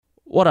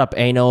What up,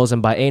 Anos?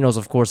 And by Anos,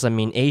 of course, I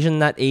mean Asian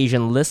Not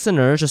Asian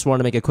listeners. Just wanted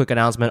to make a quick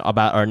announcement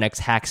about our next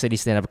Hack City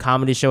stand-up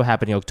comedy show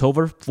happening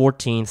October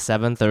 14th,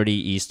 7:30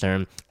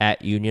 Eastern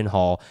at Union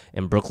Hall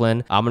in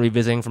Brooklyn. I'm going to be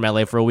visiting from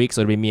LA for a week, so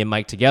it'll be me and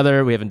Mike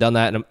together. We haven't done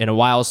that in a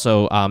while,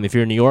 so if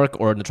you're in New York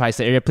or in the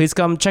tri-state area, please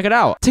come check it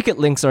out. Ticket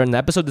links are in the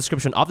episode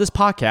description of this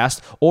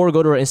podcast, or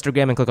go to our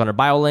Instagram and click on our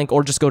bio link,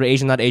 or just go to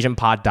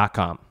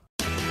AsianNotAsianPod.com.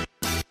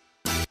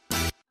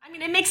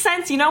 It makes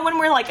sense, you know, when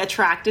we're like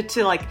attracted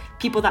to like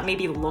people that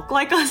maybe look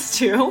like us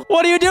too.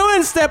 What are you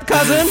doing, step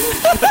cousin?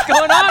 What's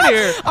going on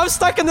here? I'm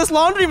stuck in this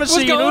laundry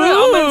machine. What's going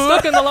on? I'm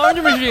stuck in the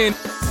laundry machine.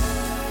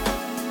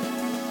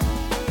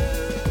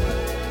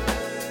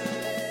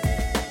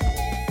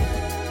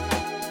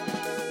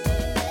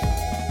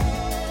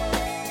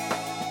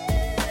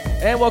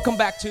 And welcome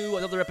back to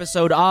another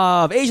episode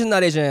of Asian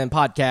Not Asian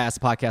Podcast,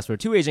 a podcast where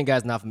two Asian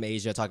guys not from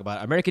Asia talk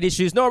about American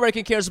issues no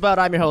American cares about.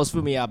 I'm your host,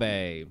 Fumi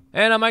Abe.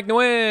 And I'm Mike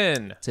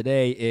Nguyen.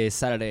 Today is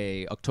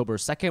Saturday, October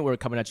 2nd. We're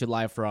coming at you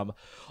live from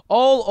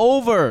all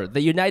over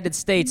the United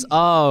States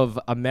of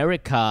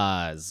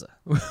Americas.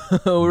 We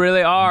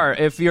really are.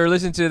 If you're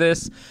listening to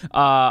this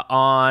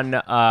on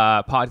the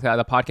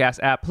podcast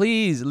app,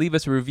 please leave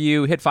us a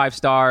review, hit 5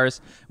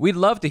 stars. We'd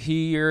love to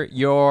hear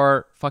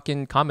your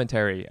fucking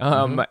commentary.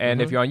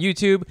 If you're on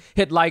YouTube,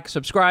 hit like,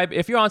 subscribe.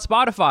 If you're on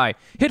Spotify,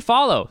 hit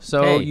follow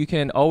so you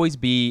can always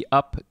be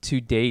up to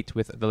date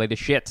with the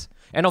latest shit.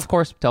 And of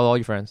course, tell all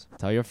your friends.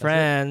 Tell your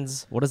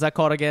friends. What is that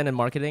called again in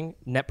marketing?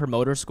 Net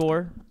Promoter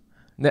Score?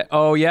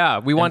 Oh yeah,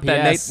 we want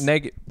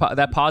NPS.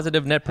 that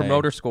positive net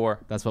promoter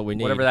score. That's what we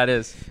need. Whatever that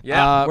is.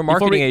 Yeah, we're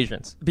marketing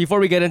agents. Before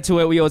we get into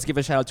it, we always give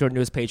a shout out to our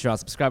newest Patreon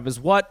subscribers.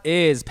 What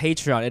is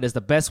Patreon? It is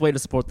the best way to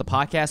support the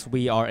podcast.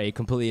 We are a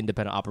completely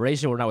independent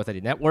operation. We're not with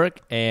any network.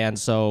 And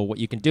so what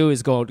you can do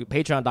is go to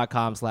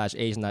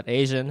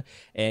patreon.com/AsianNotAsian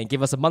and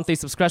give us a monthly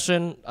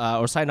subscription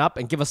or sign up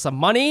and give us some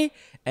money.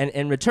 And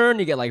in return,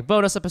 you get like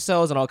bonus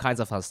episodes and all kinds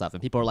of fun stuff.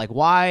 And people are like,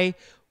 why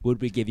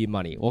would we give you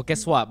money? Well,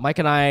 guess what? Mike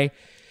and I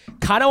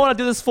kind of want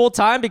to do this full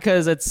time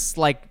because it's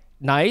like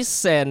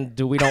nice and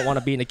we don't want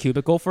to be in a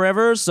cubicle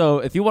forever. So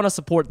if you want to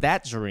support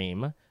that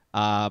dream,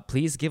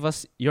 please give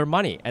us your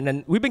money. And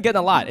then we've been getting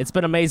a lot. It's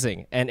been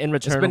amazing. And in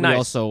return, we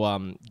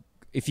also,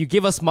 if you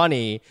give us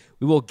money,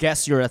 we will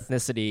guess your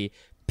ethnicity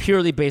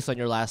purely based on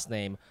your last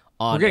name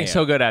on We're getting air.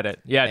 So good at it.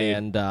 Yeah, dude.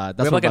 And that's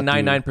we have like a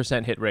 99%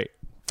 99% hit rate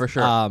for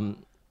sure.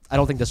 I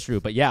don't think that's true,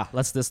 but yeah,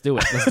 let's just do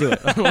it. Let's do it.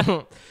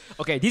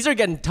 Okay, these are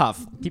getting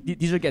tough.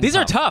 These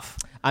are tough.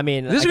 I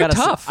mean, these are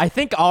tough. I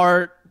think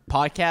our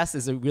podcast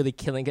is really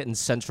killing it in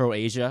Central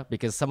Asia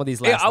because some of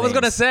these last I was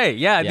gonna say,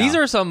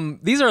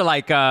 these are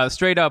like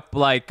straight up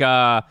like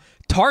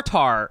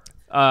Tartar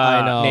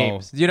I know.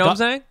 names. You know what I'm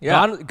saying?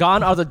 Yeah.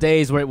 Gone are the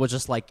days where it was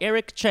just like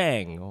Eric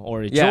Chang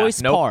or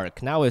Joyce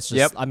Park. Now it's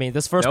just, I mean,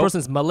 this first person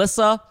is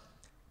Melissa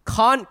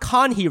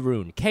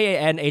Kanhiroon.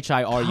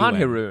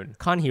 Kanhirun.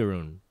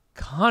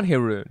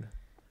 Kanhirun.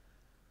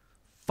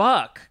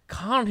 Fuck.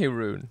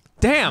 Kanhirun.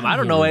 Damn, I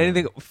don't know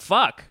anything.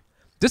 Fuck.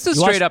 This is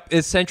straight up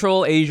is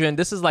Central Asian.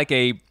 This is like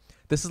a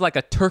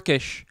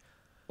Turkish.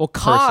 Well,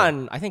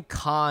 Khan, I think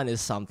Khan is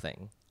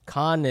something.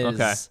 Khan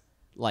is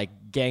like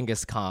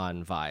Genghis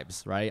Khan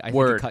vibes, right?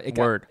 Word.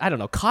 I don't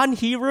know.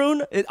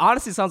 Kanhirun? It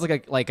honestly sounds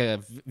like a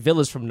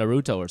village from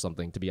Naruto or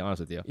something, to be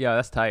honest with you. Yeah,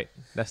 that's tight.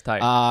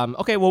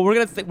 Okay, well,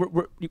 we're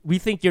gonna we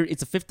think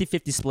it's a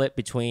 50-50 split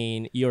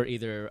between you're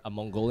either a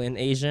Mongolian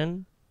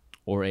Asian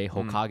or a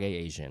Hokage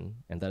Asian,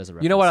 and that is a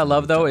reference. You know what I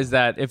love though is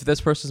that if this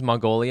person's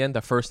Mongolian,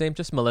 the first name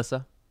just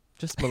Melissa.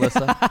 Just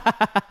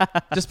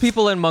Just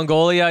people in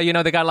Mongolia, you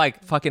know, they got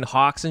like fucking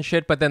hawks and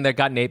shit, but then they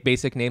got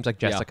basic names like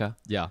Jessica.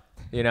 Yeah.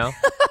 You know?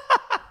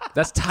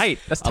 That's tight.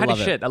 That's tight as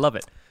shit. I love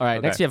it. All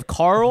right, next we have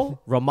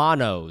Carl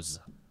Romanos.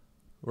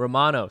 You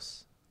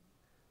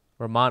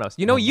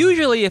know,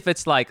 usually if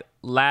it's like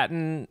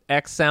Latin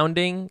X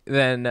sounding,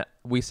 then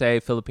we say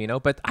Filipino.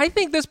 But I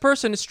think this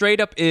person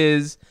straight up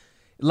is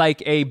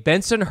like a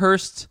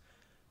Bensonhurst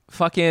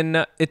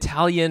fucking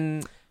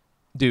Italian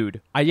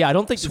dude. I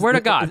don't think. Swear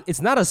to God.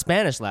 It's not a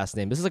Spanish last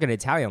name. This is like an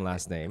Italian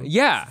last name.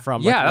 Yeah.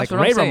 Like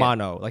Ray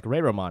Romano. Like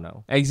Ray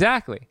Romano.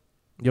 Exactly.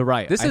 You're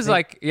right. This is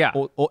like,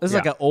 this is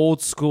like an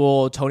old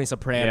school Tony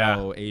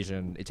Soprano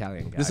Asian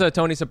Italian guy. This is a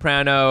Tony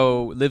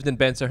Soprano, lived in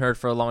Bensonhurst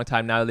for a long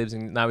time. Now he lives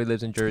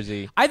in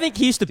Jersey. I think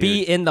he used to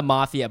be in the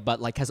mafia, but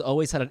like has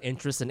always had an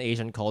interest in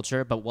Asian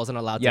culture, but wasn't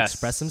allowed to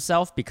express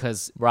himself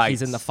because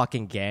he's in the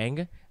fucking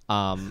gang.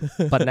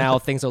 But now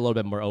things are a little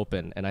bit more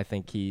open, and I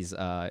think he's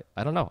I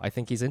don't know. I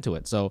think he's into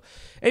it. So,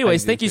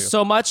 anyways, thank you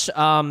so much.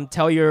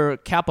 Tell your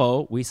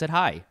capo we said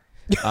hi.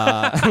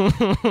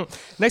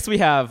 Next we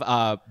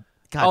have.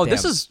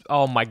 This is,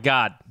 oh my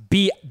God.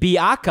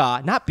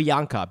 Biaka, not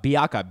Bianca,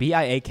 Biaka,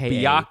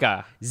 B-I-A-K-A.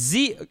 Biaka.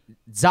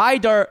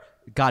 Zyder,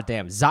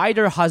 goddamn,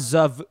 Zyder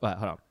Hazav, hold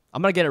on.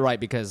 I'm going to get it right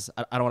because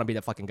I don't want to be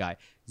that fucking guy.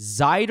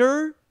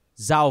 Zyder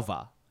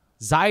Zalva.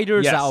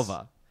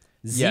 Zalva.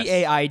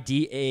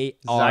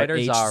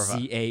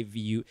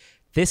 Z-A-I-D-A-R-H-C-A-V-U.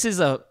 This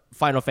is a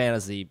Final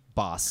Fantasy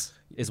boss.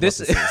 is what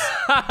this is.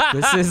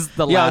 This is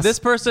the last. Yeah, this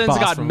person's boss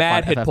got from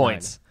mad hit FF9.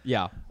 points.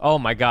 Yeah. Oh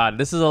my god,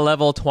 this is a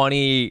level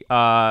 20.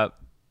 And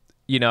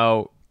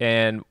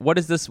what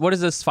does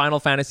this Final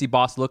Fantasy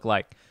boss look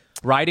like?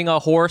 Riding a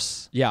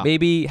horse. Yeah.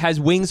 Maybe has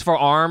wings for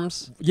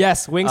arms.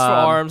 Yes, wings for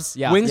arms.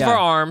 Yeah. Wings yeah. for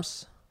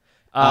arms.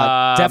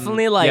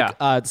 Definitely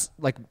yeah. it's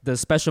like the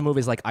special move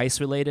is like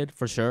ice related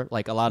for sure.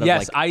 Like a lot of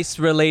Yes, like ice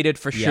related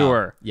for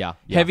sure. Yeah.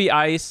 Heavy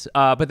ice,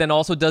 but then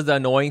also does the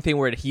annoying thing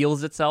where it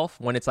heals itself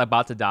when it's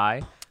about to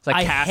die. It's like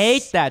I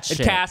hate that shit.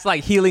 It casts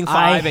like healing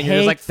 5 and you're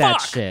just like, that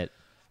fuck, shit.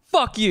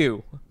 fuck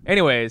you.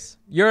 Anyways,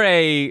 you're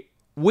a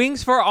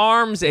wings for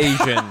arms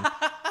Asian.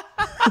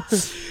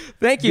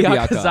 Thank you,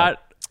 Biaka.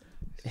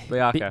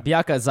 Biaka.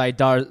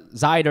 Zydar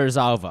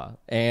Zalva.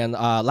 And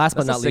last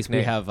but That's a not sick least, we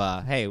name.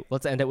 have, hey,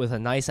 let's end it with a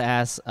nice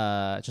ass,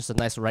 just a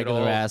nice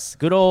regular ass,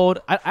 good old,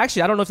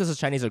 actually, I don't know if this is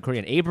Chinese or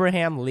Korean,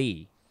 Abraham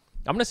Lee.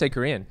 I'm going to say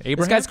Korean. This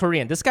Abraham? guy's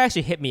Korean. This guy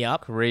actually hit me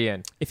up.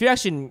 Korean. If you're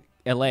actually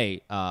in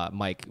LA,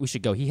 Mike, we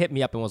should go. He hit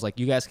me up and was like,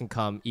 you guys can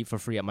come eat for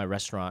free at my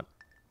restaurant.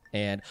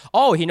 And,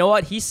 you know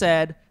what? He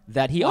said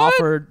that he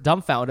offered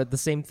Dumbfounded the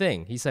same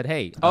thing. He said,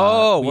 hey. We're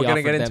going to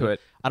offered get into them-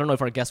 it. I don't know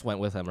if our guest went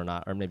with him or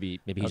not, or maybe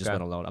he just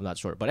went alone. I'm not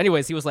sure. But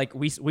anyways, he was like,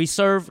 we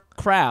serve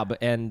crab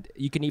and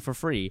you can eat for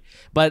free.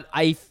 But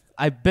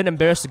I've been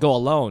embarrassed to go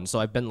alone. So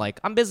I've been like,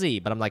 I'm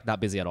busy, but I'm like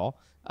not busy at all.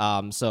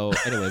 So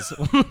anyways,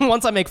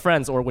 once I make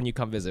friends or when you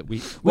come visit, we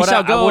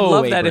shall go. I would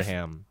love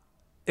Abraham.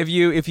 that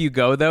if you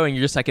go though and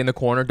you're just like in the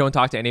corner, don't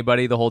talk to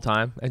anybody the whole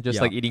time and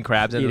just like eating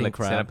crabs and then like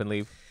stand up and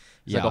leave.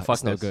 It's like, oh, fuck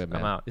it's no this. good,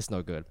 man. I'm out. It's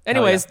no good.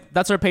 Anyways,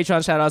 that's our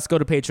Patreon shout-outs. Go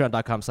to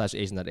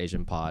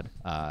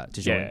patreon.com/Asian.AsianPod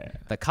to join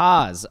the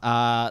cause.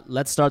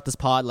 Let's start this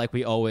pod like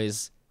we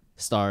always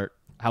start,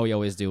 how we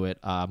always do it.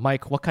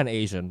 Mike, what kind of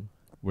Asian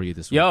were you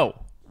this week? Yo,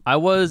 I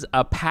was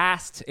a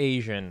past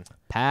Asian.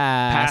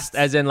 Passed.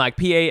 As in like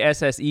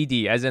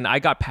PASSED. As in I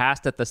got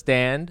passed at the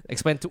stand.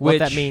 Explain what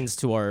that means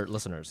to our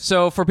listeners.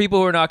 So for people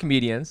who are not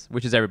comedians,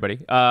 which is everybody,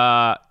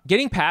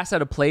 getting passed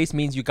at a place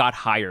means you got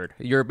hired.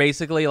 You're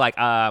basically like...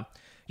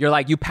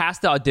 you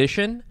passed the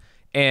audition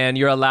and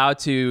you're allowed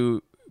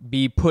to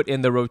be put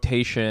in the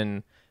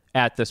rotation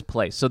at this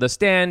place. So the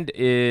Stand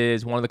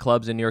is one of the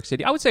clubs in New York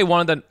City. I would say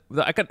one of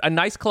a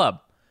nice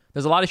club.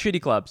 There's a lot of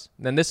shitty clubs.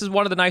 And this is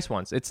one of the nice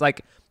ones. It's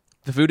like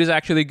the food is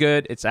actually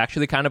good. It's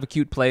actually kind of a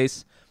cute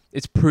place.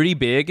 It's pretty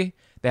big.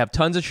 They have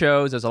tons of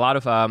shows. There's a lot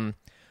of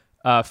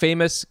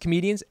famous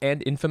comedians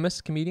and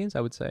infamous comedians,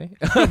 I would say,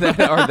 that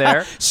are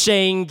there.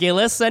 Shane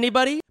Gillis,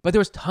 anybody? But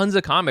there was tons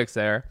of comics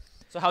there.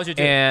 So how'd you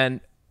do?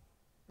 And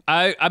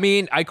I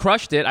mean, I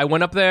crushed it. I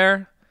went up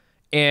there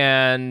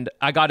and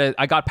I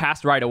got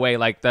passed right away.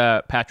 Like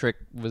Patrick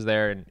was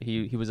there and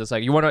he was just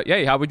like,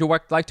 how would you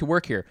like to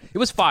work here? It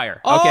was fire.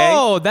 Okay.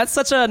 Oh, that's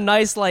such a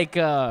nice, like,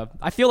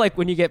 I feel like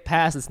when you get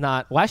passed, it's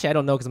not, well, actually, I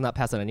don't know because I'm not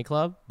passed at any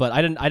club, but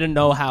I didn't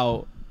know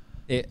how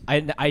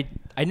I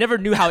never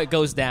knew how it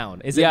goes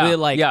down. Is it really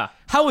like,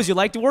 how would you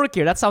like to work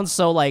here? That sounds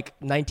so like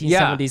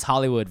 1970s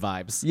Hollywood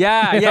vibes.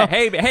 Yeah, yeah.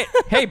 Hey,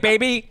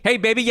 baby.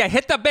 Yeah,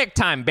 hit the big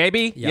time,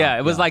 baby. Yeah,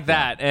 it was like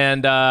that.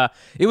 And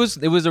it was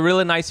a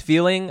really nice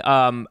feeling.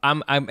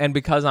 And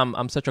because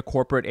I'm such a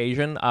corporate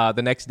Asian,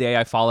 the next day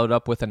I followed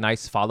up with a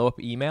nice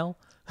follow-up email.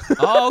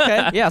 Oh,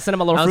 okay. Yeah, send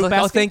him a little I was fruit like,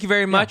 basket. oh, thank you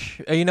very much.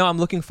 I'm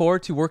looking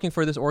forward to working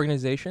for this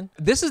organization.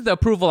 This is the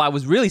approval I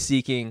was really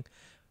seeking.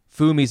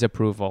 Fumi's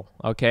approval,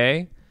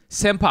 okay?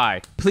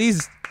 Senpai,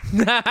 please.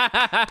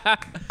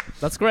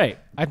 That's great.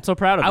 I'm so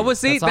proud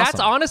of you.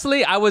 That's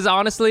honestly,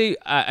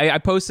 I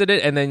posted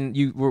it and then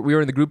we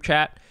were in the group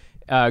chat,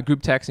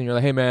 group text, and you're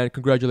like, hey man,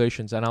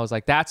 congratulations. And I was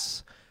like,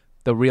 that's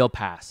the real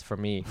pass for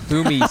me.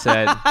 Fumi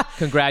said,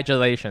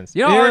 congratulations.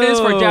 You know how hard it is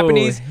for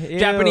Japanese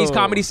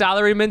comedy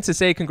salarymen to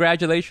say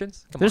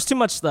congratulations? There's too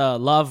much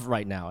love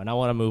right now, and I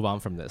want to move on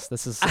from this.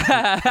 This is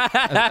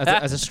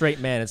as a straight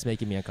man, it's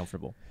making me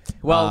uncomfortable.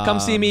 Well, come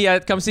see me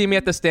at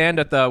the Stand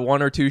at the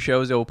 1 or 2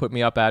 shows it will put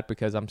me up at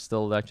because I'm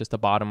still just a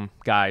bottom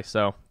guy.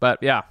 So, but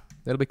yeah,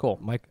 it'll be cool.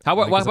 Mike,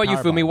 what about you,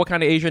 Fumi? What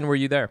kind of Asian were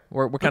you there?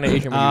 What kind of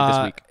Asian were you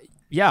this week?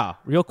 Yeah,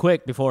 real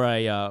quick before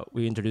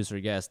we introduce our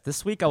guest.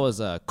 This week I was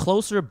a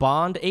closer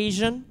bond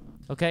Asian.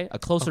 Okay, a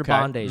closer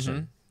bond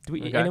Asian.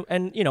 Mm-hmm.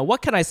 And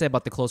what can I say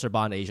about the closer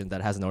bond Asian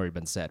that hasn't already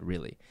been said?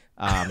 Really,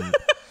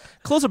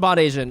 closer bond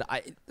Asian.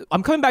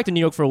 I'm coming back to New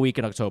York for a week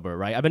in October.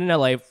 Right, I've been in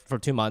LA for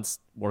 2 months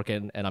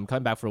working, and I'm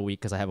coming back for a week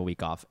because I have a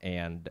week off.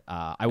 And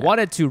I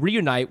wanted to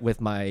reunite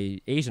with my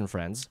Asian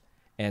friends,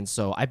 and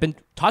so I've been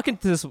talking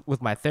to this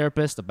with my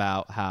therapist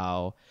about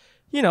how.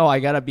 I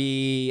gotta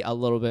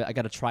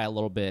try a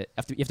little bit.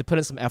 You have to put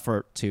in some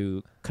effort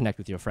to connect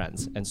with your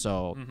friends. And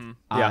so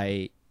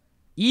I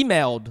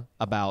emailed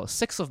about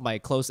 6 of my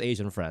close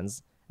Asian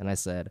friends and I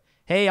said,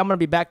 hey, I'm gonna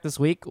be back this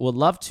week. Would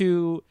love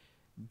to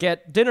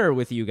get dinner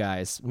with you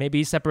guys.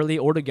 Maybe separately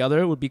or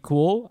together would be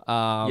cool.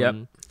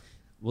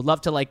 Would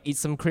love to eat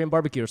some Korean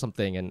barbecue or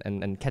something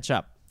and catch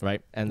up,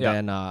 right? And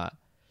then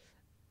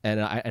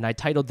and I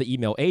titled the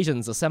email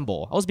Asians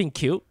Assemble. I was being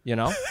cute,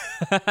 And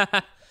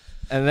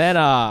then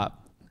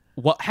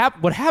what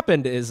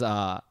happened is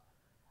I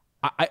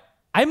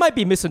I might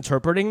be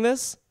misinterpreting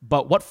this,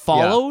 but what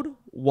followed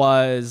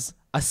was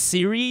a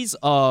series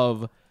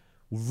of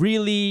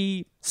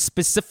really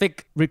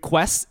specific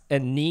requests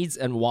and needs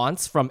and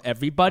wants from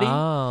everybody.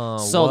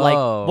 So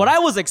like what I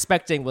was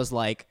expecting was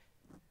like,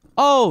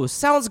 oh,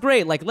 sounds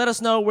great. Like, let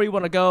us know where you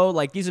want to go.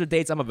 Like, these are the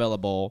dates I'm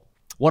available.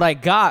 What I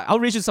got, I'll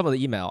read you some of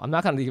the email. I'm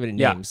not going to give any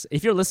names.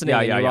 If you're listening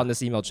and you're on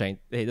this email chain,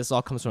 hey, this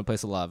all comes from a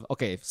place of love.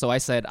 Okay, so I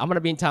said, I'm going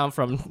to be in town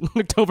from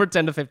October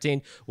 10 to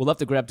 15. We'll love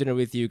to grab dinner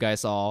with you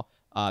guys all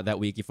that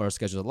week if our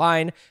schedules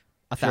align.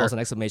 1,000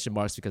 exclamation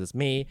marks because it's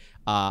me.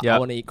 I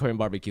want to eat Korean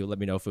barbecue. Let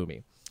me know,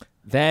 Fumi.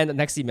 Then the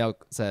next email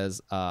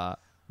says,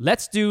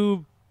 let's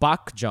do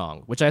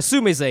Bakjang, which I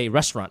assume is a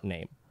restaurant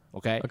name.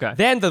 Okay.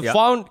 Then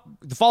the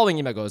following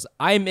email goes,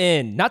 I'm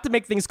in. Not to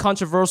make things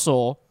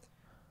controversial,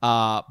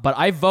 but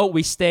I vote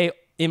we stay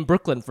in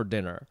Brooklyn for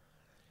dinner.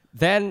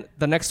 Then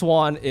the next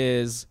one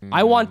is,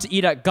 I want to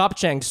eat at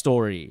Gopchang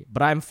Story,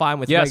 but I'm fine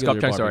with regular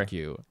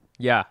barbecue. Story.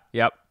 Yeah.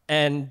 Yep.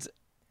 And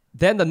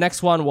then the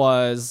next one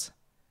was,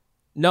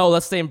 no,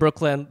 let's stay in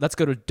Brooklyn. Let's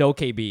go to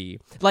DoKB.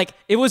 Like,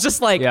 it was just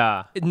like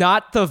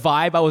not the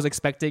vibe I was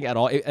expecting at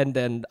all. And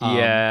then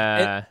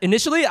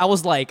initially I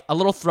was like a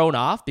little thrown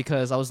off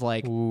because I was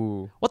like,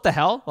 what the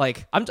hell?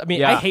 Like,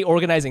 I hate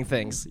organizing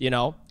things, you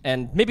know?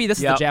 And maybe this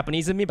is the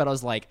Japanese in me, but I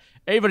was like,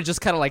 everybody just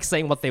kind of like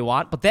saying what they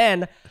want. But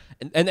then,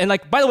 and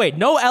like, by the way,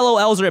 no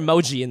LOLs or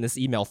emoji in this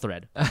email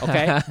thread.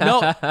 Okay?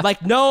 No,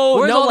 like, no,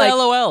 where's all like, the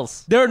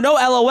LOLs? There are no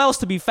LOLs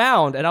to be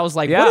found. And I was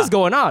like, what is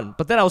going on?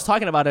 But then I was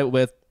talking about it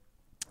with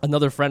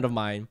another friend of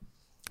mine,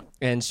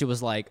 and she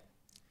was like,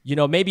 you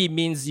know, maybe it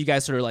means you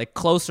guys are like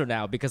closer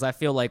now, because I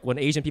feel like when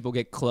Asian people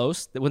get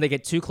close, when they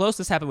get too close,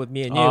 this happened with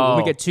me and you. When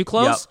we get too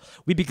close,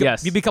 we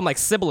become like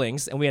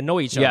siblings and we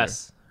annoy each other.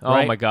 Yes.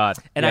 Right? Oh my God.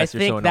 And I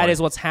think that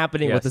is what's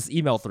happening with this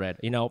email thread,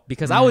 you know,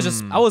 because I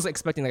was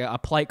expecting like a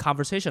polite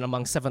conversation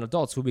among 7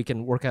 adults who we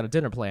can work out a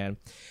dinner plan.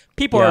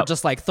 People are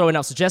just like throwing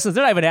out suggestions.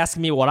 They're not even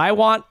asking me what I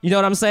want. You know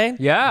what I'm saying?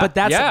 Yeah. But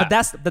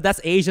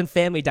that's Asian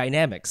family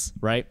dynamics,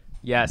 right?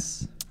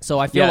 Yes. So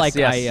I feel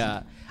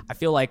I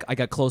feel like I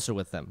got closer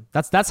with them.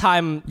 That's how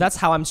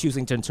I'm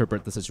choosing to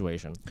interpret the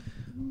situation.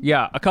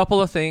 Yeah, a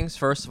couple of things.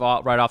 First of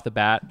all, right off the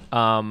bat,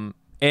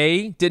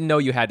 A, didn't know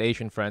you had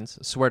Asian friends.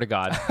 Swear to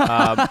God.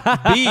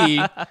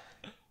 B,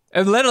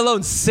 and let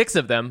alone 6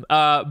 of them.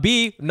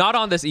 B, not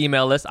on this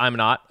email list. I'm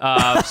not.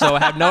 So I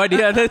have no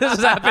idea that this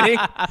is happening.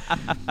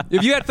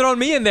 If you had thrown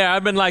me in there,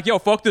 I'd been like, yo,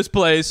 fuck this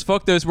place.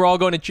 Fuck this. We're all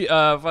going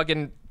to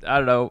fucking, I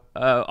don't know,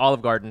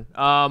 Olive Garden.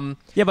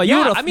 Yeah, but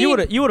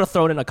you would have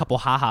thrown in a couple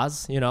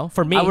ha-has, you know,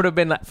 for me. I would have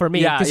been like, for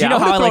me, because you know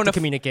how I like to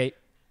communicate.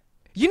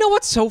 You know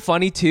what's so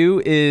funny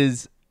too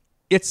is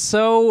it's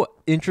so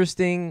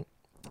interesting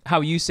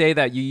how you say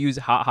that you use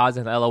ha-has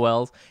and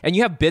LOLs, and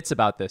you have bits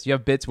about this. You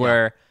have bits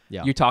where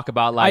you talk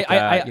about like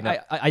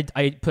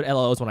I put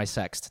LOLs when I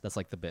sext. That's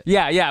like the bit.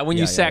 Yeah. When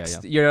you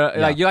sext, you're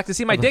like, you like to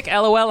see my dick,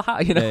 LOL,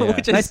 you know,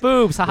 which is nice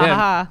boobs, ha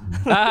ha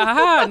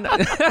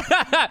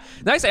ha.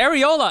 Nice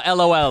areola,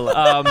 LOL.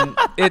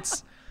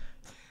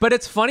 But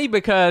it's funny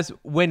because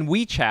when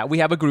we chat, we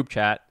have a group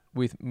chat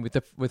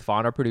with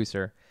Fawn, our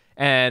producer,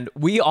 and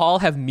we all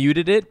have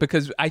muted it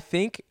because I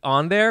think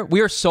on there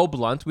we are so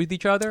blunt with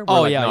each other. We're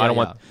I don't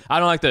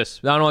like this.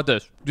 I don't want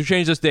this. Do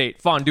change this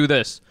date. Fawn, do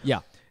this.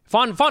 Yeah.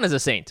 Fawn is a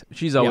saint.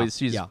 She's always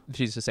she's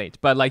a saint.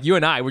 But like you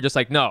and I, we're just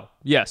like no,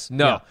 yes,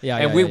 no.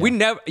 We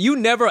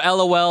never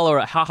LOL or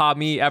haha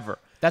me ever.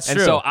 That's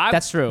true. So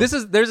that's true.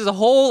 There's a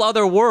whole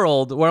other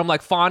world where I'm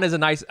like, Fawn is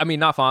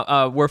not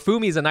Fawn, where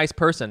Fumi is a nice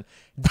person.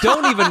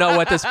 Don't even know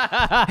what this,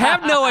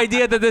 have no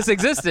idea that this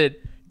existed.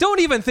 Don't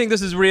even think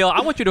this is real.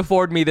 I want you to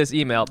forward me this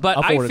email.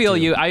 But I feel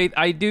you.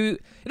 I do.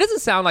 It doesn't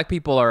sound like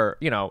people are,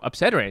 you know,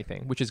 upset or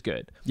anything, which is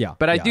good. Yeah.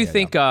 But I do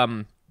think, you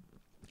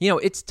know,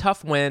 it's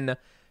tough when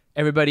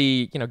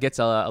everybody, you know, gets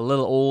a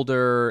little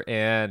older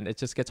and it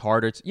just gets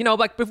harder. You know,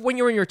 like when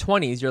you're in your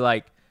 20s, you're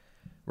like,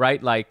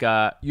 right? Like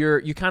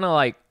you kind of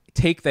like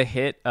take the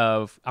hit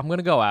of, I'm going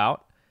to go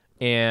out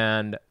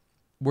and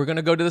we're going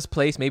to go to this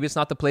place. Maybe it's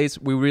not the place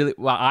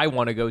I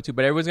want to go to,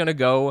 but everyone's going to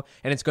go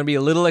and it's going to be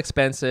a little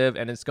expensive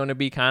and it's going to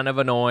be kind of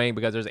annoying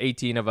because there's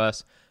 18 of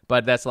us,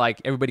 but that's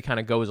like everybody kind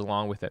of goes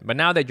along with it. But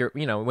now that you're,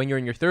 you know, when you're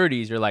in your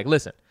 30s, you're like,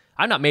 listen,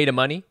 I'm not made of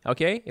money,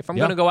 okay? If I'm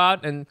going to go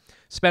out and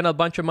spend a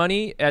bunch of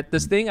money at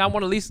this thing, I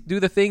want to at least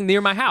do the thing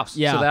near my house so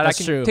that I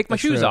can take my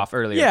shoes off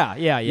earlier.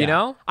 Yeah. You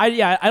know? I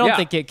don't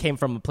think it came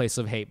from a place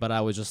of hate, but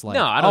I was just like,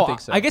 no, I don't think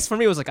so. I guess for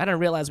me, it was like, I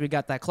didn't realize we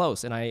got that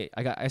close, and I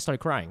started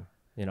crying,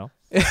 you know?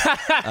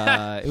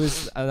 It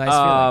was a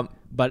nice feeling.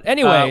 But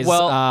anyways, you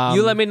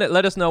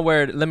let us know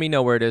let me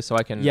know where it is so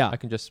I can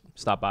just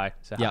stop by,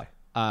 say hi.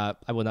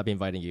 I will not be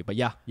inviting you, but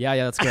yeah,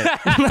 that's great.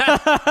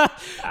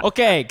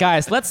 Okay,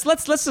 guys, let's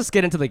just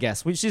get into the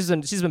guest. She's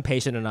been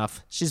patient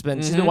enough. She's been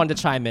wanting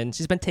to chime in.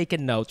 She's been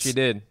taking notes. She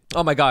did.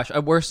 Oh my gosh,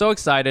 we're so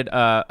excited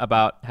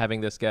about having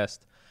this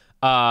guest.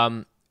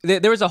 There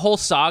was a whole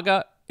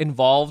saga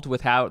involved with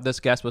how this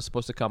guest was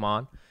supposed to come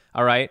on.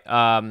 All right,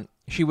 I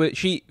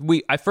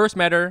first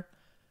met her.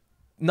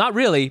 Not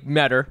really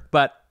met her,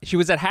 but she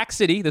was at Hack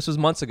City. This was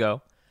months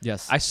ago.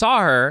 Yes. I saw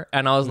her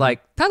and I was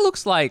like, that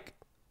looks like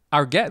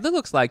our guest. That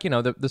looks like,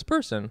 this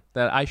person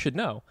that I should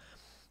know.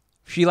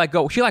 She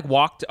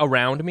walked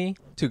around me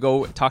to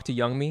go talk to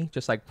young me,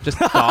 just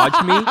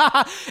dodge me.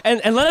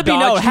 and let it be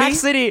known, Hack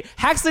City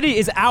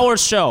is our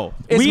show.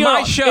 It's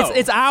my show.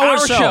 It's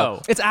our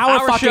show. It's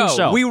our fucking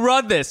show. We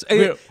run this.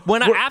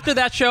 After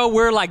that show,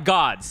 we're like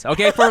gods.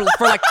 Okay, for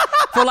like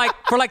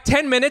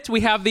 10 minutes,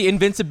 we have the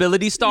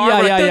invincibility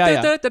star.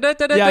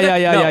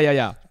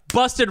 Yeah.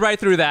 Busted right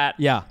through that.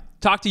 Yeah.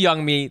 Talked to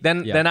young me.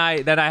 Then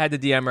I had to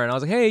DM her and I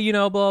was like, hey,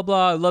 blah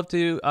blah. I'd love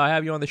to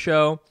have you on the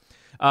show.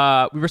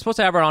 We were supposed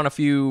to have her on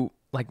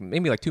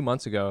maybe 2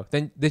 months ago.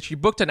 Then she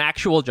booked an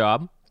actual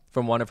job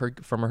from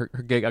her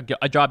gig,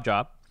 a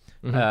job,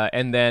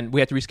 and then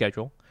we had to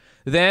reschedule.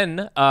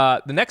 Then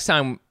the next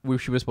time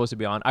she was supposed to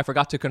be on, I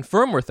forgot to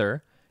confirm with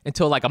her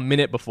until like a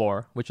minute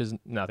before, which is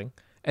nothing.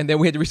 And then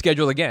we had to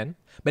reschedule again.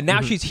 But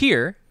now she's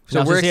here,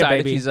 so we're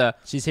excited.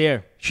 She's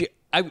here.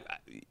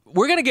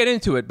 We're gonna get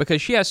into it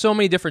because she has so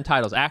many different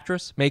titles: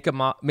 actress,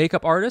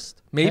 makeup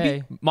artist,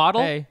 maybe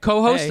model,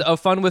 co-host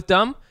of Fun with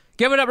Dumb.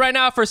 Give it up right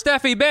now for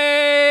Steffie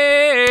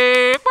Baik!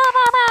 Yay!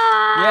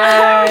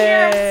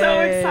 I'm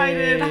so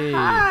excited.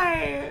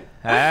 Hi.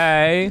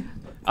 Hey.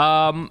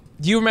 Do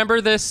you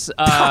remember this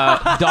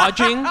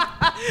dodging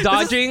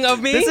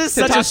of me? This is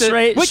such a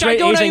straight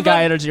Asian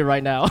guy energy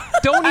right now.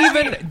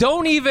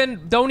 Don't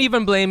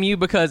even blame you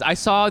because I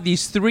saw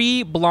these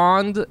three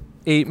blonde,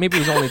 maybe it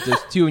was only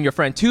just two and your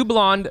friend, two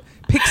blonde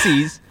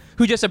pixies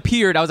who just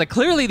appeared. I was like,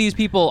 clearly these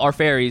people are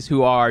fairies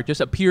who are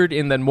just appeared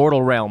in the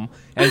mortal realm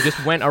and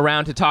just went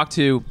around to talk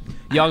to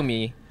young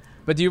me.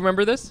 But do you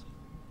remember this?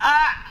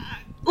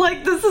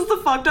 This is the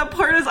fucked up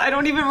part is I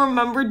don't even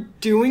remember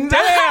doing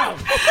that.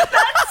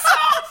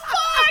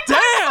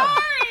 Damn!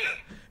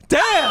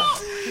 Damn!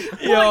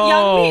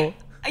 Yo!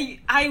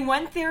 I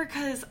went there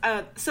because,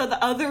 so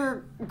the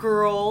other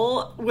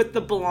girl with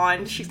the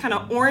blonde, she's kind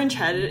of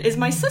orange-headed, is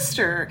my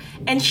sister.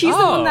 And she's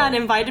the one that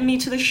invited me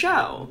to the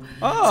show.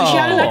 So she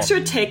had an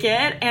extra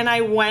ticket, and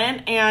I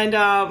went, and,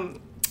 I've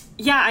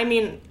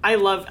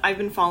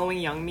been following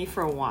Young Me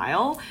for a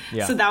while.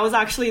 Yeah. So that was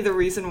actually the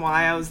reason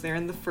why I was there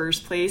in the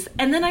first place.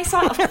 And then I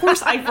saw, of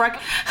course, but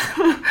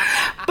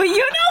you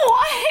know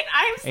what?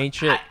 Ain't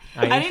shit.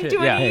 I didn't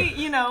do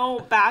any,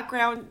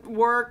 background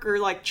work or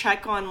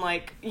check on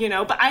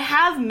but I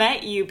have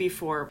met you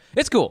before.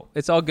 It's cool.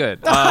 It's all good.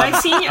 I've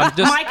seen you,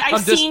 Mike.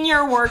 I've seen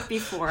your work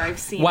before. I've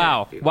seen.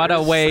 Wow, it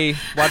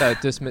before.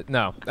 dismiss.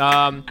 No,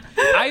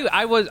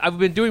 I've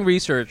been doing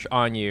research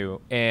on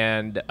you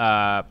and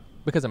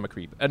because I'm a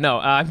creep.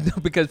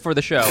 Because for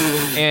the show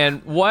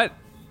and what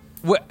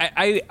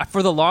I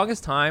for the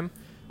longest time.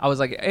 I was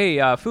like, hey,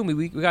 Fumi,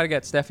 we got to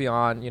get Steffie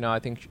on. I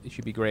think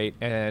she'd be great.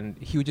 And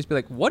he would just be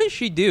like, what does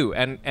she do?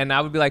 And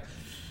I would be like,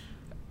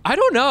 I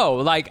don't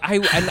know.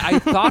 I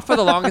thought for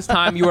the longest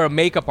time you were a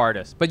makeup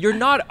artist. But you're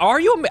not. Are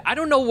you? I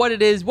don't know what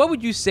it is. What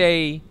would you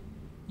say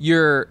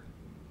you're...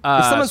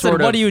 if someone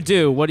said, what do you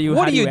do? What do you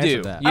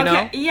do? That?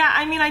 Okay, yeah,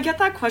 I get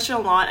that question a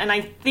lot. And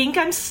I think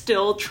I'm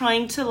still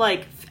trying to,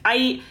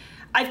 I've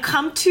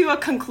come to a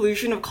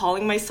conclusion of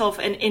calling myself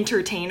an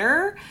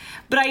entertainer.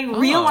 But I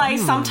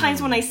realize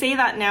sometimes when I say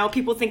that now,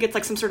 people think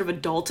it's some sort of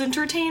adult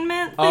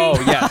entertainment thing.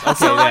 Oh, yes. Okay,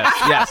 so I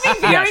have to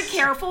be very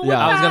careful with that.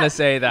 I was going to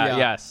say that,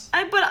 yes.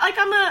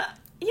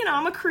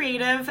 I'm a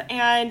creative,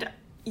 and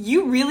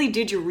you really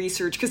did your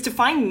research. Because to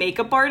find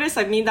makeup artists,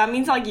 that means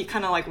you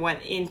kind of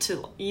went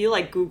into, you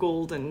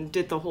Googled and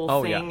did the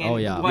whole thing.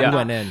 You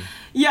went in.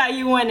 Yeah,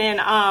 you went in.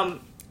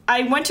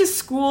 I went to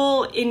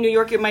school in New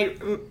York, and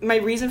my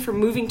reason for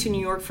moving to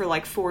New York for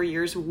 4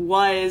 years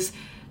was...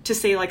 to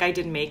say I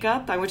did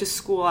makeup. I went to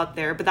school out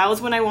there, but that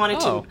was when I wanted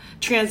to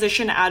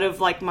transition out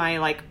of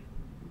my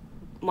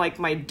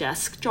my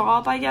desk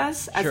job, I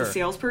guess, as a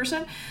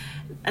salesperson,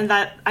 and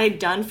that I'd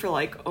done for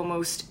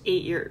almost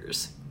 8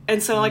 years.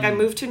 And so I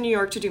moved to New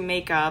York to do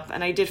makeup,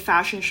 and I did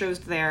fashion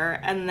shows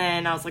there. And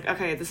then I was like,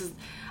 okay,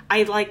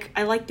 I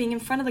like being in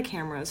front of the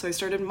camera, so I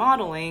started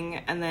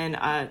modeling and then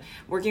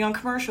working on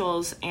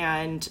commercials,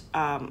 and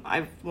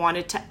I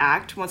wanted to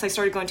act. Once I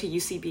started going to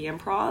UCB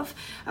Improv,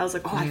 I was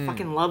like, I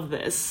fucking love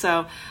this.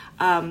 So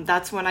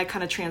that's when I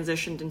kind of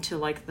transitioned into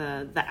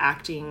the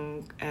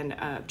acting and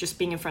just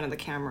being in front of the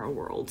camera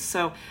world.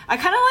 So I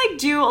kind of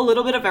do a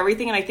little bit of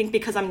everything, and I think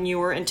because I'm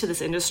newer into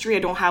this industry, I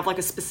don't have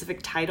a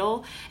specific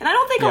title, and I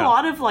don't think a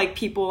lot of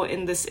people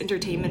in this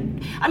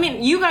entertainment. I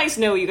mean, you guys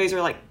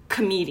are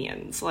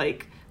comedians,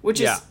 which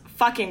is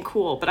fucking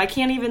cool, but I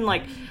can't even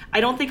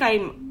I don't think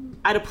I'm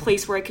at a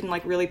place where I can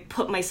really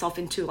put myself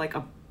into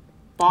a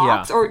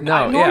box nor do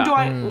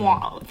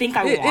I think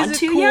I want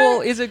to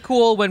yet. Is it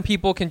cool when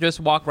people can just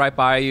walk right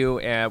by you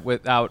and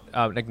without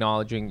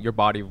acknowledging your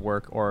body of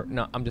work? Or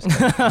no, I'm just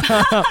kidding.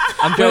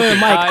 I'm joking.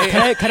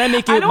 Mike, can I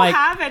make you? I don't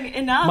have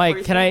enough.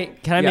 Mike, can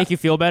I make you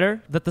feel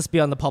better? Let this be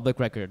on the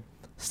public record.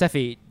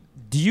 Steffi,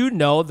 do you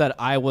know that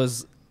I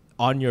was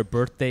on your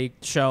birthday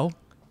show?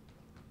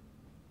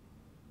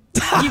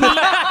 You mean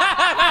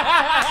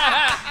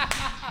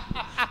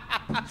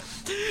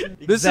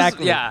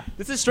Exactly.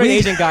 This is straight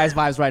Asian guys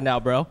vibes right now,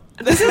 bro.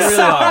 This is really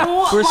so.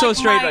 are. We're so like,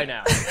 straight right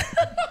now.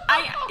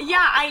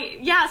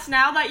 Yes.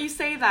 Now that you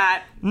say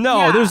that. No,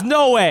 yeah. there's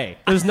no way.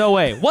 There's no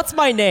way. What's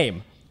my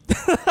name?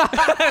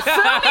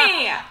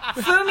 Fumi.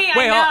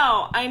 Wait,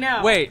 I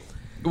know.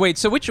 Wait.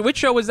 So which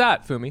show was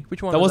that, Fumi?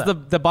 Which one? That was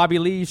that? the Bobby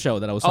Lee show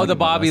that I was. Oh, talking the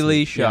about Bobby last Lee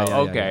week. show.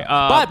 Okay.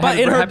 But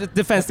in her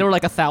defense, there were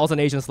like 1,000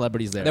 Asian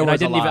celebrities there. There and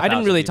was I a lot of I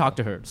didn't really 1,000 talk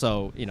to her,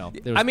 so there was,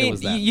 I mean,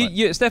 there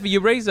was that, Steffie, you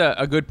raise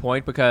a good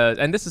point because,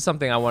 and this is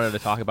something I wanted to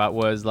talk about,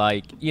 was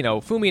like,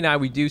 Fumi and I,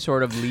 we do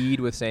sort of lead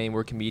with saying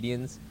we're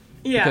comedians.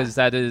 Yeah. Because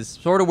that is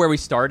sort of where we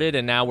started,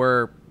 and now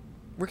we're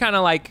kind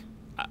of like,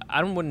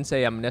 I wouldn't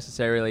say I'm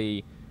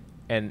necessarily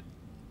an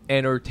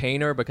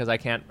entertainer because I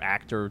can't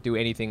act or do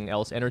anything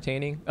else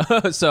entertaining.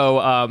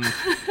 So,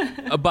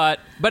 but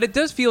it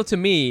does feel to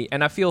me,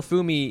 and I feel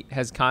Fumi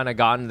has kind of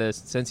gotten this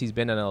since he's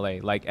been in LA.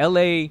 Like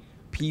LA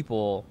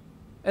people,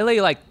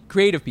 like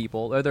creative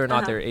people, whether or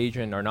not they're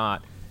Asian or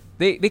not,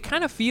 they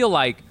kind of feel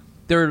like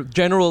they're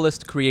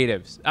generalist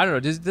creatives. I don't know.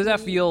 Does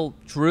that feel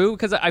true?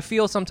 Because I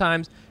feel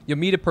sometimes you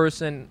meet a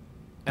person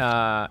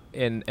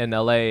in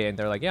LA and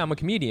they're like, yeah, I'm a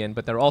comedian,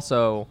 but they're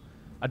also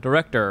a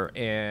director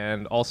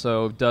and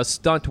also does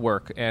stunt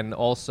work and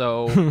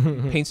also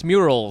paints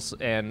murals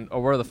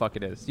or where the fuck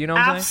it is. You know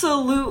what I'm saying?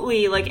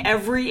 Absolutely. Like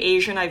every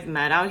Asian I've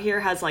met out here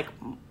has like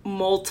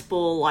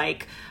multiple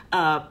like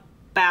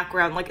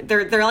background. Like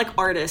they're like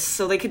artists,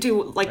 so they could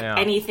do like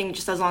anything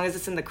just as long as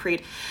it's in the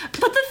create.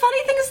 But the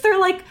funny thing is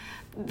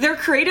they're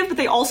creative, but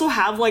they also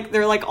have like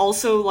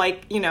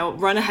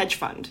run a hedge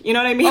fund. You know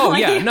what I mean? Oh like,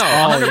 yeah, no,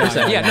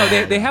 100%. Yeah,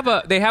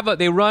 no,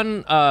 they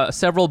run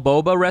several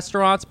boba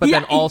restaurants, but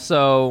then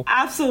also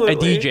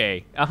absolutely a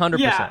DJ,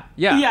 100%.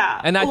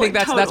 Yeah, and I think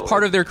that's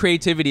part of their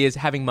creativity is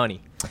having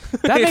money.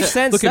 That makes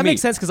sense. Look at that me.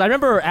 makes sense because I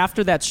remember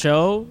after that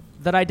show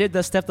that I did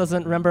that Steph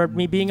doesn't remember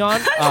me being on.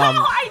 No,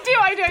 I do.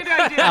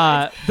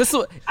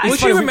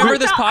 Would you remember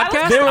this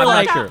podcast? They were were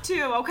like- like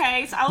too.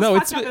 Okay, so I was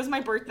fucked up. It was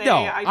my birthday. No,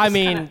 I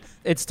mean.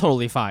 it's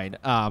totally fine.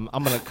 I'm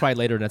gonna cry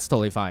later, and it's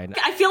totally fine.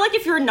 I feel like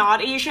if you're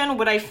not Asian,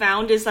 what I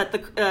found is that the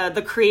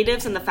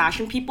creatives and the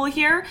fashion people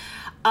here,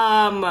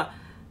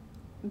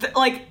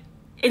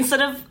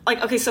 instead of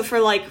like, okay, so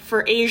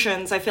for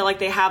Asians, I feel like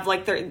they have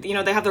like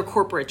they have their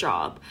corporate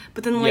job,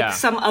 but then like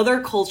some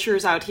other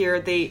cultures out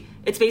here,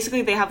 it's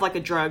basically they have like a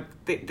drug,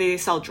 they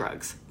sell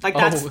drugs, like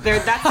that's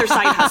their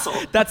side hustle.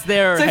 That's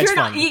their so hedge if you're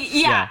not,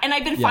 fund. and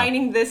I've been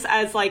finding this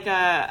as like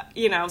a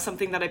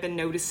something that I've been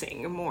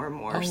noticing more and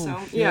more.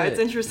 It's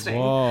interesting.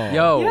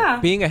 Whoa.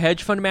 Being a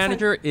hedge fund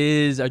manager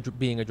is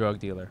being a drug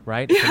dealer,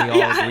 right? Can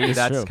we all agree?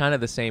 That's true. kind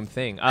of the same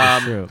thing.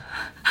 True.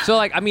 So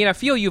like, I mean, I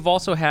feel you've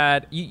also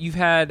had you've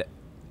had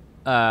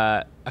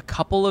a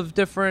couple of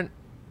different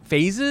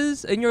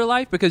phases in your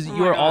life because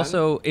you were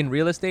also in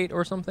real estate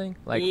or something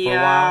for a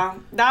while.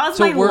 That was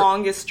my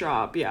longest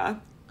job. Yeah.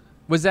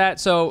 Was that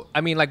so? I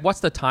mean, like,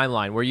 what's the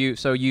timeline? Were you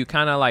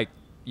kind of like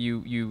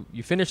you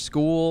finished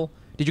school?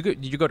 Did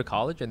you go to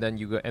college and then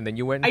you went?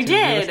 Into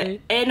real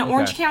estate? In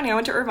Orange County. I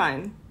went to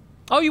Irvine.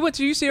 Oh, you went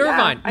to UC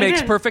Irvine.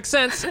 Makes perfect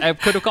sense. I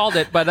could have called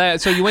it,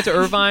 but so you went to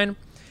Irvine.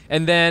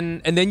 And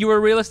then you were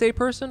a real estate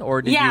person,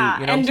 or did you?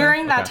 And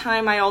during that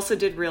time, I also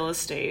did real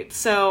estate.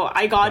 So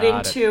I got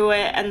into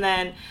it, and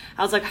then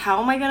I was like, "How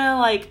am I gonna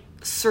like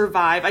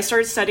survive?" I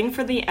started studying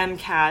for the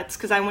MCATs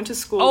because I went to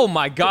school. Oh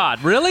my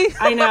God! Really?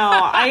 I know.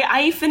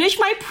 I finished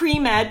my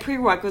pre-med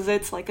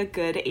prerequisites like a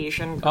good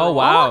Asian girl. Oh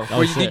wow!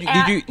 Oh, did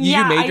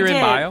you major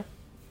in bio?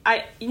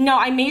 I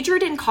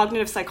majored in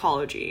cognitive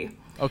psychology.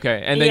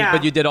 Okay, and then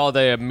but you did all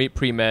the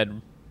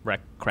pre-med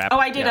crap. Oh,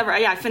 I did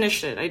I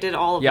finished it. I did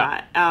all of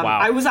that. Wow.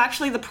 I was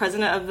actually the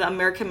president of the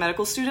American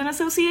Medical Student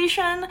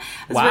Association. I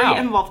was very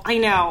involved. I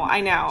know.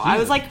 Jesus. I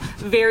was like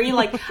very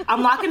like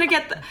I'm not gonna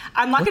get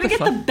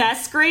the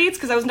best grades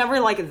because I was never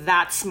like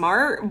that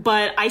smart,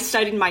 but I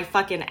studied my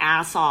fucking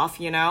ass off,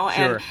 Sure.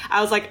 And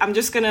I was like I'm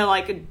just gonna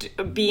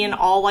like be in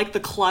all like the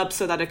clubs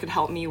so that it could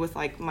help me with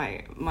like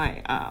my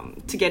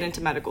to get into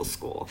medical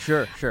school.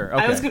 Sure.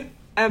 Okay. I was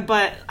gonna,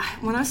 but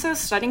when I started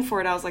studying for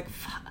it, I was like,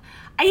 fuck.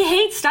 I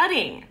hate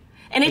studying.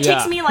 And it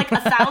takes me like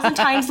 1,000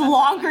 times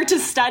longer to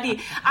study.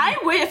 If I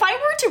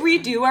were to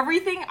redo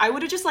everything, I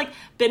would have just like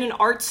been an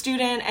art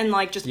student and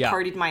like just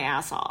partied my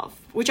ass off,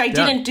 which I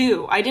didn't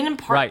do. I didn't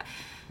party.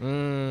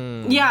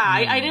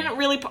 Right. I didn't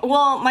really.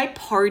 Well, my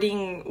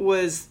partying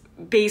was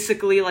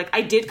basically like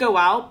I did go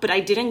out, but I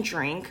didn't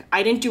drink.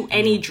 I didn't do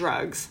any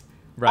drugs.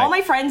 Right. All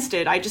my friends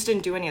did. I just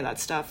didn't do any of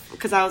that stuff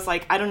because I was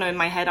like, I don't know. In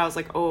my head, I was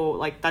like, oh,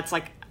 like that's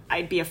like.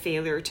 I'd be a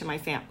failure to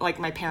my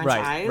my parents'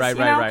 eyes. Right.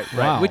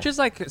 Wow. Which is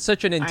like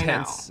such an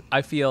intense.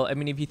 I feel. I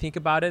mean, if you think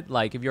about it,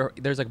 like if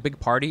there's like a big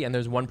party and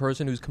there's one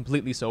person who's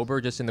completely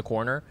sober just in the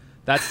corner,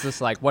 that's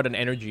just like what an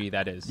energy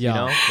that is. You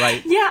know,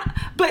 right? Yeah,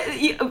 but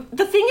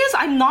the thing is,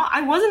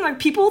 I wasn't like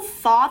people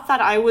thought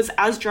that I was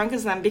as drunk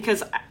as them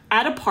because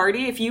at a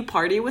party, if you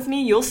party with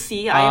me, you'll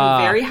see I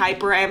am very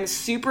hyper. I am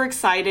super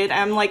excited.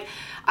 I'm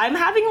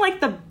having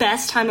like the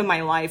best time of my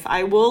life.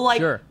 I will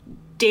like. Sure.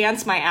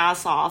 dance my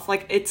ass off.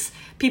 Like it's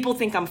people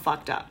think I'm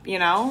fucked up, you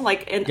know,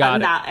 like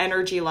on that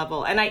energy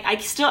level, and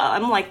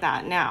I'm like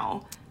that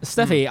now.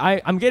 Steffi,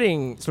 I'm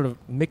getting sort of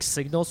mixed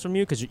signals from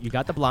you because you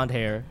got the blonde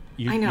hair.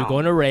 I know. You're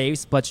going to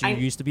raves, but you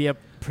used to be a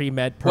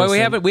pre-med person.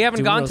 Well, we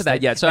haven't gotten to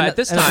that yet. So at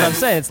this time, that's what I'm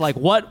saying. It's like,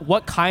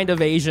 what kind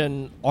of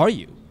Asian are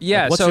you?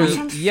 Yeah. Like, so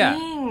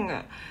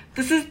saying.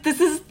 This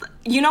is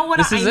you know what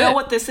I know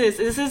what this is.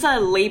 This is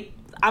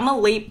I'm a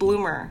late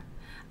bloomer.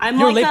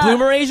 You're a late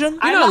bloomer Asian?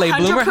 You're not a late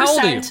bloomer. How old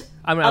are you?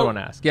 I want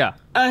to ask. Yeah.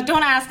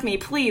 Don't ask me,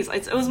 please.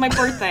 It was my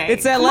birthday.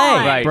 It's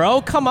LA, right.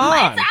 Bro. Come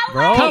on, it's LA.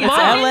 bro. Come it's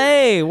on.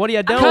 LA. What are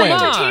you doing? Come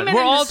Entertainment on.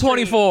 We're all industry.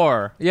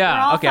 24. Yeah.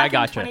 We're all Okay, I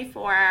got you.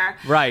 24.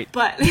 Right.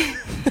 But I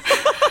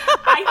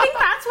think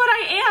that's what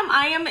I am.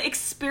 I am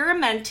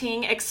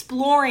experimenting,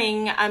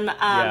 exploring.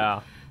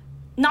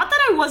 Not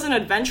that I wasn't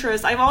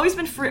adventurous. I've always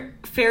been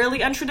fairly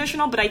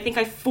untraditional, but I think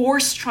I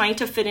forced trying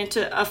to fit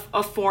into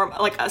a form,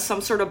 like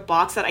some sort of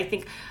box that I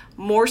think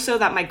more so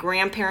that my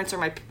grandparents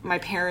or my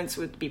parents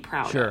would be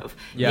proud of.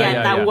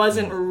 That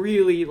wasn't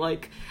really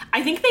like,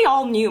 I think they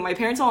all knew, my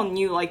parents all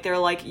knew, like they're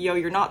like, yo,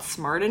 you're not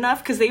smart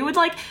enough, because they'd be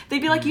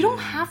like, you don't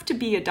have to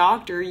be a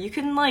doctor, you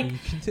can like,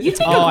 you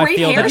take a great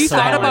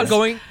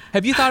hairstyle.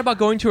 Have you thought about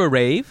going to a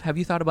rave? Have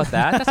you thought about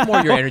that? That's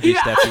more your energy,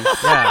 Steffi.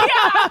 Yeah.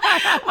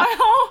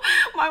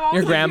 My mom.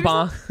 Your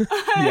grandpa.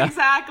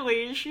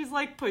 Exactly. She's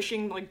like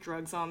pushing like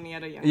drugs on me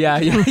at a young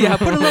age. Yeah.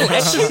 Put a little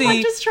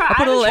ecstasy. I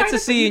put a little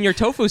ecstasy in your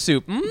tofu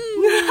soup.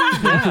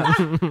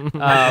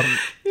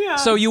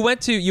 So you were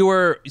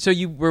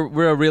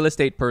a real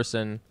estate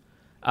person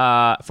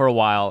for a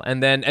while,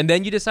 and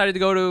then you decided to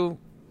go to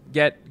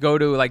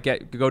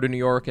New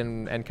York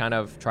and kind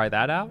of try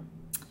that out.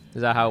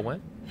 Is that how it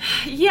went?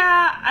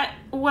 Yeah.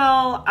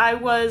 I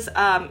was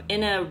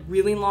in a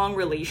really long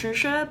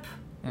relationship.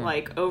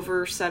 Like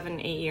over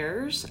 7-8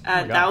 years.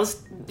 That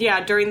was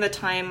during the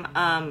time,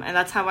 and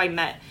that's how I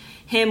met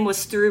him,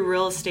 was through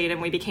real estate,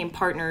 and we became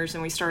partners,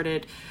 and we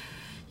started,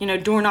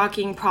 door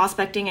knocking,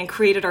 prospecting, and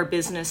created our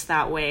business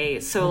that way.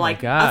 So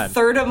a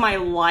third of my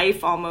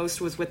life almost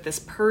was with this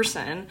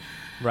person,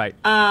 right?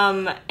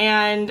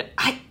 And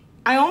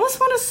I almost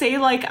want to say,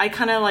 like, I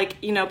kind of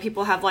like,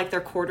 people have like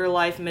their quarter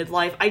life,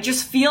 midlife. I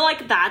just feel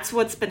like that's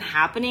what's been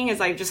happening, is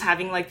like just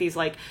having like these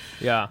like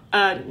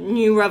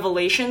new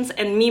revelations,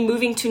 and me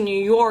moving to New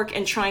York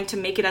and trying to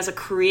make it as a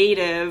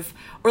creative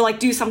or like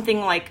do something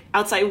like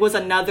outside was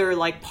another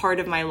like part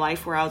of my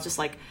life where I was just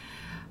like,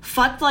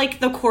 fuck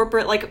like the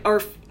corporate, like,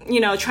 or,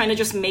 trying to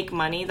just make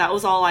money. That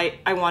was all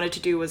I wanted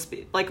to do, was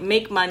like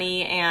make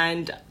money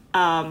and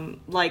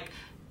like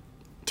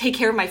take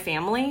care of my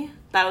family.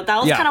 That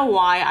was kind of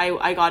why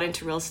I got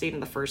into real estate in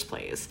the first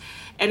place,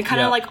 and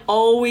kind of like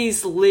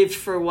always lived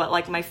for what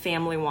like my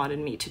family wanted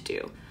me to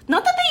do.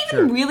 Not that they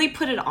even really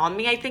put it on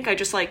me. I think I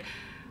just like,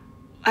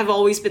 I've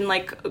always been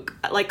like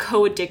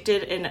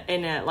co-addicted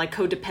in a like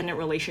codependent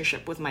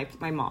relationship with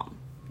my mom.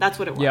 That's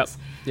what it was.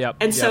 Yep.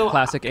 And so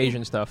classic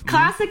Asian stuff.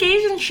 Classic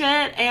Asian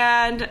shit.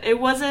 And it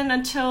wasn't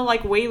until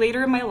like way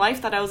later in my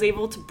life that I was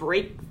able to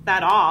break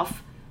that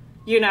off.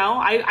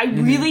 I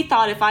really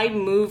thought if I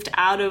moved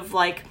out of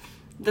like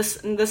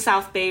the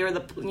South Bay or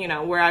the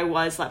where I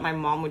was, that my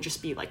mom would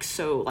just be like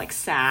so like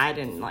sad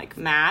and like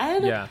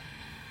mad. Yeah.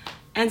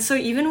 And so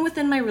even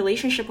within my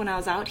relationship when I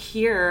was out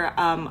here,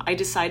 I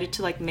decided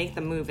to like make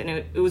the move, and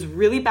it was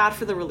really bad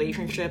for the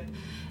relationship.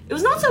 It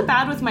was not so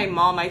bad with my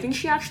mom. I think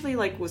she actually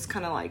like was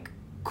kind of like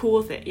cool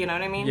with it. You know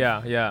what I mean?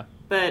 Yeah.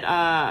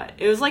 But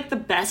it was like the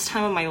best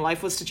time of my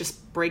life was to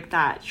just break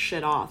that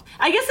shit off.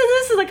 I guess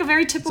this is like a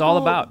very typical. It's all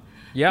about.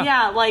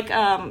 Yeah, like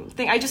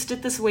thing. I just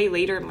did this way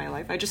later in my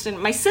life. I just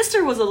didn't. My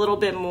sister was a little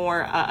bit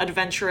more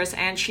adventurous,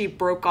 and she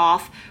broke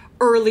off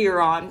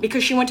earlier on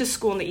because she went to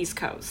school on the East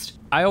Coast.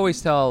 I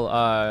always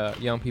tell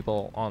young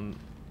people on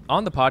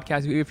the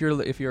podcast,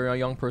 if you're a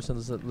young person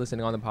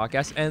listening on the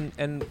podcast,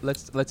 and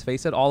let's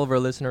face it, all of our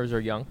listeners are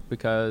young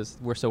because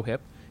we're so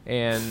hip.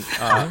 And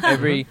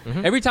every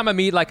time I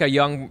meet like a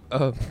young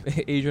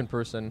Asian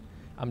person,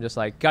 I'm just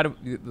like,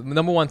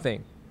 number one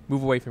thing.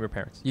 Move away from your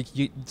parents. It's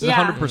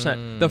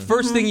 100%. The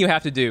first thing you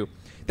have to do.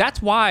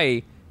 That's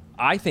why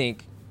I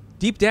think,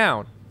 deep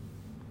down,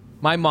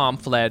 my mom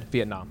fled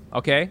Vietnam.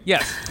 Okay?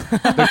 Yes.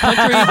 The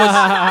country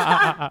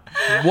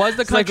was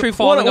the country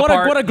falling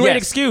apart. What a great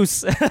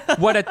excuse.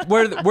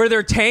 Were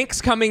there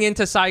tanks coming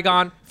into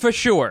Saigon? For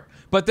sure.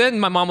 But then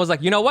my mom was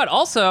like, you know what?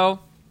 Also,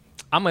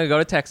 I'm going to go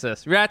to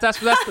Texas.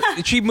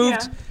 She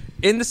moved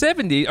in the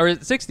 70s or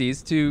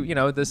 60s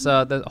to, this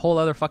the whole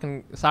other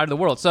fucking side of the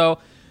world. So,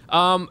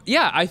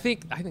 I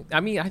think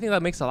that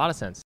makes a lot of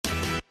sense.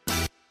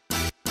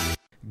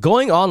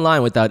 Going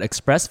online without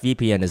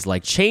ExpressVPN is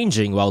like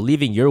changing while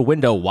leaving your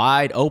window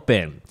wide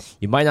open.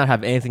 You might not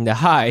have anything to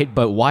hide,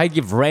 but why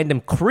give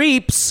random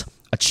creeps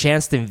a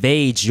chance to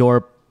invade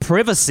your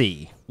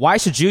privacy? Why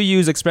should you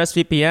use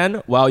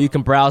ExpressVPN? Well, you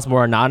can browse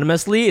more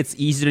anonymously. It's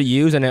easy to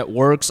use, and it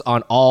works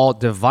on all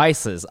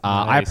devices.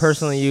 I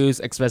personally use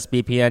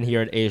ExpressVPN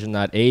here at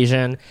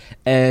Asian.Asian,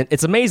 and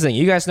it's amazing.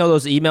 You guys know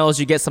those emails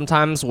you get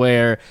sometimes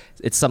where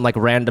it's some like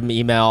random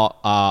email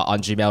on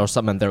Gmail or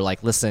something, and they're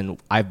like, listen,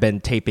 I've been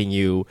taping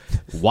you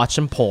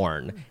watching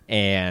porn,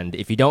 and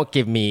if you don't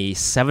give me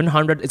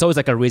 $700, it's always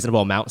like a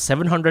reasonable amount,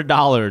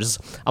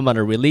 $700, I'm going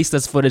to release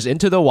this footage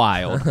into the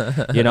wild.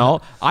 You know,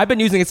 I've been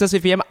using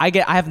ExpressVPN. I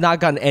have not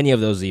gotten any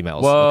of those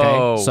emails.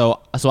 Whoa. Okay,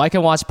 so I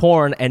can watch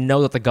porn and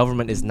know that the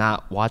government is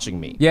not watching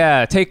me.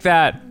 Yeah, take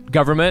that,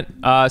 government.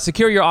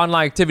 Secure your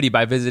online activity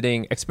by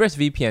visiting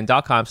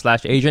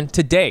expressvpn.com/Asian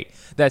today.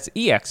 That's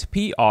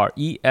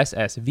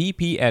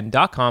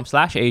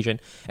expressvpn.com/Asian,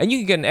 and you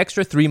can get an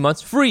extra 3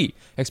 months free.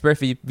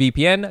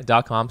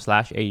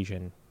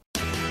 expressvpn.com/Asian.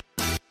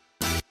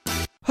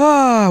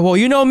 Well,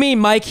 you know me,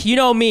 Mike. You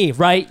know me,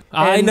 right?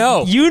 I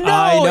know. You know.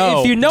 I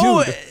know. If you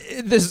know Dude.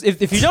 this,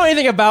 if you know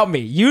anything about me,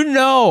 you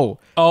know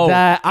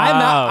that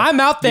I'm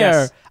out there.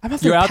 Yes. I'm out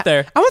there. You're out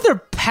there. I'm out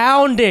there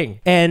pounding,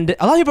 and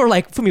a lot of people are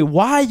like, "Fumi,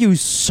 why are you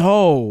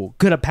so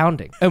good at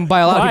pounding?" And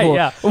by a lot of people,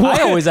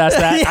 I always ask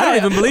that. I don't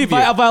even believe you.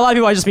 By a lot of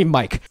people, I just mean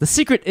Mike. The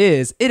secret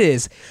is, it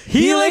is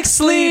Helix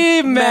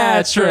Sleep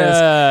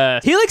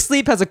Mattress. Helix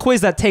Sleep has a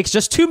quiz that takes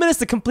just 2 minutes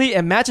to complete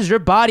and matches your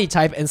body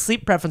type and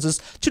sleep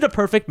preferences to the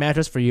perfect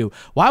mattress for you.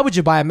 Why would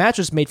you buy a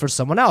mattress made for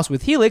someone else?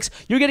 With Helix,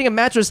 you're getting a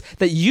mattress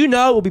that you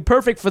know will be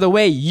perfect for the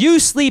way you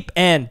sleep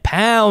and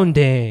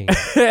pounding.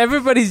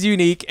 Everybody's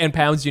unique and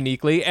pounds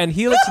uniquely, and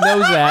Helix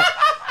knows that.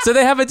 So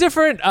they have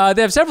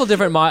they have several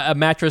different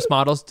mattress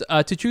models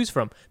to choose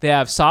from. They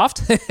have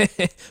soft,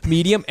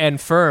 medium, and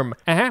firm.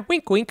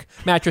 Wink, wink.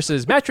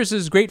 Mattresses.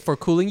 Mattresses great for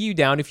cooling you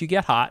down if you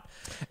get hot,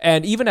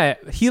 and even a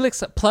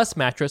Helix Plus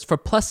mattress for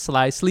plus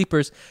size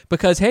sleepers.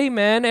 Because hey,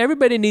 man,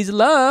 everybody needs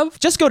love.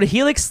 Just go to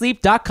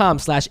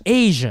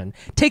helixsleep.com/Asian.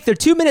 Take their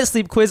 2-minute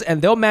sleep quiz,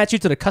 and they'll match you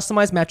to the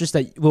customized mattress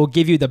that will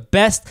give you the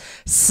best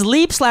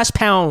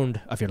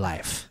sleep/pound of your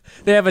life.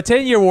 They have a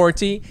 10-year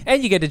warranty,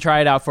 and you get to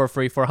try it out for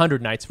free for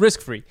 100 nights,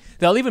 risk-free.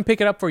 They'll even pick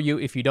it up for you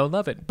if you don't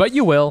love it, but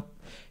you will.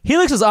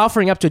 Helix is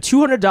offering up to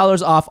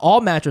 $200 off all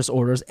mattress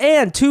orders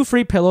and 2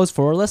 free pillows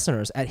for our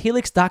listeners at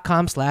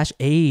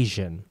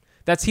helix.com/Asian.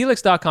 That's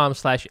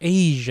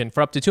helix.com/Asian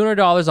for up to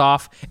 $200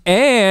 off,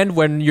 and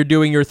when you're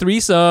doing your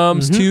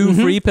threesomes, 2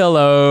 free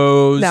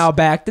pillows. Now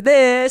back to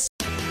this.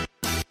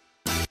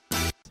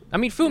 I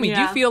mean, Fumi,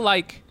 do you feel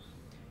like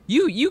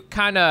you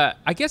kind of,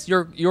 I guess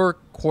your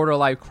quarter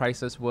life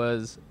crisis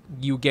was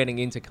you getting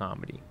into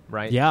comedy,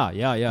 right? Yeah.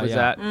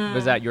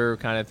 Was that your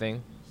kind of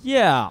thing?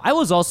 Yeah, I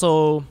was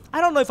also,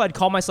 I don't know if I'd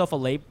call myself a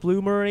late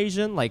bloomer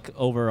Asian, like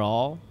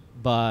overall,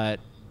 but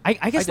I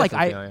guess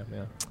I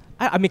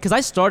mean, because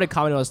I started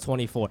comedy when I was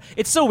 24.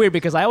 It's so weird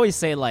because I always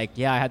say like,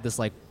 yeah, I had this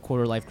like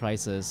quarter life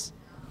crisis,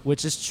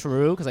 which is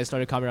true because I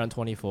started comedy around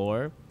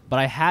 24, but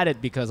I had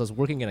it because I was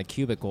working in a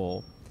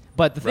cubicle.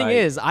 But the thing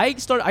is, I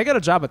got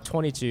a job at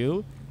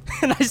 22.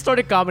 And I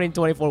started comedy in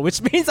 24,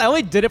 which means I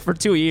only did it for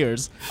 2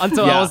 years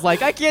until I was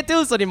like, I can't do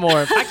this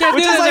anymore. I can't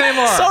do this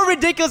anymore. So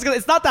ridiculous because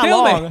it's not that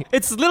long.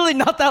 It's literally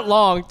not that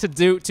long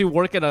to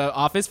work in an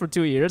office for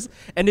 2 years.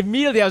 And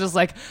immediately I was just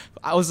like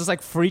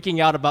freaking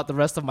out about the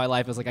rest of my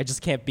life. I was like, I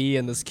just can't be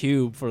in this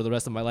cube for the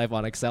rest of my life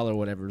on Excel or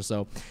whatever.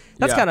 So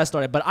that's kind of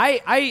started. But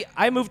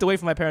I moved away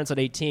from my parents at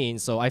 18,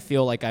 so I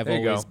feel like I've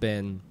always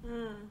been.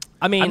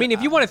 I mean,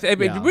 if you want to,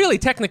 really,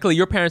 technically,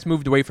 your parents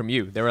moved away from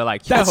you. They were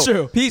like, "Yo, that's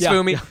true. Peace,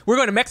 Fumi. We're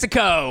going to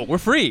Mexico. We're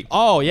free."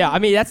 Oh yeah, I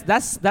mean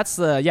that's I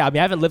mean, I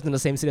haven't lived in the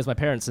same city as my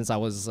parents since I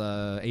was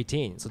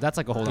 18, so that's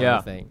like a whole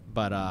other thing.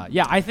 But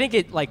I think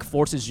it like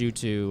forces you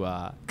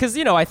to, because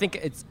I think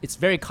it's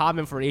very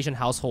common for Asian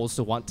households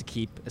to want to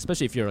keep,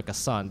 especially if you're like a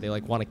son, they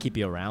like want to keep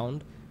you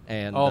around.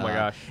 And oh my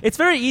gosh, it's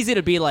very easy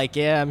to be like,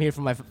 yeah, I'm here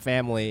for my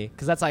family,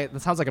 because that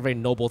sounds like a very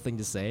noble thing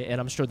to say, and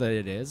I'm sure that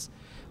it is.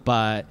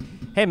 But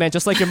hey, man,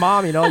 just like your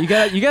mom, you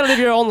gotta live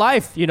your own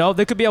life.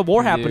 There could be a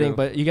war happening,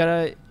 but you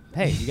gotta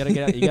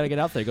get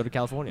out there, go to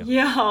California.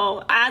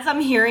 Yo, as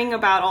I'm hearing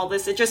about all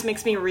this, it just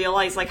makes me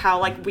realize like how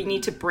like we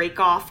need to break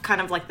off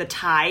kind of like the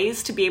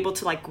ties to be able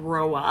to like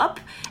grow up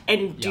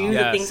and do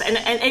the things, and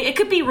it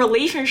could be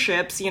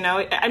relationships,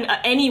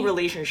 any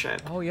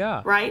relationship. Oh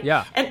yeah, right.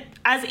 Yeah, and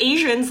as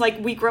Asians, like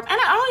we grew up,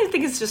 and I don't even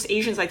think it's just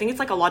Asians. I think it's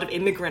like a lot of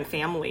immigrant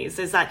families.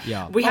 Is that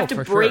we have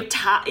to break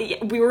ties?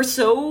 We were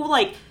so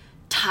like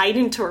tied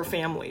into our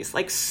families,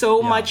 like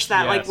so much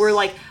that like we're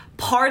like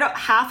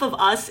half of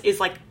us is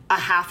like a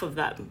half of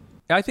them.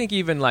 I think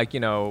even like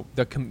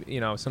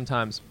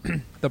sometimes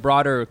the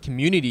broader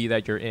community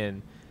that you're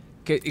in,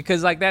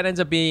 because like that ends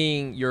up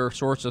being your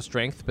source of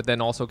strength, but then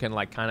also can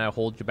like kind of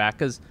hold you back.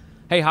 Because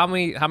hey, how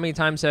many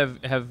times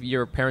have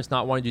your parents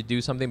not wanted you to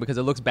do something because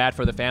it looks bad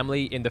for the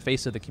family in the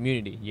face of the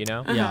community?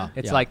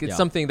 It's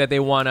something that they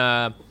want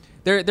to.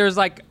 There's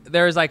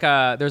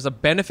a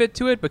benefit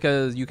to it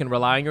because you can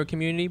rely on your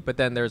community, but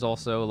then there's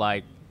also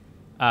like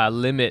a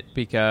limit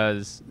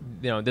because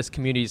this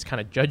community is kind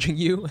of judging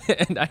you,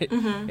 and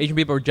Asian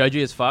people are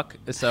judgy as fuck,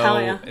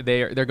 so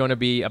they're going to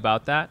be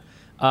about that.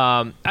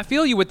 I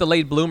feel you with the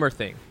late bloomer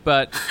thing,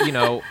 but you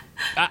know,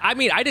 I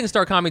mean, I didn't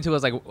start comedy until I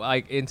was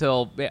like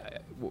until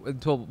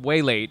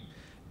way late.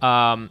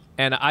 And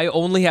I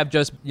only have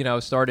just, you know,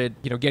 started,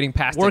 you know, getting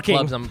past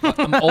Working. the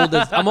clubs.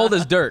 I'm old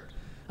as dirt.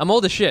 I'm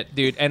old as shit,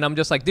 dude. And I'm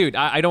just like, dude,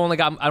 I don't only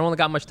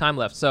got much time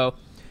left. So,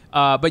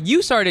 but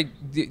you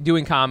started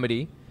doing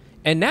comedy,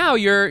 and now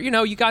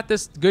you got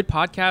this good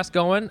podcast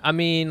going. I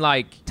mean,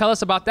 like, tell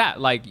us about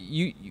that. Like,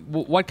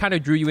 what kind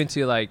of drew you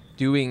into like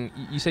doing?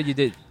 You said you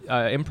did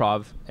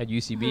improv at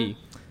UCB.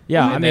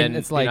 Yeah, And I mean, then,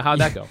 it's like, how'd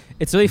that go?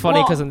 It's really funny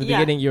Well, because in the yeah.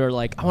 beginning you were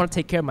like, I want to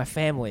take care of my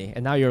family,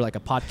 and now you're like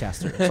a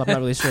podcaster. So I'm not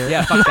really sure.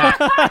 Yeah, fuck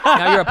that.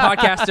 Now you're a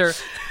podcaster.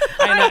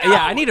 And,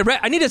 I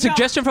need a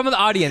suggestion from the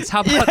audience.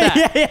 How about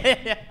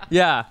that?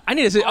 Yeah. I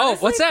need to. Oh,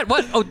 what's that?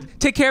 What? Oh,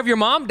 take care of your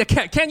mom.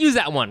 Can't use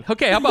that one.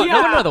 Okay. How about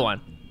another one?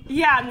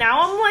 Yeah,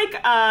 now I'm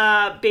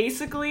like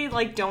basically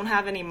like don't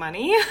have any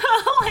money.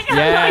 like,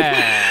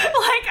 Yeah.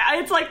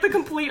 like it's like the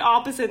complete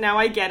opposite. Now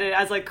I get it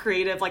as like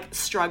creative, like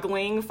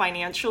struggling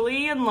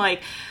financially and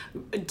like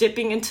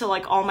dipping into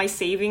like all my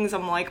savings.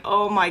 I'm like,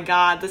 oh my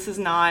God, this is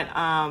not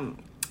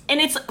and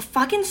it's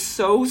fucking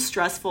so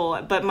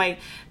stressful. But my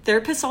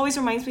therapist always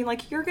reminds me,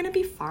 like, you're gonna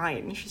be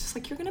fine. She's just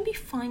like, you're gonna be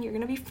fine. You're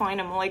gonna be fine.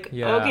 I'm like,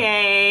 Yeah.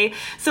 okay.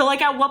 So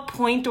like, at what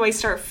point do I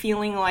start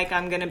feeling like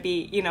I'm gonna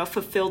be, you know,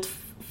 fulfilled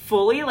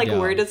fully? Like, Yeah.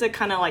 where does it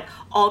kind of like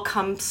all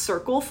come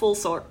full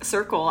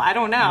circle? I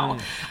don't know.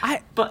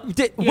 But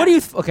What do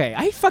you? Okay,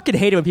 I fucking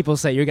hate it when people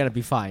say you're gonna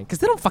be fine because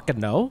they don't fucking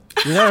know.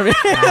 You know what I mean?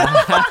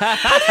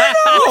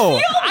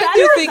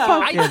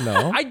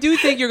 No. I do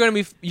think you're gonna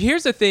be.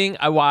 Here's the thing.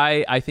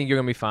 Why I think you're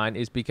gonna be fine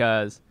is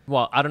because,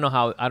 well, I don't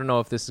know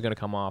if this is gonna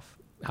come off.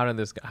 How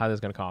this is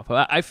gonna come off.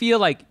 But I feel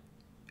like,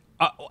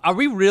 are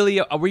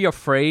we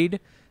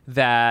afraid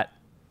that,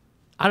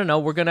 I don't know,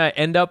 we're gonna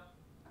end up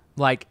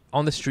like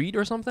on the street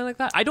or something like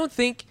that? I don't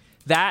think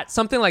that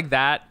something like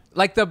that.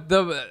 Like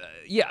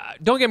yeah.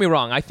 Don't get me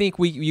wrong. I think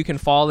you can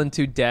fall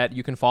into debt.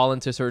 You can fall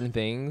into certain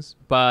things,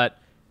 but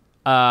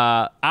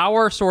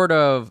our sort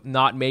of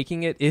not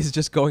making it is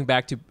just going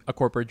back to a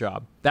corporate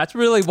job. That's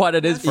really what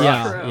it is for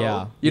us. True.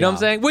 Yeah. You know what I'm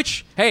saying?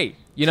 Which, hey,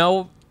 you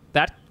know,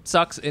 that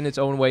sucks in its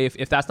own way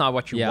if that's not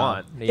what you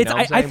want. You know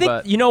what I'm saying? I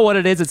think, you know what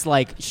it is? It's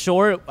like,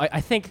 sure,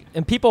 I think,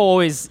 and people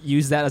always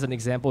use that as an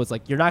example. It's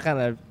like, you're not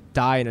going to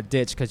die in a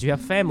ditch because you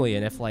have family.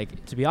 And if,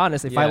 like, to be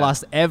honest, if I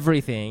lost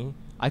everything,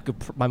 I could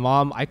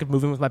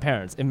move in with my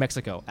parents in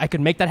Mexico. I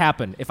could make that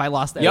happen if I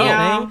lost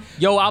everything.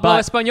 Yo hablo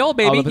español,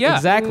 baby. Yeah.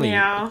 Exactly.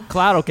 Yeah.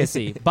 Claro que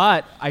sí.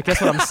 But I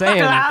guess what I'm saying,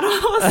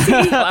 See,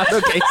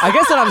 I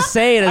guess what I'm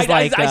saying is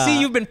I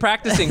see you've been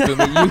practicing for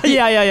me.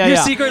 Yeah. You're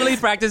secretly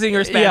practicing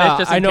your Spanish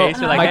just in I know. case.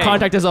 You're like, my hey.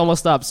 contract is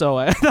almost up, so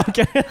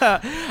okay.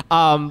 But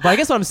I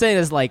guess what I'm saying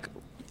is, like,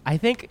 I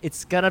think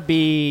it's gonna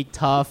be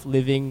tough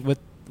living with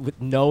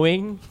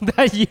knowing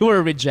that you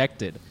were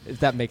rejected,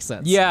 if that makes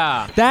sense.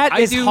 Yeah. That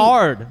is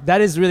hard.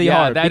 That is really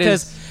hard. that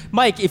because, is-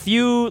 Mike, if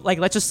you, like,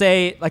 let's just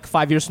say, like,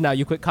 5 years from now,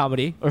 you quit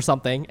comedy or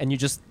something, and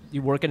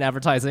you work in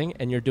advertising,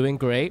 and you're doing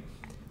great,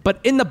 but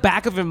in the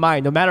back of your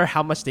mind, no matter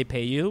how much they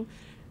pay you,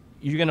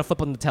 you're gonna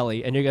flip on the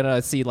telly and you're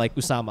gonna see like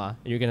Usama and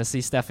you're gonna see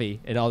Steffie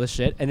and all this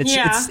shit, and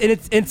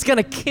it's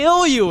gonna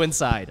kill you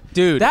inside,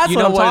 dude. That's you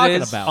what know I'm what talking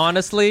it is? about.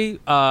 Honestly,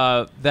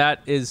 that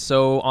is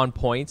so on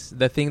point.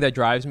 The thing that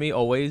drives me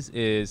always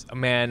is,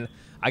 man,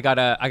 I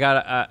gotta.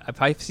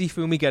 If I see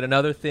Fumi get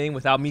another thing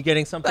without me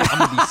getting something, I'm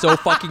gonna be so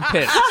fucking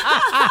pissed.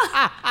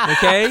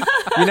 Okay,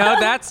 you know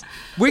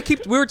we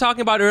were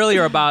talking about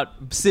earlier about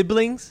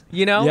siblings,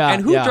 you know,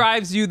 and who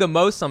drives you the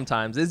most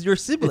sometimes is your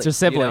siblings.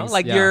 It's your siblings, you know?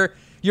 Like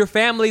your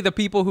family, the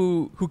people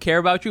who care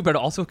about you, but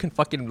also can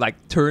fucking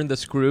like turn the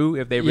screw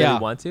if they really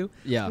want to.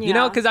 Yeah. You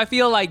know, because I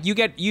feel like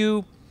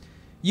you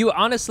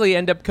honestly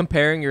end up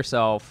comparing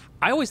yourself.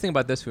 I always think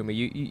about this,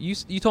 Fumi.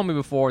 You told me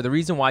before the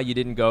reason why you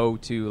didn't go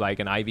to like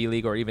an Ivy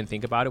League or even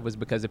think about it was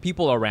because the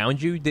people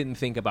around you didn't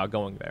think about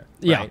going there.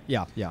 Right?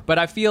 Yeah. But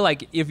I feel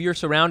like if you're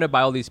surrounded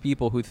by all these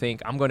people who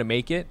think I'm going to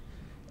make it,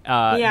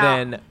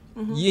 then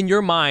in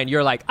your mind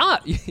you're like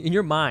in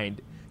your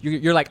mind.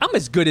 You're like, I'm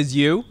as good as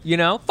you, you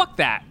know? Fuck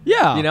that.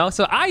 Yeah. You know?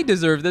 So I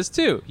deserve this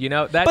too, you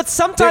know? But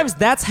sometimes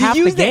that's half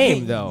the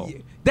game, though.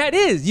 That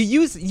is.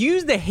 You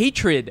use the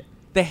hate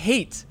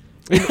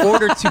in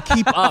order to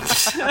keep up.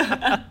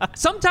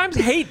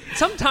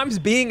 Sometimes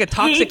being a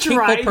toxic,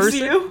 hateful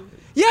person. You.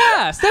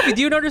 Yeah. Steffi,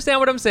 do you understand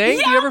what I'm saying?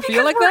 Yeah, do you ever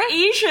feel like we're that?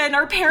 Asian.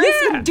 Our parents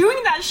have been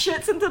doing that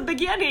shit since the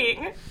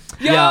beginning.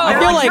 Yeah, I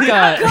feel like you're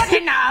not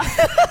good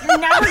enough. You're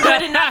never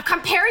good enough.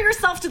 Compare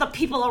yourself to the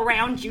people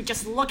around you.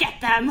 Just look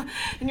at them,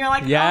 and you're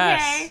like,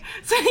 okay.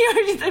 So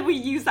we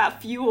use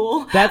that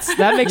fuel. That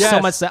makes so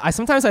much sense.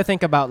 Sometimes I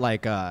think about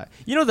like the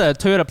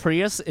Toyota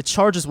Prius. It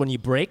charges when you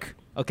brake.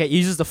 Okay, it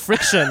uses the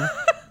friction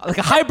like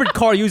a hybrid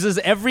car uses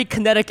every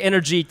kinetic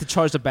energy to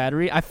charge the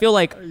battery. I feel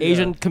like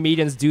Asian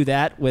comedians do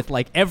that with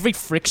like every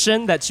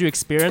friction that you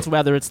experience,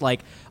 whether it's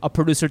like a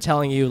producer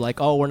telling you like,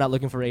 oh, we're not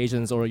looking for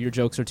Asians, or your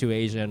jokes are too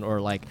Asian, or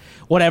like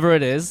whatever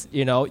it is,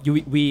 you know,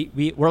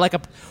 we're like a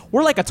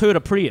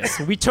Toyota Prius.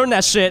 We turn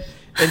that shit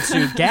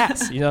into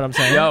gas. You know what I'm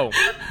saying? Yo,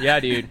 yeah,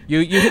 dude.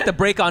 You hit the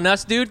brake on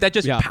us, dude. That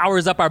just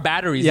powers up our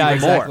batteries even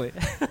exactly.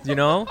 more. You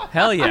know?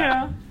 Hell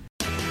yeah.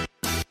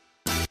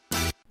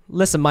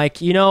 Listen,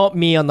 Mike, you know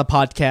me on the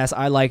podcast,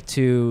 I like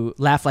to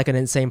laugh like an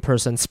insane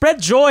person, spread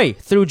joy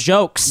through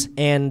jokes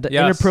and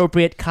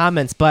inappropriate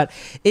comments. But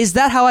is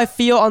that how I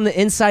feel on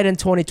the inside in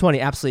 2020?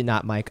 Absolutely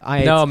not, Mike.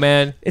 No,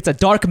 man. It's a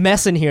dark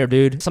mess in here,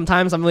 dude.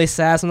 Sometimes I'm really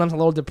sad. Sometimes I'm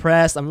a little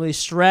depressed. I'm really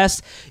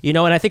stressed. You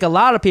know, and I think a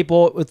lot of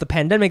people with the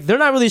pandemic, they're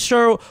not really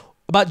sure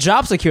about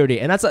job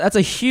security. And that's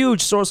a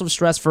huge source of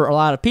stress for a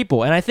lot of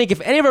people. And I think if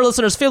any of our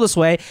listeners feel this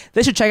way,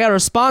 they should check out our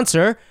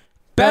sponsor,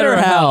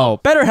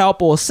 BetterHelp.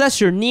 BetterHelp will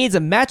assess your needs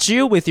and match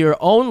you with your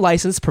own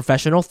licensed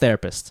professional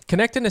therapist.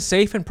 Connect in a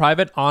safe and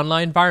private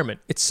online environment.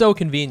 It's so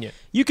convenient.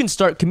 You can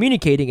start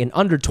communicating in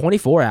under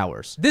 24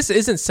 hours. This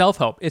isn't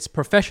self-help. It's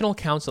professional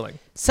counseling.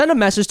 Send a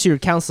message to your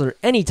counselor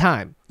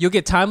anytime. You'll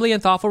get timely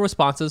and thoughtful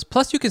responses,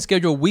 plus you can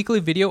schedule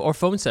weekly video or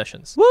phone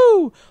sessions.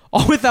 Woo!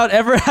 All without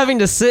ever having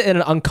to sit in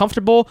an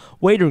uncomfortable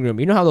waiting room.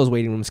 You know how those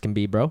waiting rooms can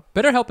be, bro.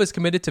 BetterHelp is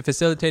committed to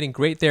facilitating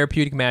great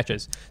therapeutic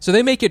matches, so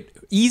they make it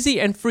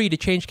easy and free to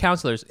change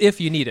counselors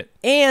if you need it.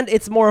 And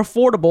it's more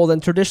affordable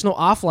than traditional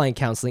offline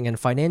counseling, and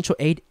financial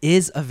aid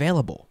is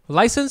available.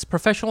 Licensed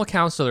professional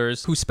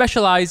counselors who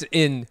specialize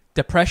in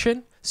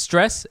depression,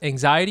 stress,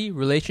 anxiety,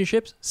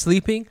 relationships,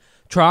 sleeping,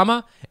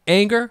 trauma,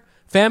 anger,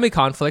 family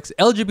conflicts,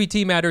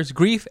 LGBT matters,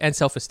 grief, and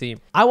self-esteem.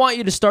 I want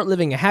you to start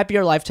living a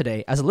happier life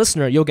today. As a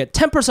listener, you'll get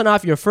 10%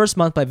 off your first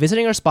month by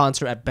visiting our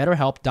sponsor at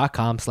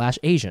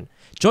betterhelp.com/Asian.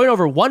 Join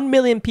over 1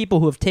 million people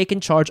who have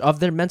taken charge of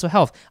their mental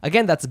health.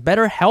 Again, that's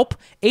BetterHelp,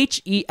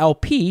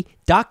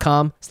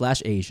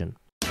 HELP.com/Asian.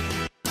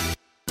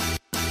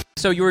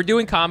 So you were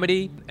doing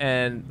comedy,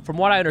 and from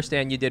what I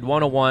understand, you did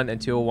 101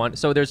 and 201.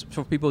 So there's,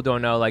 for people who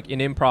don't know, like in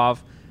improv,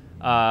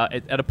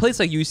 at a place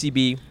like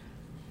UCB,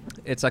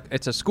 it's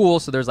a school,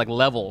 so there's like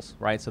levels,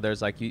 right? So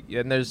there's like,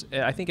 and there's,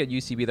 I think at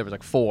UCB there was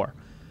like 4,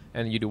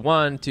 and you do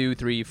 1, 2,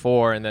 3,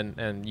 4, and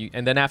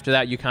then after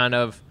that you kind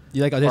of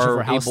you like audition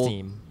for house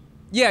team.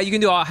 Yeah, you can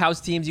do all house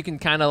teams. You can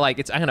kind of like,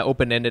 it's kind of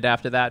open ended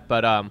after that,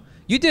 but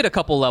you did a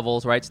couple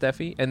levels, right,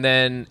 Steffi? And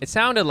then it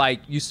sounded like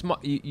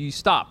you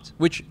stopped,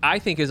 which I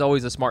think is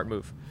always a smart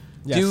move.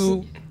 Yes.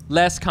 Do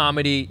less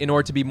comedy in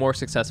order to be more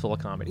successful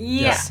at comedy.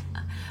 Yeah. Yes.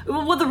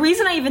 Well, the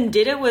reason I even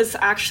did it was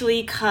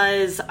actually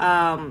because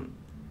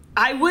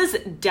I was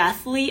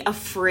deathly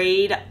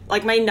afraid.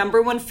 Like, my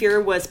number one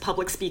fear was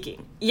public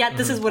speaking. Yet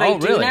this is what I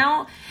do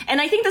now. And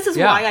I think this is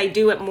why I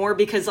do it more,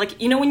 because, like,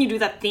 you know, when you do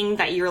that thing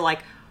that you're like,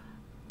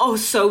 oh,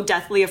 so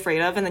deathly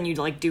afraid of, and then you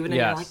like do it and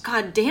you're like,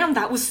 God damn,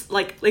 that was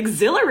like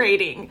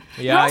exhilarating.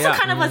 Yeah, You're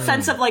also kind of a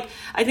sense of like,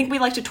 I think we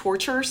like to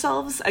torture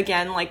ourselves,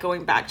 again, like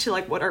going back to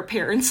like what our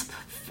parents,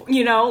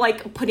 you know,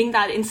 like putting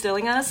that,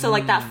 instilling us. So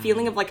like that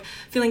feeling of like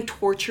feeling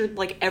tortured,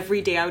 like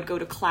every day I would go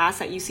to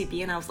class at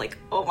UCB and I was like,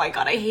 oh my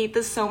God, I hate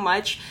this so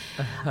much.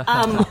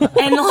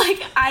 And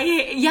like,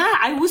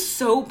 I was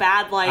so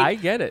bad. Like, I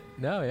get it.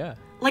 No, yeah.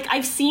 Like,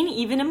 I've seen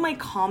even in my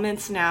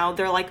comments now,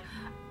 they're like,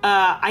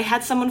 I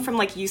had someone from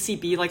like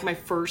UCB, like my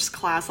first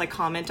class, like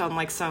comment on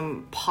like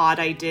some pod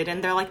I did,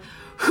 and they're like,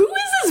 who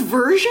is this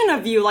version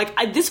of you?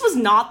 Like, this was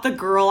not the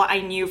girl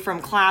I knew from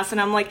class. And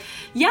I'm like,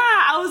 yeah,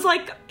 I was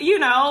like, you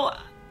know,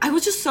 I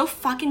was just so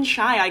fucking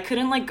shy. I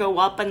couldn't like go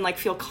up and like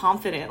feel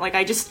confident. Like,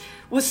 I just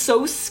was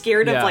so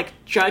scared of like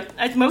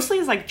mostly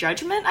as like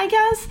judgment, I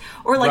guess,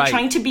 or like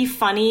trying to be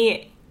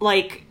funny,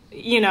 like,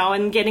 you know,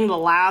 and getting the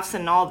laughs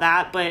and all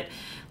that. But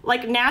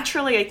like,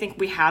 naturally, I think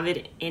we have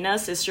it in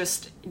us. It's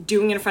just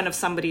doing it in front of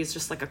somebody is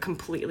just like a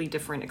completely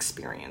different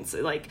experience.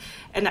 Like,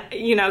 and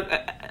you know,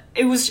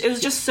 it was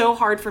just so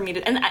hard for me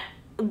to, and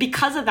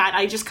because of that,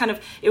 I just kind of,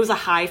 it was a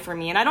high for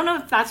me. And I don't know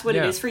if that's what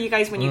it is for you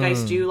guys when you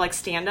guys do like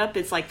stand up.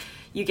 It's like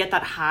you get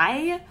that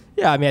high.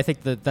 Yeah, I mean, I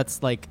think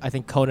that's like, I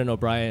think Conan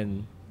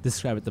O'Brien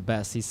described it the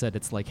best. He said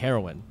it's like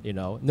heroin. You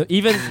know,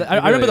 even I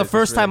remember the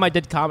first time I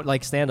did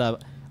like stand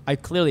up, I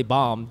clearly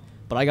bombed.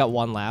 But I got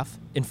one laugh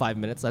in 5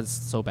 minutes. That's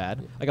so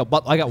bad. I got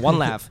one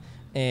laugh,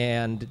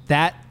 and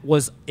that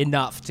was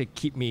enough to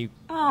keep me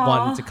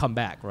wanting to come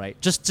back. Right?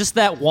 Just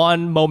that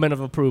one moment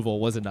of approval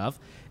was enough.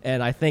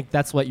 And I think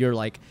that's what you're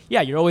like.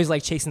 Yeah, you're always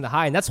like chasing the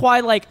high, and that's why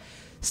like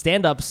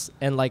stand-ups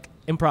and like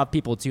improv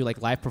people too, like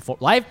live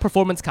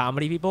performance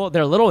comedy people,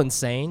 they're a little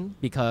insane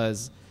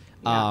because,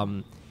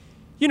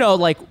 you know,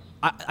 like.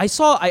 I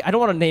saw, I don't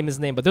want to name his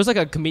name, but there's like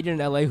a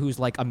comedian in LA who's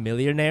like a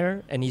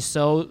millionaire, and he's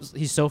so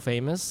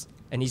famous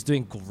and he's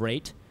doing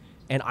great.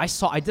 And I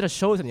did a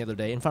show with him the other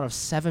day in front of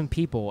 7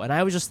 people, and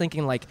I was just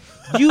thinking like,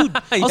 I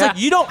was like,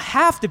 you don't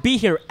have to be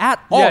here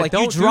at all. Like,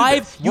 you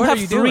drive, you have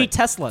 3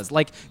 Teslas.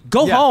 Like,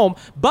 go home.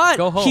 But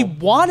he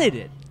wanted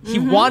it. He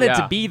wanted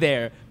Yeah. to be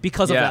there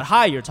because of that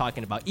high you're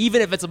talking about.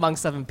 Even if it's among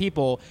 7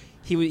 people,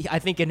 I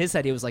think in his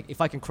head he was like,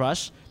 if I can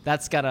crush,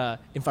 that's gonna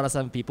in front of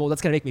 7 people,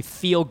 that's gonna make me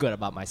feel good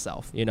about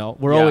myself. You know,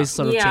 we're always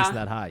sort of chasing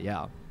that high.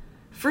 Yeah.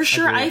 For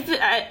sure.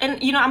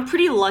 And you know, I'm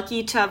pretty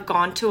lucky to have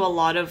gone to a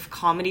lot of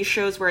comedy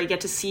shows where I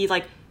get to see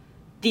like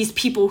these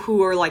people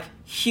who are like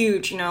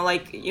huge, you know,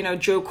 like, you know,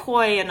 Joe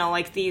Coy and all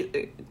like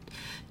the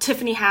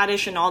Tiffany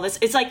Haddish and all this.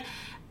 It's like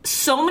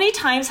so many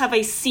times have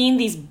I seen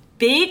these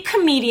big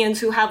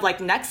comedians who have like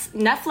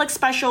Netflix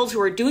specials,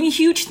 who are doing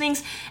huge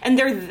things, and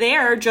they're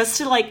there just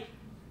to like,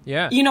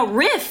 you know,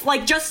 riff,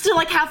 like just to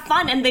like have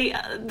fun. And they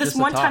this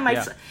one time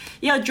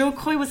Joe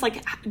Coy was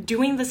like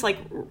doing this, like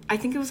I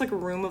think it was like a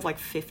room of like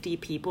 50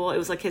 people. It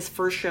was like his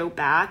first show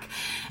back,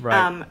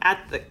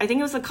 I think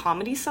it was the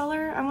Comedy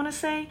Cellar, I want to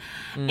say,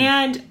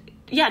 and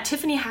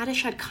Tiffany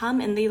Haddish had come,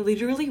 and they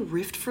literally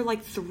riffed for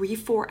like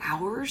 3-4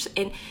 hours,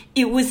 and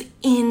it was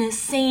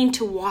insane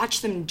to watch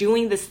them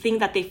doing this thing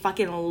that they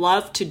fucking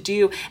love to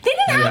do. They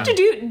didn't have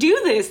to do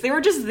this. They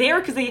were just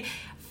there because they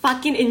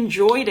fucking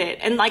enjoyed it.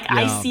 And like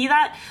I see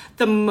that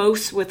the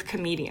most with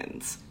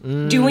comedians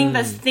doing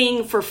this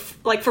thing for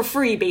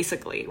free,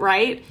 basically,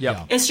 right?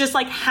 It's just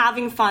like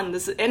having fun.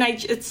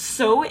 It's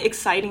so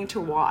exciting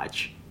to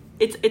watch.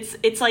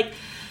 It's like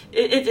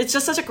it's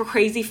just such a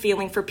crazy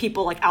feeling for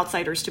people like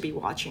outsiders to be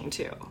watching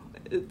too.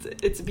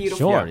 It's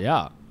beautiful. Sure,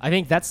 yeah. I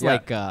think that's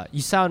like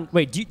you sound.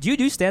 Wait, do you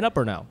do stand up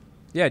or no?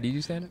 Yeah, do you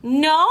do stand up?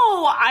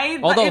 No,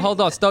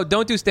 Hold on.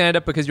 Don't do stand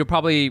up because you'll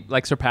probably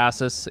like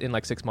surpass us in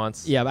like 6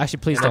 months. Yeah, actually,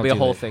 please It'll don't be do a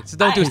whole it. thing. So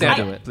don't do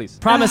stand up, please.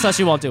 Promise us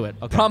you won't do it.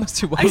 Okay.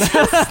 Promise you won't.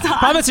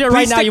 Promise you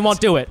right now you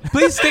won't do it.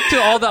 Please stick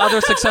to all the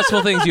other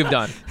successful things you've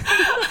done.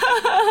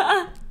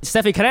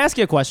 Steffi, can I ask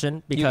you a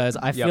question? Because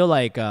I feel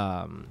like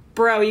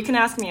bro, you can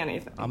ask me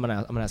anything. I'm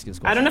gonna ask you this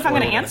question. I don't know if I'm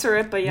gonna answer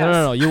it, but yes.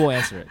 No, you will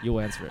answer it. You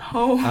will answer it.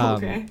 Oh,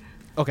 okay.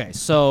 Okay,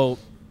 so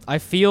I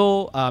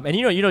feel, and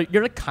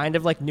you're kind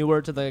of like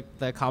newer to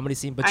the comedy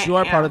scene, but you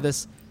are part of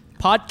this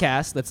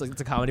podcast. It's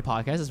a comedy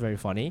podcast. It's very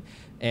funny,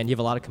 and you have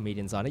a lot of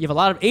comedians on it. You have a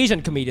lot of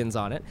Asian comedians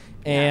on it,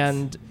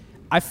 and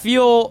I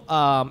feel,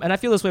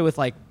 this way with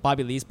like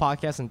Bobby Lee's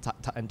podcast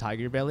and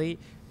Tiger Belly.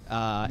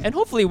 And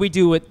hopefully we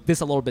do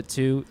this a little bit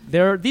too.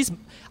 There are these,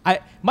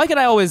 Mike and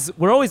I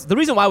we're always, the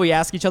reason why we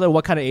ask each other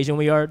what kind of Asian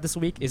we are this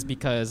week is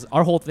because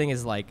our whole thing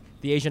is like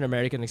the Asian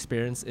American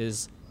experience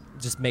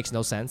just makes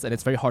no sense, and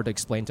it's very hard to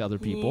explain to other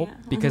people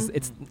because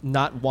it's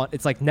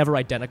like never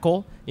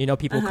identical. You know,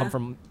 people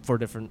come for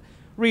different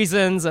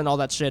reasons and all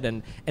that shit,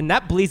 and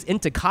that bleeds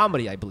into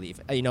comedy, I believe.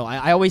 You know,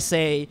 I always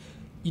say,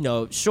 you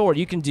know, sure,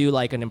 you can do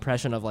like an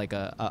impression of like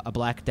a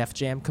Black Def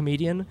Jam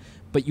comedian,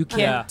 but you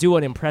can't do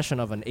an impression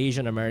of an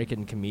Asian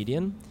American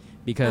comedian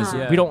because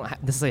we don't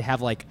necessarily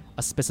have like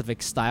a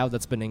specific style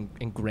that's been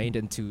ingrained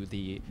into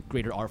the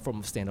greater art form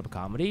of stand-up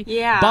comedy.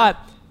 Yeah. But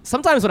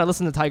sometimes when I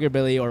listen to Tiger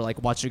Billy or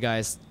like watch you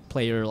guys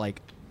play your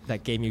like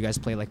that game you guys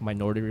play, like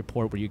Minority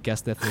Report, where you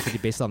guess the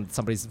ethnicity based on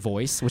somebody's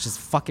voice, which is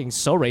fucking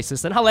so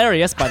racist and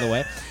hilarious, by the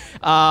way.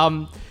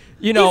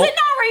 You know, is it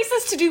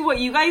not racist to do what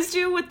you guys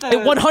do with the? It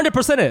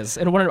 100% is.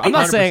 I'm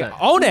not saying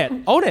own it.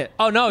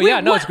 Oh no, Wait,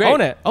 it's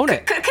great. Own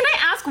it. Can I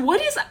ask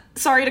what is?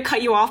 Sorry to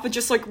cut you off, but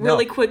just like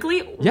really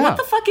quickly, Yeah. what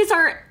the fuck is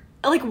our?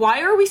 Like,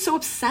 why are we so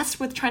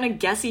obsessed with trying to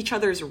guess each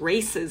other's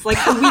races?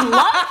 Like, we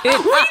love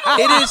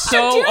it is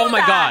so. to do Oh my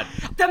that.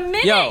 god! The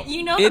minute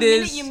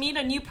minute you meet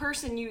a new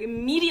person, you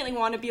immediately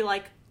want to be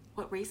like,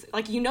 what race?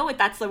 Like, you know it.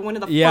 That's like one of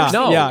the first.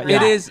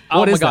 It is. Oh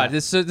What my is god! that?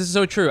 This is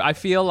so true. I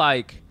feel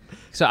like.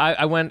 So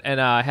I went and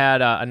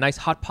had a nice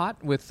hot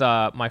pot with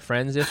my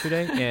friends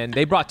yesterday, and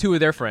they brought 2 of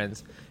their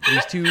friends.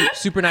 These 2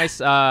 super nice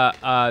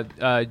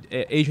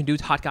Asian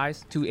dudes, hot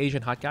guys, 2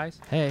 Asian hot guys.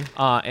 Hey.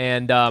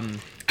 And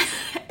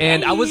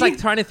I was like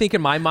trying to think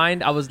in my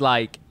mind. I was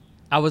like,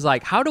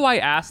 how do I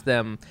ask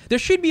them? There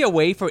should be a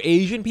way for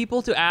Asian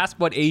people to ask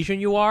what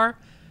Asian you are,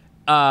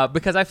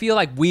 because I feel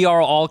like we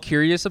are all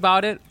curious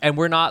about it, and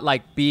we're not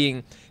like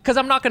being. Because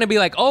I'm not going to be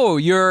like, oh,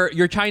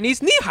 you're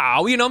Chinese, ni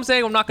hao. You know what I'm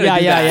saying? I'm not going to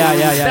do that.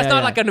 Yeah. That's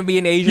not like going to be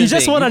an Asian. You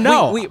just want to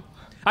know.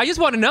 I just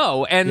want to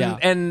know,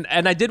 and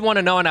I did want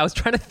to know, and I was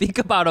trying to think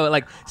about it,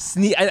 like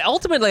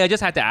ultimately, I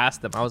just had to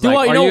ask them. I was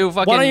like, you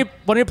fucking? Why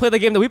don't you play the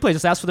game that we play?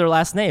 Just ask for their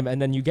last name, and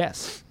then you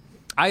guess.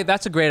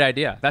 That's a great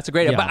idea.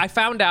 But I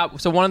found out.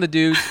 So one of the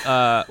dudes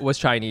was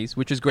Chinese,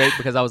 which is great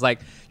because I was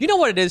like, you know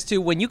what it is too.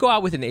 When you go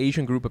out with an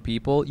Asian group of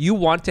people, you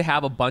want to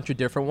have a bunch of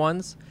different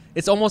ones.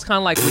 It's almost kind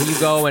of like when you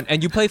go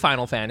and you play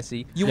Final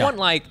Fantasy. You want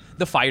like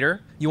the fighter.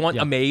 You want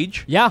a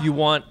mage. Yeah. You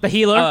want the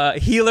healer.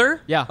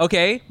 Healer. Yeah.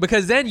 Okay.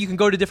 Because then you can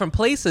go to different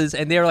places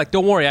and they're like,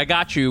 don't worry, I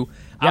got you.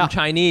 I'm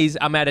Chinese.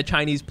 I'm at a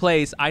Chinese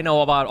place. I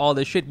know about all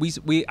this shit.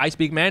 I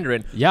speak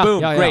Mandarin. Yeah. Boom.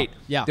 Great.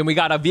 Yeah. Then we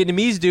got a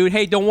Vietnamese dude.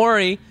 Hey, don't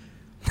worry.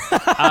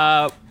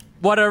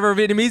 Whatever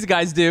Vietnamese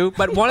guys do.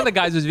 But one of the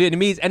guys was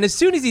Vietnamese. And as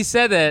soon as he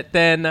said that,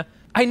 then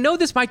I know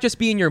this might just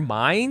be in your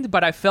mind,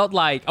 but I felt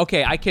like,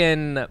 okay, I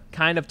can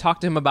kind of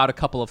talk to him about a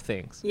couple of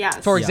things. Yes.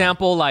 For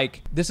example,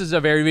 like, this is a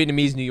very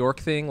Vietnamese New York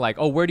thing. Like,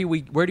 oh,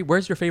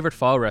 where's your favorite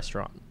pho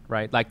restaurant?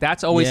 right? Like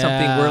that's always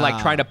something we're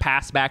like trying to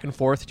pass back and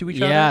forth to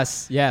each other.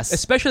 Yes.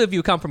 Especially if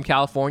you come from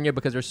California,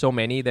 because there's so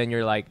many, then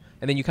you're like,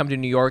 and then you come to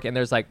New York and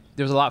there's a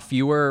lot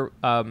fewer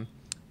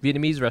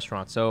Vietnamese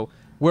restaurants. So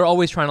we're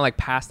always trying to like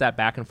pass that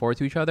back and forth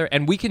to each other,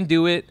 and we can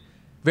do it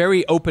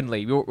very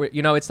openly.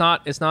 You know,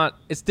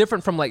 it's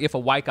different from like if a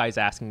white guy's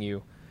asking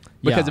you.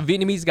 Because a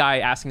Vietnamese guy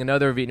asking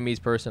another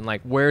Vietnamese person, like,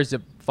 where's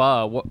the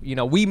pho? What, you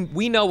know, we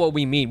know what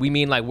we mean. We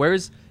mean, like,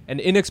 where's an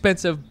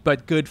inexpensive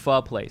but good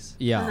pho place?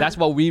 Yeah. That's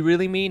what we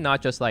really mean,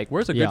 not just, like,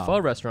 where's a good pho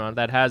restaurant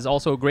that has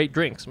also great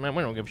drinks? Man,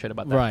 we don't give a shit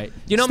about that. Right.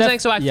 You know what I'm saying?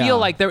 So I feel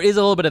like there is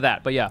a little bit of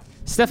that, but yeah.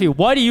 Steffi,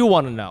 why do you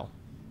want to know?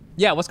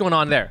 Yeah, what's going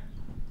on there?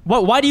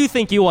 Why do you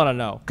think you want to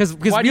know? Because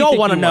we all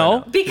want to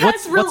know.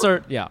 Because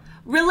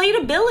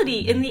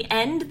relatability. In the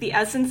end, the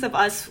essence of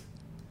us,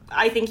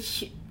 I think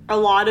a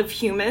lot of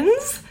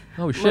humans...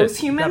 most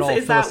humans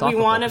is that we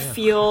want to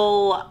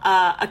feel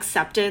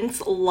acceptance,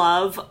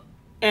 love,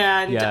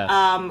 and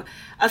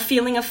a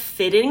feeling of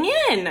fitting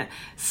in.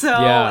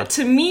 So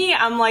to me,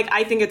 I'm like,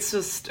 I think it's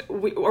just,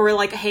 or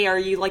like, hey, are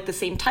you like the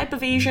same type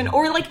of Asian?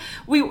 Or like,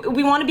 we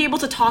want to be able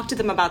to talk to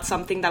them about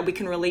something that we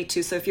can relate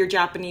to. So if you're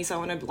Japanese, I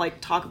want to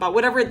like talk about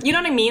whatever, you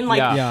know what I mean?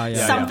 Like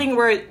something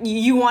where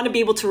you want to be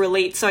able to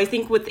relate. So I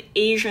think with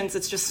Asians,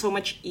 it's just so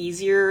much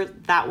easier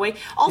that way.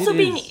 Also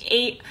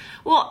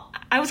well,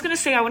 I was going to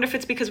say, I wonder if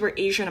it's because we're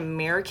Asian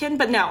American,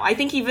 but no, I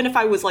think even if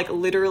I was like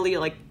literally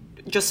like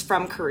just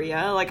from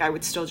Korea, like I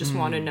would still just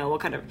want to know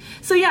what kind of.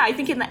 So yeah, I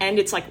think in the end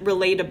it's like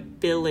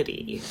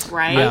relatability,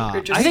 right? Yeah.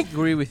 Or just I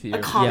agree with you.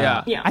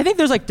 I think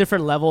there's like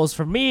different levels.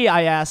 For me,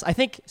 I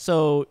think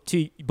so.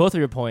 To both of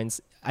your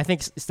points, I think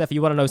Steffi,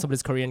 you want to know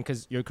somebody's Korean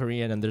because you're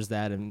Korean, and there's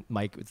that, and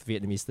Mike with the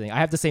Vietnamese thing. I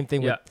have the same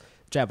thing with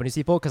Japanese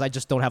people because I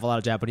just don't have a lot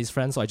of Japanese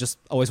friends, so I just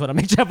always want to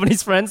make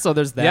Japanese friends. So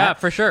there's that. Yeah,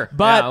 for sure.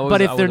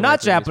 But if they're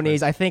not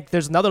Japanese, I think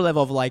there's another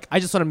level of like I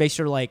just want to make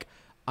sure like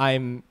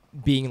I'm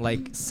being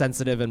like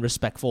sensitive and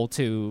respectful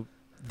to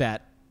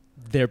that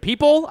they're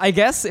people, I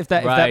guess, if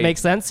that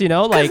makes sense, you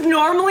know, like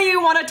normally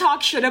you want to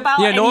talk shit about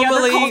any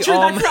other culture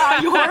that's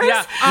not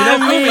yours.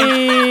 I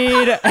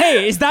mean,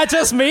 hey, is that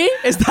just me?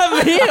 Is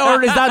that me,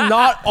 or is that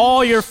not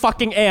all your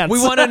fucking ants? We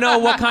want to know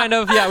what kind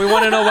of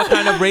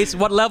race,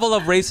 what level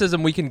of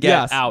racism we can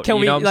get out. Can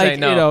you we know what I'm like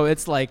saying? No. you know,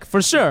 it's like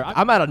for sure.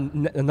 I'm at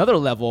another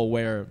level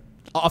where.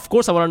 Of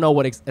course, I want to know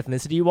what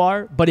ethnicity you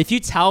are, but if you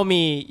tell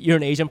me you're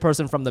an Asian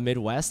person from the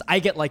Midwest, I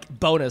get like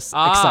bonus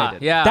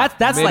excited. Yeah,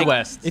 that's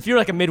Midwest. Like if you're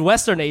like a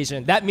Midwestern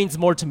Asian, that means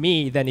more to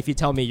me than if you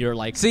tell me you're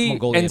like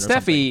Mongolian. And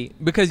Steffi,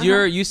 because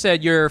you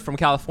said you're from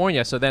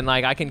California, so then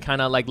like I can kind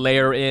of like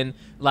layer in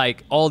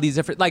like all these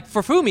different like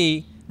for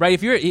Fumi. Right,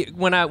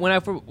 when I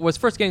was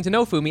first getting to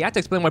know Fumi, I had to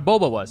explain what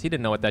boba was. He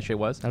didn't know what that shit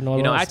was. I don't know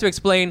what it was. I had to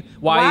explain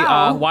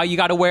why you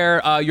got to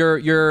wear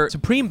your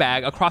Supreme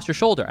bag across your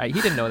shoulder. He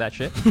didn't know that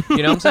shit.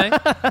 You know what I'm saying?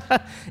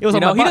 He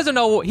doesn't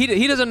know.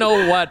 He doesn't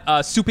know what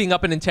souping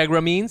up an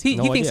Integra means. He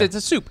thinks it's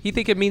a soup. He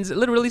thinks it means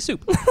literally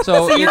soup.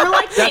 So you're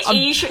like the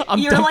Asian.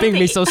 I'm dumping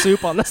miso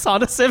soup on the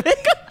Honda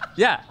Civic.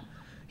 Yeah.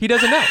 He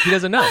doesn't know. He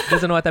doesn't know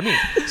what that means.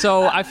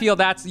 So I feel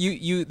that's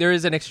you. There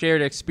is an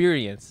shared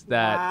experience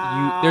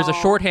that there's a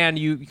shorthand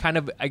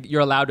you're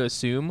allowed to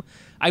assume.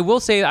 I will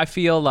say I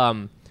feel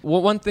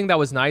one thing that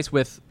was nice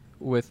with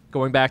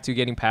going back to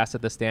getting past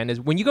at the stand is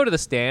when you go to the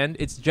stand,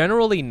 it's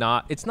generally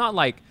not. It's not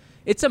like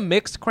it's a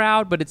mixed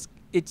crowd, but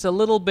it's a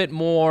little bit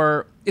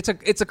more. It's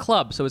a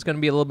club, so it's going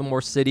to be a little bit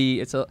more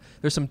city.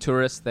 There's some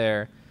tourists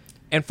there.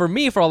 And for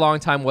me, for a long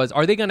time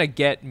are they going to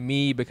get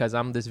me because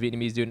I'm this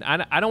Vietnamese dude?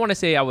 And I don't want to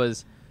say I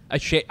was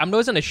ashamed. I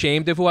wasn't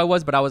ashamed of who I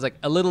was, but I was like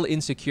a little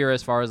insecure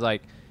as far as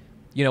like,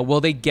 you know, will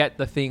they get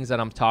the things that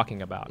I'm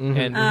talking about?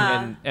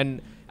 Mm-hmm.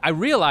 And I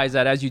realize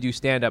that as you do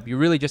stand up, you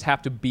really just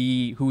have to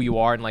be who you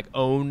are and like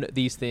own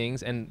these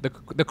things, and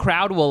the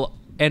crowd will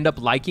end up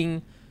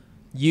liking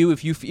you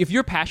if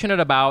you're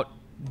passionate about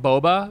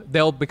boba,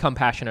 they'll become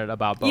passionate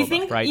about boba. You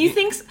think? Right? You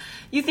think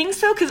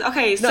so? Because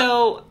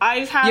so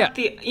I've had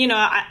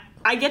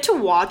I get to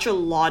watch a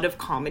lot of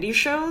comedy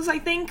shows, I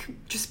think,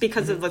 just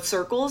because of the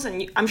circles,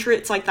 and I'm sure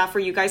it's like that for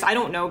you guys. I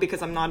don't know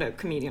because I'm not a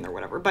comedian or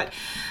whatever, but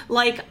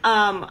like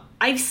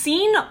I've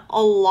seen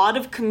a lot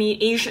of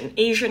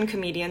Asian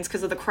comedians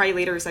because of the Cry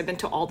Laters. I've been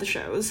to all the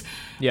shows,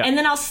 and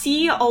then I'll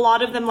see a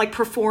lot of them like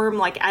perform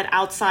like at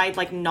outside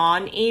like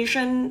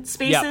non-Asian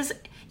spaces,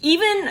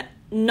 even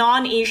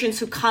non-Asians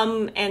who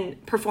come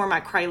and perform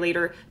at Cry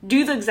Later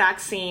do the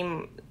exact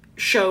same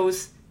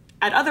shows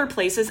at other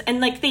places, and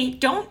like they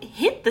don't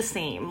hit the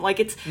same. Like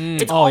it's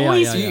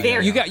always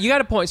there. You got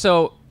a point.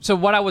 So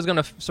what I was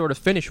gonna sort of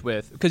finish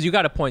with, because you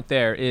got a point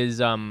there, is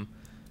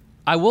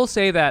I will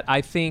say that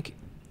I think,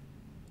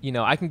 you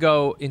know, I can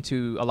go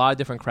into a lot of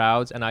different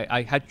crowds, and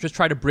I had just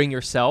try to bring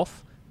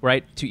yourself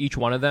right to each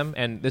one of them,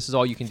 and this is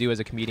all you can do as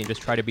a comedian,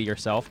 just try to be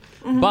yourself.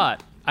 Mm-hmm.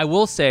 But I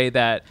will say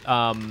that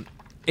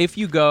if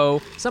you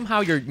go, somehow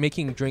you're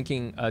making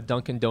drinking a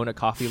Dunkin' Donut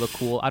coffee look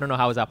cool. I don't know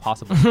how is that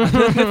possible.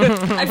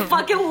 I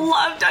fucking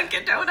love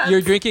Dunkin'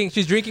 Donuts.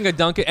 She's drinking a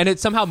Dunkin', and it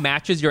somehow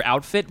matches your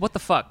outfit. What the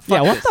fuck?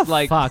 What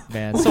the fuck,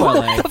 man? So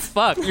what the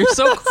fuck? You're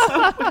so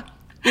cool.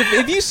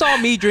 if you saw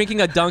me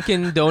drinking a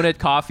Dunkin' Donut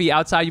coffee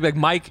outside, you'd be like,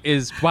 Mike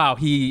is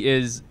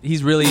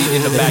he's really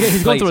in the bad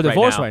He's going through a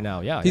divorce now. right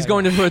now. Yeah, He's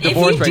going through a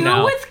divorce right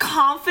now. If you do it with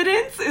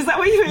confidence, is that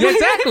what you mean? Yeah,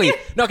 exactly.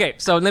 Okay,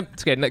 so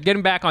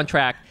getting back on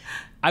track.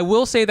 I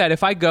will say that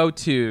if I go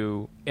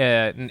to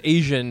an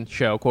Asian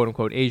show, quote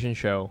unquote Asian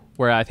show,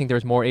 where I think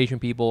there's more Asian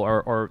people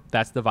or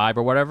that's the vibe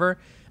or whatever,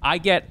 I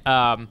get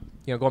going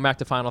back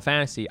to Final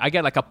Fantasy, I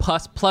get like a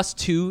plus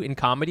 2 in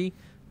comedy,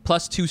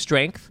 plus 2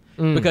 strength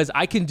because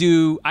I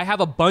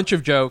have a bunch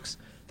of jokes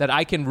that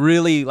I can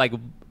really like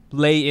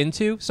lay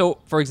into. So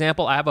for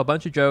example, I have a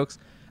bunch of jokes.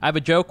 I have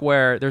a joke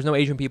where there's no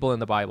Asian people in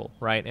the Bible,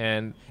 right?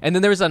 And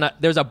then there's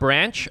a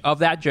branch of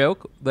that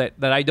joke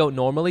that I don't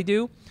normally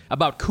do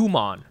about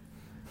Kumon.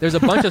 There's a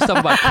bunch of stuff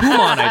about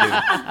Kumon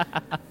I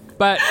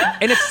do.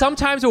 And it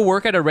sometimes will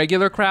work at a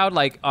regular crowd,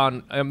 but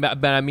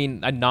I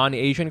mean a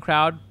non-Asian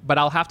crowd, but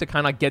I'll have to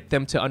kind of get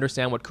them to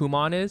understand what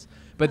Kumon is.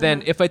 But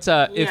then if it's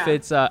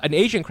an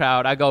Asian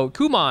crowd, I go,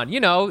 Kumon,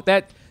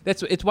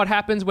 it's what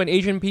happens when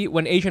Asian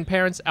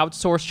parents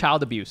outsource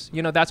child abuse.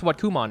 That's what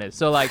Kumon is.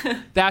 So like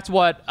that's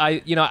what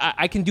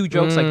I can do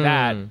jokes like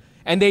that.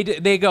 And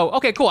they go,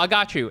 okay, cool, I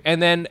got you.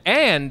 And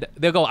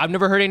they'll go, I've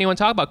never heard anyone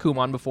talk about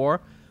Kumon before.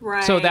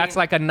 Right. So that's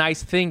like a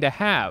nice thing to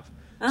have.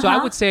 So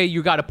I would say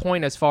you got a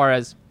point as far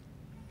as,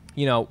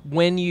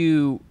 when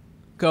you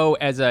go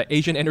as an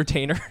Asian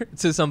entertainer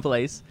to some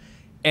place,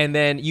 and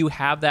then you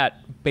have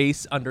that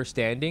base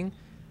understanding,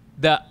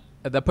 the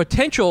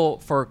potential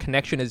for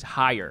connection is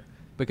higher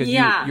because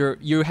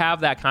you have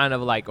that kind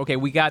of like, okay,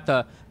 we got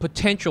the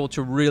potential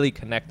to really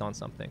connect on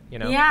something.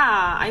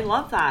 Yeah, I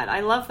love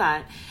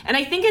that. And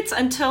I think it's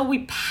until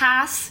we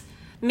pass.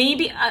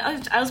 Maybe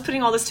I was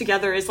putting all this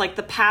together is like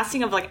the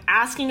passing of like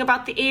asking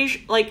about the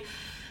age, like,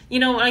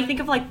 when I think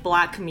of like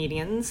Black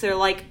comedians, they're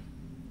like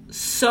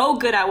so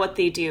good at what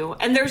they do.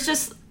 And there's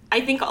just,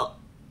 I think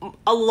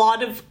a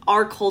lot of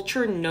our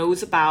culture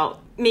knows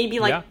about maybe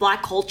like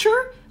Black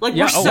culture. Like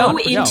we're so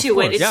into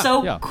it. It's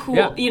so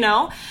cool,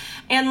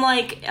 And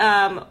like,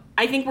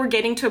 I think we're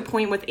getting to a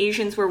point with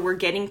Asians where we're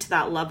getting to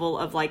that level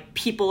of like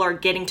people are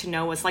getting to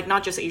know us, like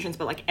not just Asians,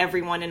 but like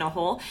everyone in a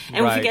whole.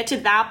 And if we get to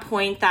that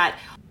point that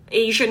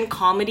Asian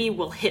comedy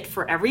will hit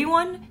for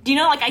everyone. Do you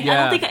know? Like, I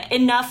don't think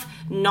enough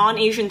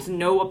non-Asians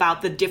know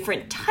about the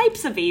different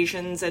types of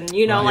Asians and,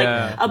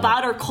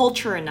 about our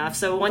culture enough.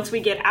 So once we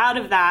get out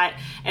of that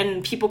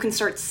and people can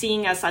start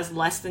seeing us as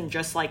less than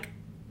just like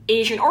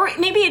Asian, or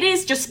maybe it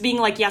is just being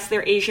like, yes,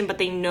 they're Asian, but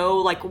they know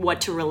like what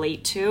to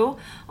relate to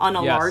on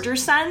a larger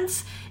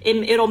sense.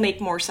 It'll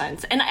make more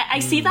sense. And I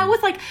see that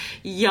with like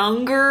the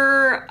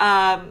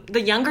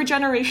younger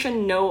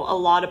generation know a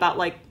lot about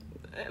like,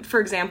 for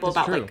example,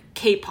 that's about true. Like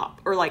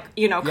K-pop or like,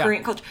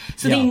 Korean culture.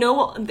 So they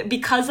know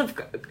because of,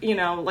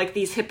 like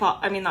these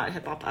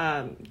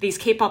these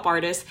K-pop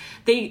artists,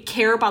 they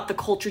care about the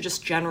culture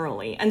just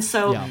generally. And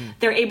so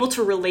they're able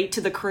to relate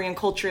to the Korean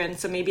culture. And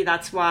so maybe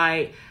that's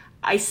why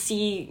I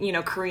see,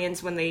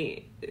 Koreans when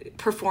they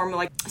perform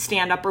like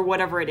stand up or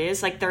whatever it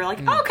is, like they're like,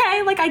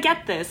 okay, like I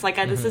get this, like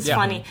this is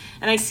funny.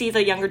 And I see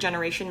the younger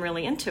generation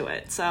really into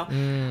it. So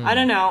I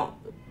don't know.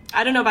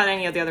 I don't know about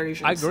any of the other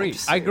Asians.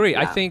 I agree.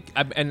 I think,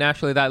 and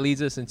actually that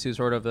leads us into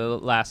sort of the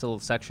last little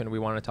section we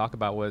want to talk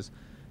about was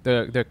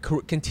the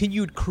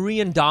continued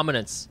Korean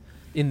dominance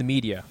in the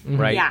media,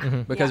 right?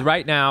 Yeah. Because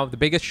right now, the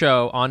biggest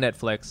show on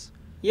Netflix,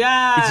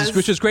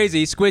 which is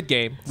crazy, Squid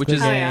Game, which is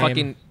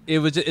fucking,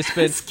 it's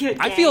been,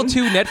 I feel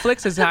too,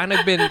 Netflix has kind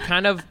of been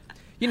kind of,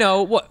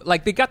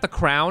 like they got The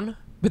Crown,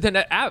 but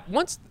then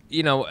once,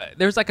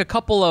 there's like a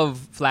couple of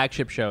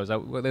flagship shows.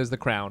 There's The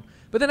Crown.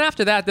 But then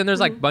after that, then there's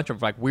like a bunch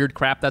of like weird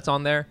crap that's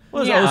on there.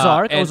 Well,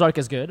 Ozark. Ozark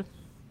is good.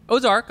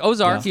 Ozark.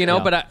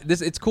 But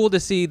it's cool to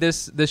see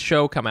this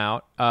show come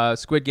out.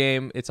 Squid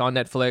Game. It's on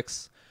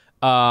Netflix,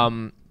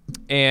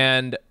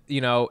 and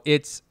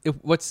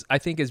what's I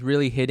think is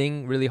really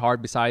hitting really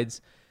hard.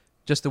 Besides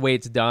just the way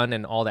it's done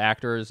and all the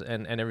actors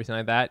and everything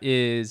like that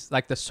is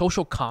like the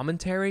social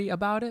commentary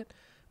about it,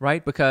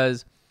 right?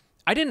 Because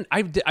I did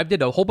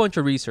a whole bunch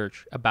of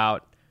research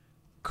about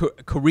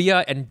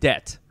Korea and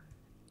debt,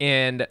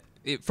 and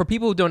for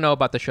people who don't know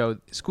about the show,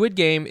 Squid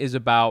Game is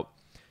about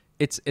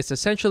it's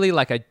essentially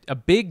like a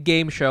big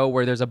game show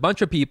where there's a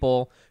bunch of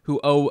people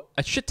who owe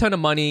a shit ton of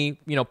money,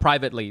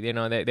 privately.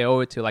 They owe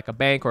it to like a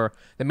bank, or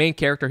the main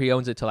character he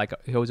owes it to like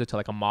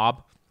a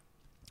mob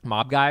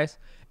guys.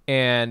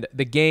 And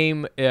the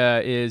game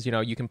is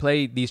you can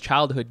play these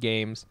childhood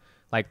games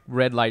like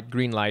red light,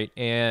 green light,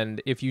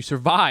 and if you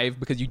survive,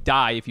 because you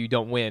die if you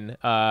don't win,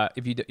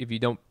 if you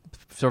don't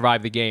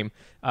survive the game,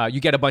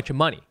 you get a bunch of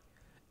money.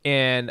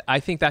 And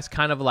I think that's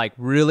kind of like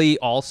really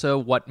also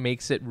what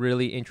makes it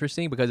really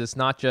interesting, because it's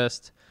not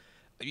just,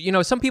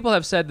 some people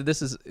have said that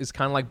this is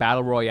kind of like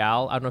Battle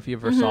Royale. I don't know if you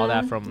ever saw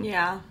that from,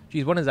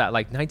 geez, when is that?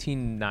 Like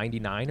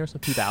 1999 or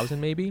something,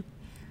 2000 maybe?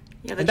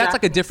 Yeah, and that's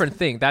like a different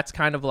thing. That's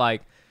kind of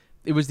like,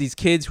 it was these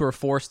kids who were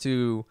forced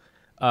to,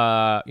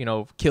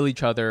 kill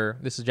each other.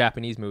 This is a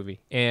Japanese movie.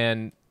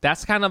 And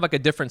that's kind of like a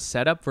different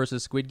setup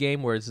versus Squid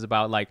Game, where it's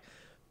about like,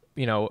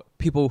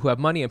 people who have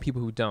money and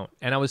people who don't.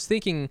 And I was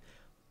thinking,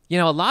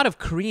 a lot of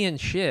Korean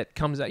shit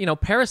comes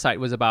out. Parasite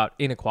was about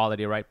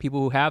inequality, right? People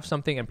who have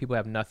something and people who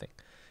have nothing.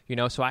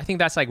 So I think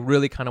that's like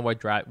really kind of what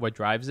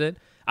drives it.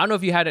 I don't know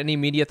if you had any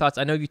media thoughts.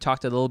 I know you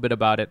talked a little bit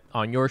about it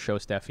on your show,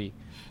 Steffi.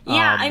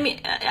 Yeah, I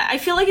mean, I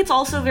feel like it's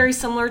also very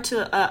similar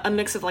to a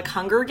mix of like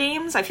Hunger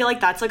Games. I feel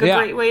like that's like a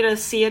great way to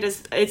see it.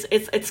 Is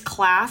it's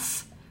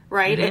class,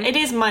 right? Mm-hmm. It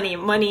is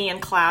money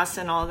and class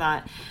and all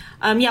that.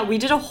 We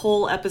did a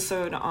whole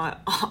episode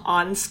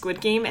on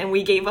Squid Game, and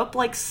we gave up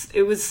like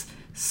it was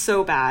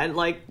so bad.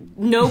 Like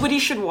nobody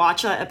should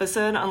watch that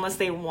episode unless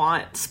they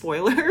want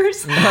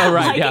spoilers.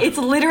 Right, It's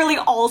literally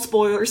all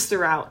spoilers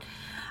throughout.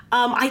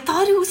 I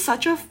thought it was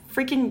such a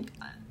freaking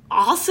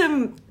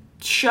awesome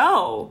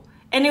show.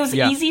 And it was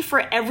easy for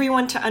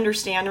everyone to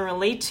understand and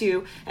relate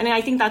to. And I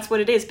think that's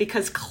what it is,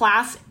 because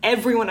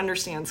everyone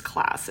understands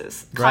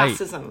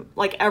classism,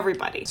 like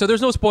everybody. So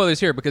there's no spoilers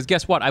here, because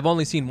guess what? I've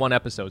only seen one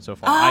episode so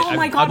far. Oh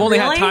my God, I've only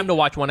really? had time to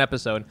watch one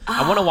episode.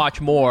 I want to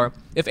watch more.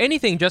 If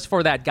anything, just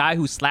for that guy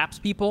who slaps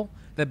people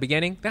at the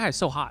beginning. That guy's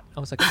so hot. I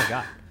was like, oh my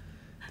God.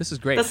 This is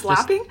great. The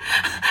slapping?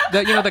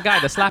 The guy,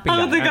 the slapping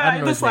guy. Oh, the guy,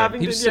 the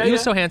slapping dude. He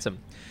was so handsome.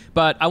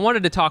 But I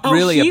wanted to talk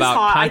really he's about.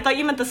 Hot. I thought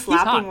you meant the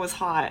slapping was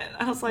hot.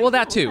 I was like, well,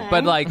 that too.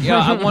 But like,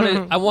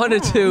 I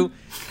wanted to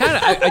kind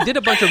of. I did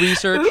a bunch of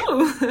research.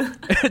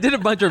 I did a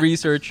bunch of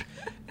research,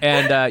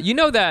 and you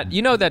know that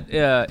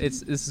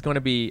this is going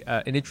to be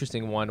an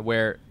interesting one.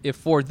 Where if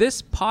for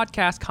this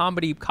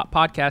comedy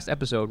podcast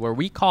episode where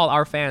we call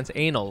our fans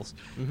anals,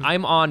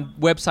 I'm on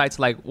websites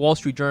like Wall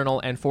Street Journal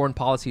and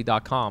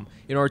ForeignPolicy.com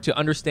in order to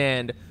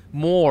understand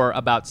more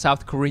about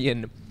South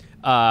Korean.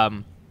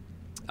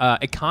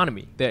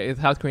 Economy, the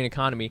South Korean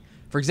economy.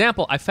 For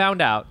example, I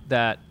found out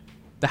that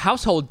the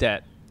household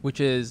debt, which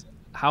is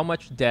how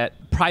much debt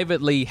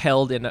privately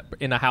held in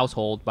a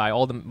household by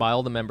all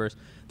the members,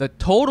 the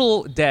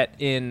total debt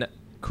in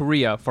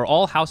Korea for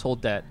all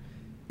household debt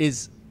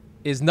is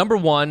number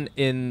one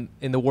in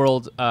the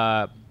world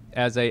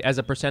as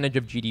a percentage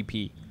of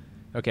GDP.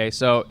 Okay,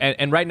 so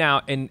and right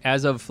now,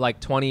 as of like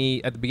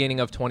at the beginning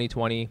of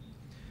 2020,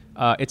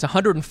 it's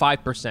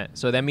 105%.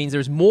 So that means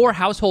there's more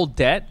household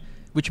debt.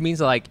 Which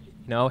means like,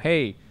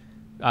 hey,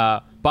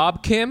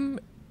 Bob Kim,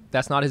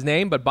 that's not his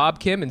name, but Bob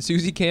Kim and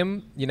Susie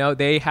Kim,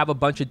 they have a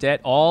bunch of debt.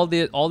 All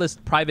this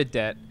private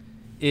debt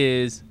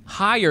is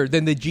higher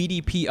than the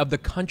GDP of the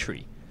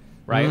country,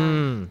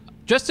 right?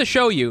 Just to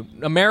show you,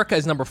 America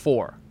is number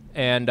 4,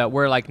 and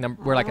we're like at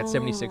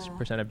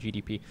 76% of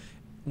GDP.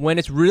 When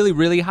it's really,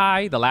 really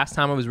high, the last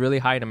time it was really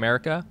high in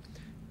America,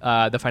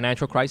 the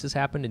financial crisis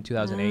happened in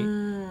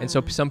 2008, and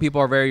so some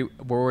people are very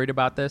worried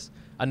about this.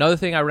 Another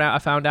thing I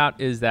found out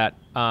is that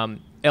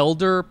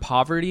elder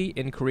poverty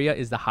in Korea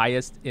is the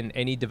highest in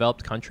any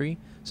developed country.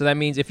 So that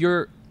means if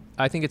you're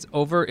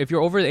over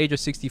the age of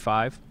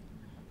 65,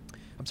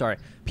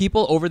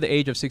 people over the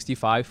age of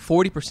 65,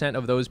 40%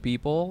 of those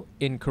people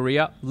in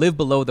Korea live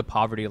below the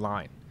poverty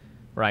line,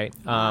 right?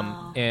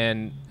 Wow.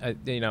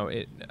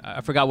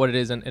 I forgot what it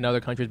is in other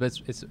countries, but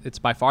it's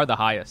by far the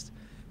highest,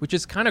 which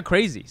is kind of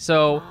crazy.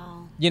 So,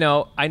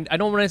 I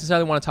don't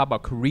necessarily want to talk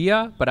about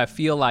Korea, but I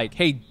feel like,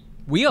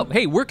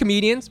 we're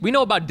comedians. We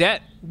know about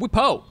debt. We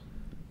po.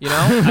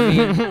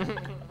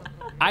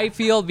 I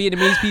feel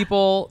Vietnamese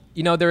people,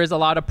 there is a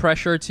lot of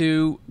pressure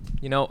to,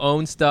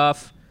 own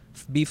stuff,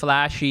 be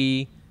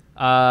flashy,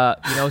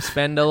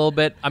 spend a little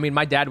bit. I mean,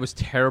 my dad was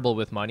terrible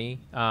with money.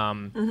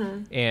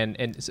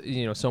 And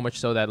so much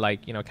so that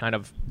kind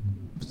of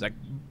like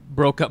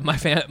broke up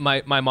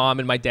my mom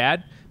and my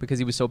dad because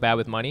he was so bad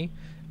with money.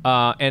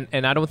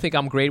 And I don't think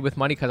I'm great with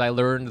money because I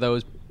learned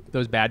those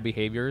bad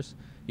behaviors.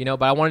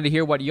 But I wanted to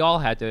hear what y'all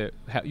had to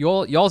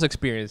y'all's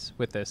experience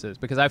with this is,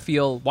 because I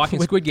feel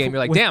watching Squid Game, you're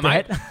like, damn,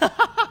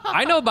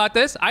 I know about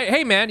this.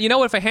 Hey man,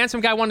 what if a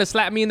handsome guy wanted to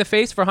slap me in the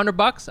face for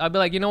 $100? I'd be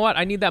like, you know what?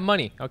 I need that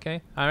money. Okay,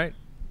 all right.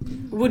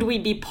 Would we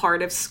be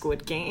part of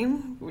Squid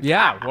Game?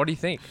 Yeah. What do you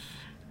think?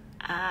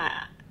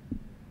 I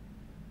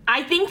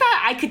think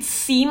that I could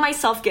see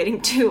myself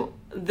getting to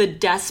the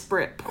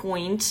desperate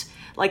point,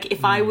 like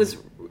if I was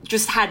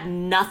just had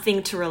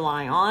nothing to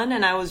rely on,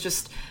 and I was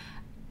just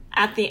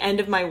at the end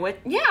of my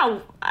wit. Yeah,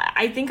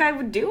 I think I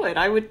would do it.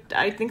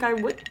 I think I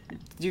would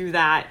do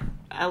that.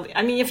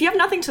 I mean, if you have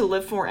nothing to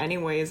live for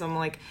anyways, I'm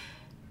like,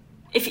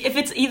 if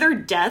it's either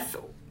death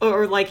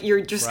or like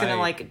you're just gonna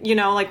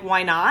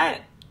why not?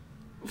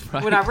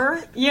 Right.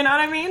 Whatever, you know what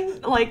I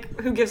mean? Like,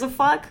 who gives a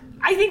fuck?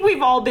 I think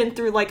we've all been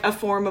through like a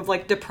form of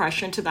like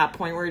depression to that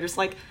point where you're just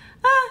like,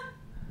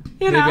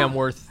 maybe I'm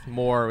worth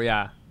more.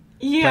 Yeah,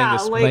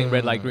 playing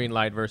red light, green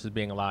light versus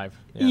being alive.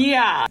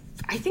 Yeah.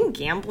 I think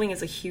gambling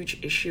is a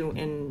huge issue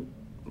in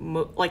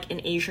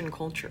Asian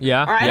culture.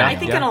 Yeah, I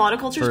think in a lot of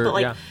cultures,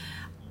 but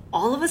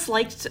all of us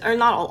or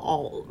not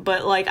all,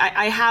 but like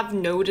I have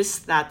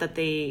noticed that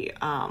they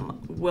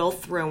will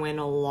throw in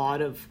a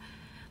lot of,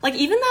 like,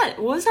 even that.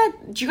 What was that?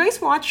 Did you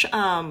guys watch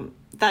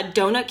that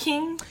Donut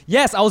King?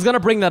 Yes, I was gonna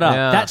bring that up.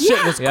 Yeah. That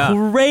shit was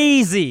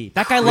crazy.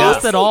 That guy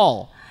lost it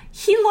all.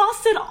 He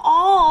lost it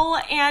all,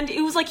 and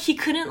it was like he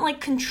couldn't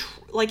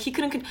like he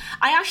couldn't.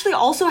 I actually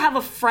also have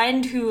a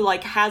friend who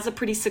like has a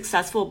pretty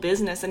successful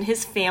business, and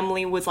his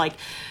family was like,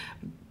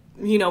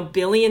 you know,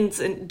 billions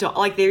and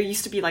like there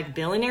used to be like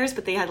billionaires,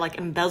 but they had like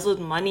embezzled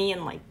money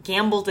and like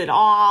gambled it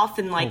off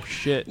and like, oh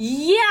shit.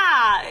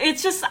 Yeah,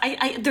 it's just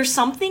I think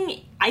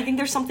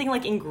there's something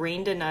like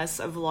ingrained in us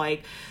of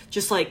like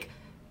just like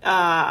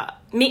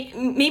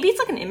maybe it's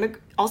like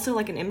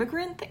an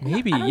immigrant thing.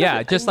 Maybe,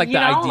 yeah, just like the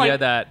idea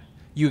that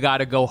you got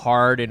to go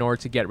hard in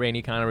order to get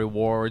any kind of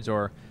rewards,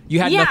 or you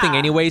had nothing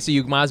anyway, so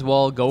you might as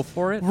well go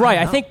for it. Right,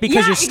 I think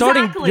because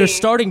your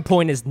starting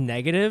point is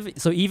negative.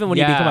 So even when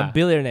you become a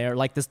billionaire,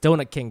 like this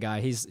Donut King guy,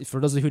 he's, for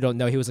those of you who don't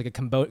know, he was like a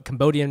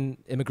Cambodian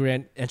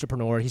immigrant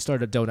entrepreneur. He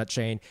started a donut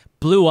chain,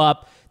 blew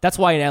up. That's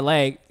why in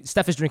LA,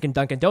 Steph is drinking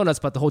Dunkin' Donuts,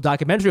 but the whole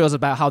documentary was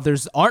about how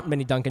aren't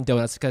many Dunkin'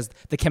 Donuts because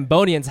the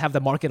Cambodians have the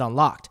market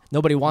unlocked.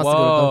 Nobody wants to go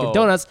to Dunkin'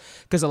 Donuts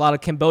because a lot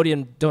of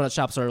Cambodian donut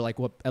shops are like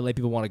what LA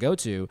people want to go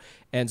to.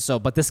 And so,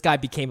 but this guy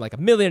became like a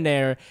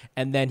millionaire,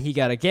 and then he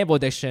got a gamble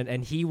addiction,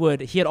 and he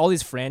had all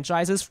these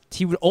franchises.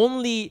 He would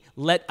only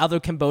let other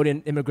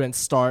Cambodian immigrants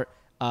start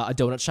a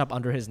donut shop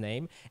under his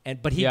name,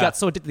 but he got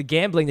so addicted to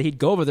gambling that he'd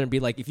go over there and be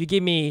like, if you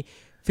give me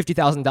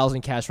 $50,000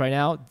 in cash right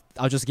now,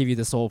 I'll just give you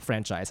this whole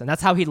franchise. And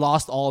that's how he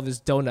lost all of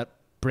his donut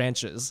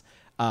branches.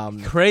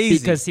 Crazy.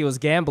 Because he was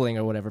gambling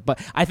or whatever.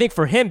 But I think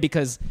for him,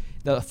 because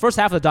the first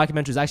half of the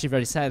documentary is actually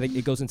very sad.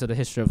 It goes into the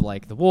history of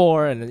like the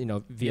war and, you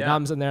know,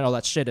 Vietnam's in there and all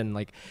that shit. And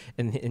like,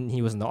 and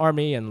he was in the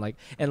army and like,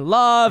 and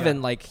love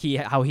and like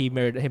how he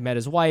met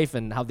his wife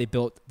and how they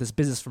built this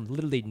business from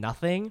literally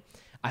nothing.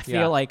 I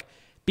feel like,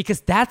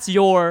 because that's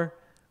your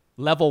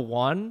level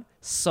one.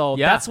 So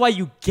that's why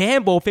you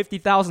gamble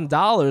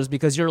 $50,000,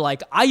 because you're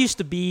like, I used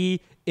to be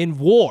in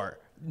war.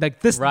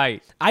 Like this,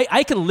 right?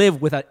 I can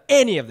live without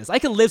any of this. I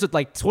can live with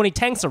like 20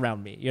 tanks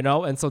around me, you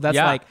know? And so that's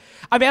like,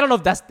 I mean, I don't know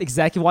if that's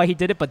exactly why he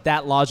did it, but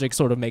that logic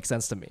sort of makes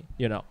sense to me,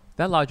 you know?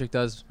 That logic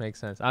does make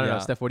sense. I don't know,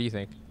 Steph, what do you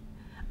think?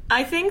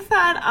 I think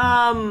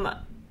that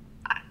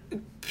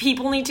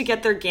people need to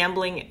get their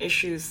gambling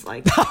issues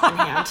like in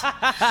hand.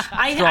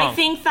 I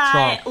think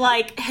that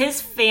like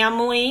his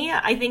family,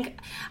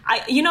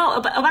 you know,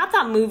 about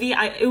that movie,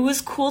 it was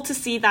cool to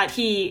see that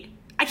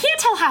I can't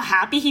tell how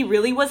happy he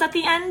really was at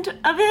the end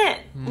of it.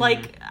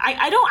 Like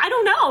I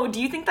don't know.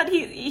 Do you think that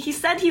he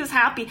said he was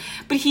happy,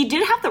 but he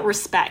did have the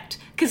respect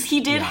because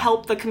he did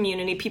help the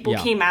community. People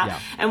came out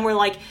and were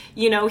like,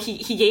 you know,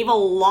 he gave a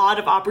lot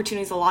of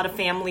opportunities, a lot of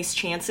families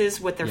chances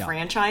with their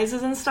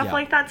franchises and stuff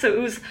like that. So it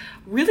was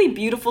really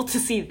beautiful to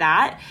see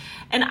that.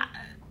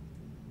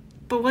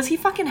 But was he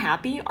fucking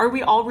happy? Are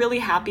we all really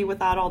happy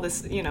without all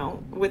this, you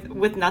know,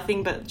 with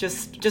nothing but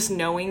just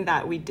knowing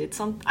that we did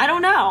something? I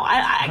don't know.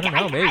 I don't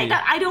know, maybe.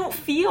 I don't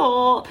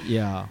feel.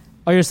 Yeah.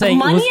 Oh, you're saying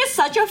money is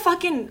such a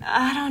fucking.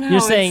 I don't know.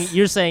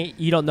 You're saying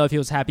you don't know if he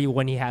was happy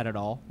when he had it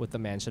all with the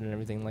mansion and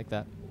everything like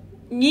that.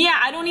 Yeah,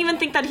 I don't even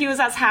think that he was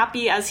as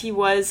happy as he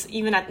was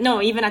even at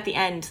the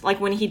end,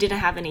 like when he didn't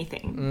have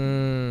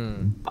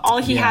anything.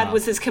 All he had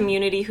was his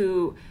community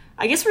who,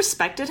 I guess,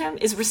 respected him.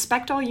 Is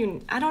respect all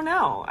you? I don't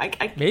know.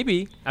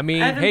 Maybe. I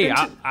mean, hey,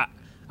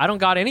 I don't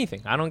got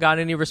anything. I don't got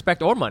any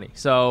respect or money.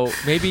 So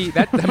maybe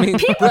that. I mean,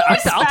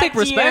 I'll take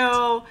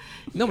respect.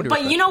 Nobody.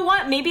 But you know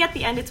what? Maybe at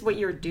the end, it's what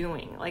you're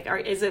doing. Like, are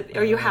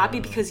you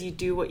happy because you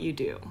do what you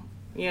do?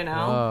 You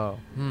know?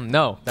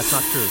 No, that's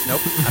not true.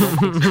 Nope. I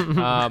don't think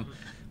so.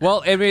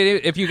 Well,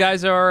 if you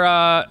guys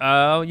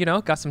are, you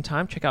know, got some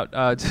time, check out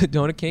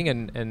Donut King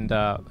and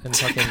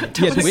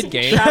fucking Squid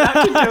Game. Shout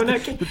out to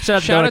Donut King.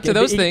 Shout out to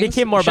those things. It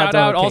came more about shout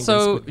out Donut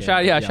also, King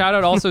shout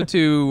out also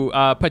to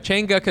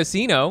Pachanga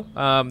Casino.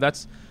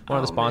 That's one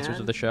of the sponsors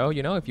of the show.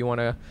 You know, if you want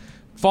to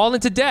fall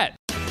into debt.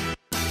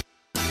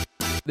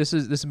 This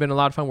has been a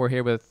lot of fun. We're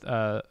here with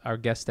our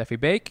guest Steffie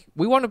Baik.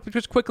 We want to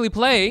just quickly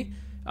play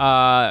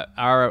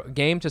our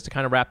game just to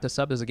kind of wrap this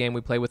up. This is a game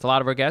we play with a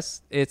lot of our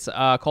guests. It's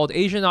called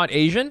Asian Not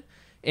Asian,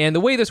 and the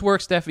way this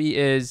works, Steffi,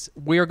 is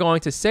we're going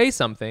to say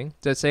something,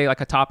 to say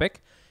like a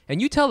topic, and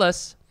you tell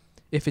us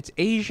if it's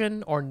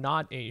Asian or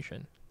not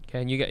Asian. Okay,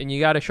 and you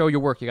got to show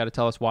your work. You got to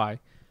tell us why.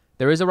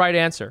 There is a right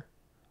answer.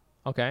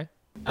 Okay.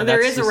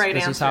 There is a right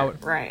answer.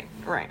 Right.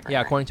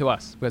 Yeah, according to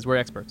us, because we're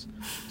experts.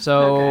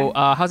 So,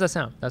 how's that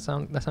sound? That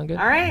sound good?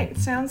 All right,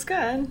 sounds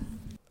good.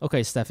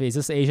 Okay, Steffi, is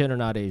this Asian or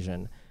not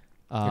Asian?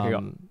 Here we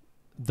go.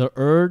 The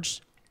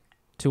urge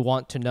to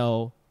want to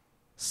know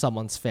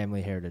someone's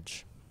family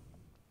heritage.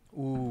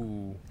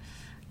 Ooh.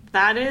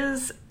 That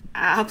is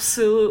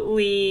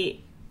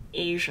absolutely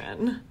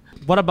Asian.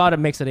 What about it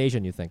makes it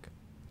Asian, you think?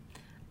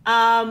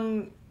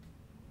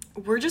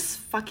 We're just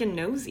fucking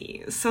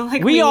nosy. So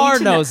like we are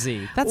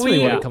nosy. That's really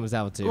what it comes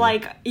down to.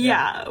 Like,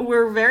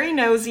 we're very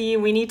nosy.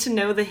 We need to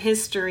know the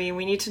history.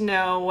 We need to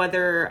know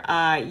whether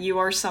you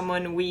are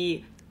someone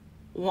we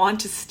want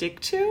to stick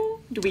to.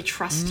 Do we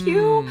trust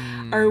you?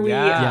 Are we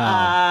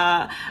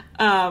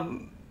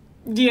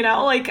you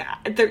know, like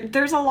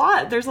there's a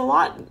lot to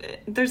that.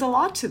 There's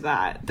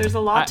a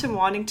lot to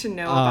wanting to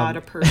know about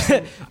a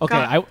person.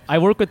 Okay, I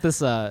work with this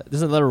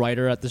there's another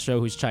writer at the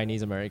show who's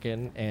Chinese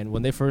American, and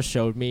when they first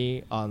showed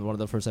me on one of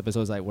the first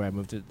episodes, like where I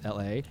moved to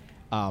LA,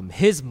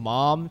 his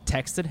mom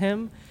texted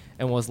him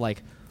and was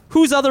like,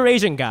 "Who's other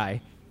Asian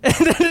guy?"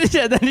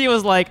 And then he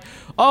was like,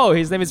 "Oh,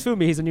 his name is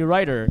Fumi. He's a new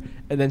writer."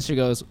 And then she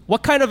goes,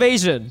 "What kind of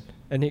Asian?"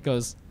 And he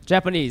goes,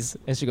 "Japanese."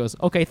 And she goes,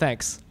 "Okay,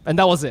 thanks." And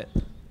that was it.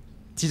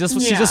 She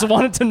just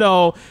wanted to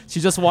know. She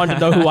just wanted to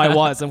know who I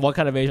was and what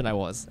kind of Asian I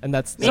was. And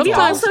that's maybe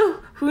all. also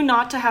who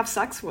not to have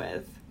sex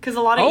with. Because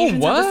a lot of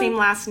Asians have the same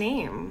last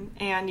name,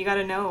 and you got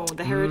to know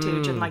the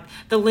heritage and like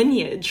the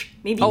lineage.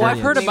 Maybe. I've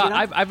heard about.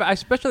 I've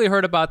especially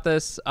heard about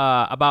this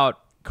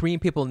about Korean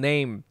people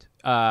named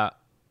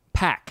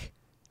Pak.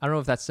 I don't know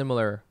if that's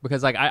similar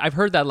because like I've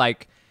heard that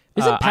like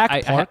isn't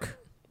Pak Park?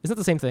 Isn't it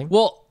the same thing?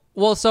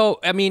 Well, so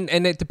I mean,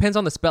 and it depends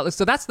on the spell.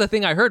 So that's the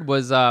thing I heard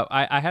was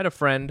I had a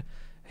friend.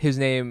 His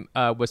name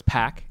was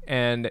Pak,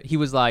 and he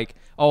was like,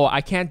 "Oh,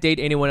 I can't date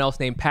anyone else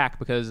named Pak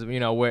because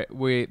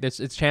there's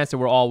a chance that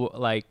we're all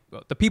like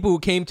the people who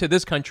came to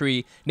this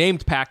country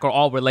named Pak are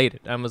all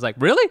related." And I was like,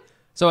 "Really?"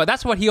 So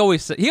that's what he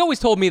always said. He always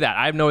told me that.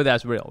 I don't know if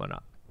that's real or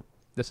not.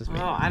 This is me.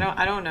 Oh, I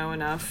don't know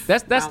enough.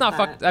 That's not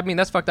fucked. I mean,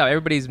 that's fucked up.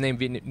 Everybody's named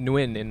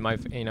Nguyen in my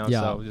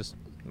so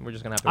we're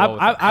just gonna have to roll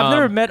with it. I've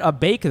never met a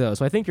Baik though,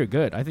 so I think you're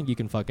good. I think you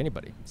can fuck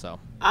anybody. So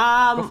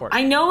go for it.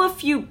 I know a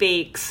few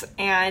Baiks,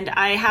 and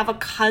I have a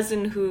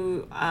cousin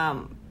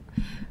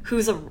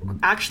who's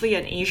actually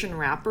an Asian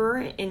rapper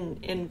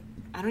in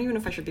I don't even know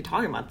if I should be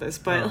talking about this,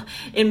 but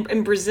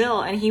in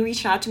Brazil, and he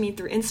reached out to me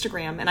through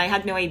Instagram, and I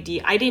had no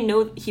idea. I didn't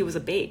know he was a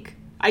Baik.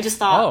 I just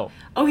thought,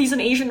 oh, he's an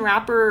Asian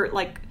rapper,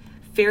 like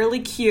fairly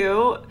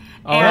cute.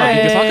 Oh, you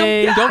can fuck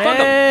him? Yeah. Don't fuck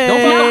him.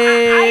 Don't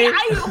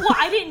fuck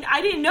I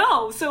him. didn't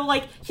know. So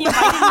like he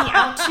invited me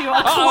out to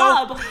a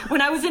club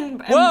when I was in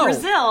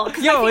Brazil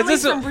because my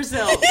family's from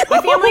Brazil.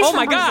 My family's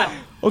from Brazil. God.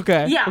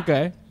 Okay. Yeah.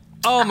 Okay.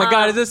 Oh my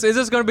God! Is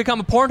this going to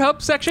become a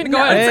Pornhub section?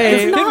 Go ahead.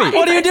 Hey, it's not.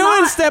 What are you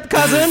doing, step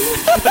cousin?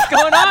 What's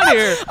going on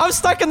here? I'm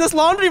stuck in this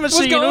laundry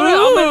machine. What's going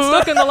on? I'm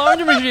stuck in the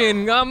laundry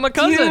machine. I'm my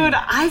cousin. Dude,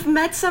 I've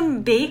met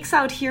some Baiks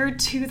out here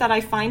too that I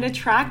find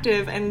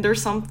attractive, and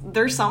there's something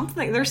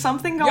going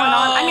on.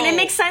 I mean, it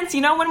makes sense,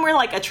 when we're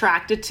like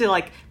attracted to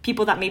like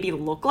people that maybe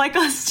look like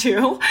us too,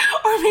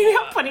 or maybe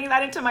I'm putting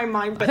that into my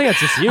mind. But I think that's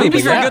just you. Maybe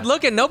if you're good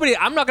looking,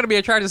 I'm not going to be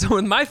attracted to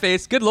someone with my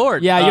face. Good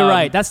Lord. Yeah, you're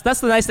right. That's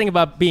the nice thing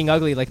about being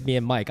ugly like me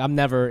and Mike. I'm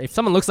never, if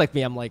someone looks like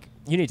me, I'm like,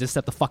 you need to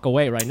step the fuck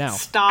away right now.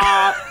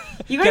 Stop.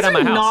 You guys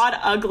are not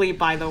ugly,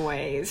 by the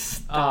way.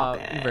 Stop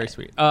it. Very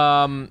sweet.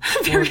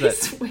 Very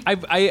sweet.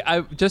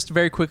 I just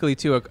very quickly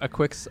too, a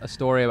quick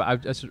story. I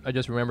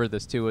just remember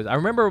this too. I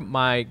remember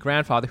my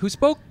grandfather who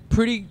spoke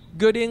pretty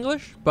good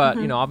English, but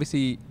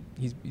obviously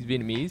he's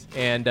Vietnamese,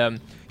 and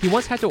he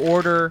once had to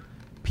order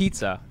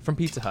pizza from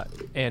Pizza Hut,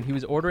 and he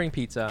was ordering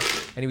pizza,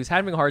 and he was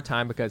having a hard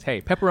time because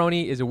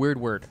pepperoni is a weird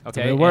word.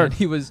 Okay, weird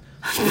word.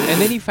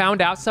 And then he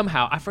found out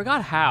somehow, I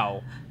forgot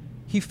how,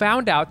 he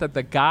found out that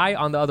the guy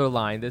on the other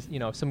line,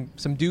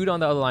 some dude on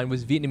the other line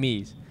was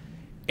Vietnamese,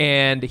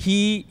 and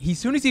he as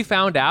soon as he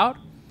found out,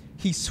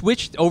 he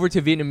switched over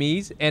to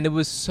Vietnamese, and it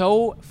was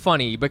so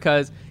funny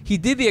because he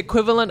did the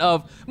equivalent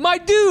of, "My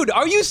dude,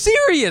 are you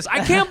serious?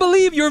 I can't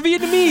believe you're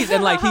Vietnamese."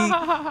 And like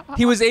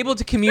he was able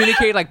to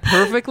communicate like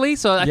perfectly.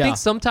 So I think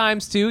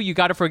sometimes too, you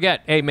got to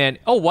forget, hey man,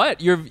 oh what?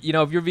 If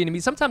you're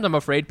Vietnamese, sometimes I'm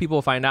afraid people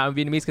will find out I'm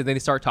Vietnamese because then they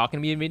start talking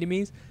to me in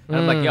Vietnamese. And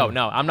I'm like, yo,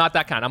 no, I'm not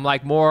that kind. I'm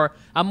more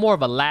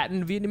of a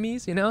Latin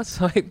Vietnamese,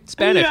 so like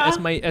Spanish as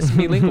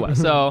mi lingua.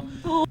 So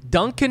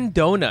Dunkin'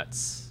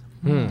 Donuts.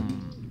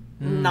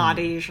 Not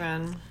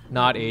Asian.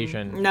 Not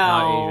Asian. No.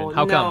 Not Asian.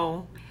 How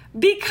come?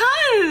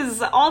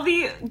 Because all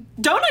the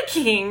Donut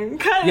King,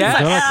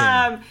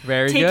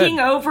 Very taking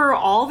good. over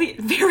all the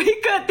very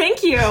good.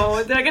 Thank you.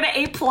 Did I get an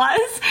A+?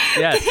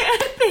 Yes.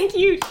 Thank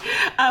you,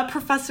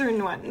 Professor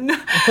Nguyen.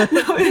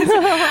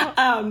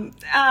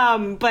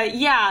 But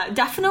yeah,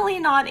 definitely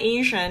not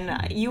Asian.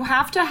 You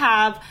have to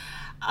have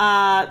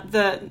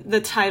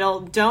the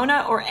title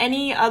donut or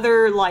any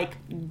other like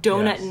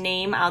donut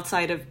name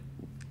outside of.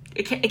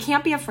 It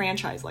can't be a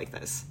franchise like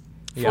this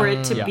for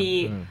it to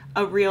be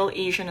a real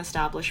Asian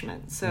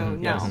establishment. So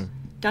no,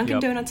 Dunkin'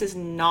 Donuts is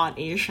not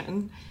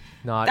Asian.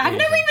 I've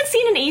never even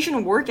seen an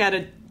Asian work at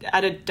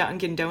a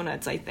Dunkin'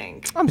 Donuts. I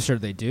think I'm sure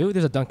they do.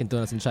 There's a Dunkin'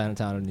 Donuts in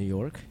Chinatown in New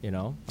York.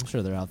 I'm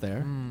sure they're out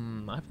there.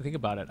 I have to think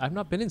about it. I've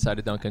not been inside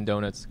a Dunkin'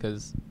 Donuts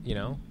because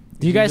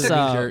Do you guys?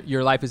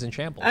 Your life is in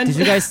shambles. Did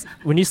you guys,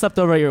 when you slept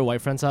over at your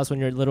white friend's house when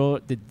you were little,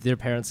 did their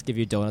parents give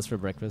you donuts for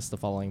breakfast the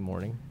following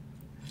morning?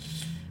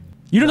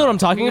 You don't know what I'm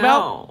talking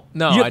about?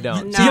 No, I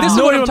don't. No. See, this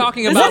is what I'm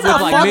talking about with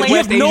like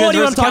Midwest Asians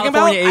versus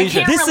California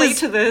Asians. I can't relate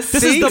to this.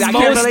 This is the I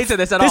most, can't relate to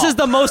this at all. This is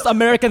the most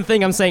American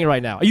thing I'm saying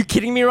right now. Are you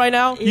kidding me right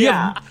now?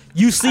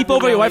 You sleep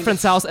over at your white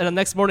friend's house, and the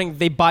next morning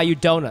they buy you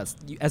donuts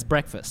as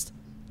breakfast.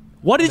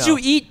 What did you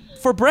eat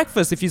for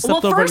breakfast if you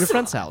slept over at your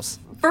friend's house?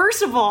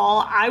 First of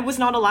all, I was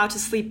not allowed to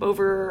sleep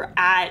over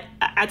at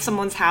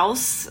someone's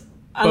house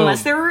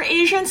unless they were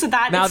Asian. So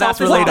that now itself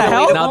that's is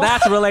relatable. Now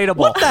that's relatable.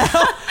 What the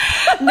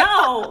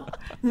hell?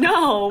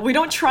 No, we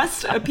don't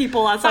trust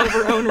people outside of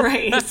our own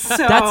race. So.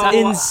 That's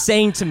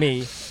insane to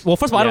me. Well,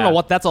 first of all, I don't Yeah. know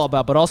what that's all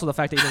about, but also the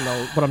fact that you don't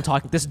know what I'm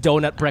talking. This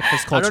donut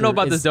breakfast culture. I don't know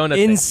about is this donut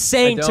thing.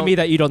 insane I to don't- me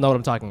that you don't know what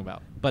I'm talking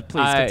about. But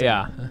please continue.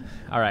 Yeah.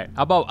 All right.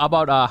 How about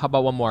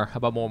one more? How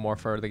about one more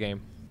for the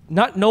game?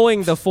 Not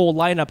knowing the full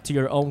lineup to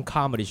your own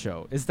comedy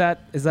show, is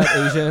that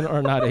Asian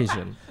or not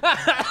Asian?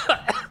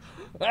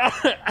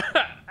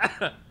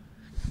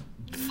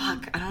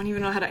 Fuck, I don't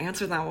even know how to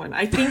answer that one.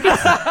 I think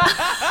it's,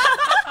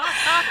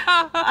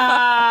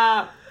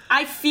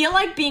 I feel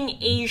like being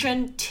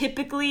Asian,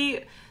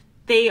 typically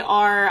they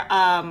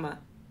are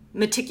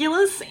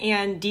meticulous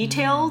and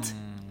detailed.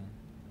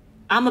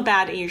 I'm a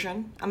bad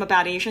Asian,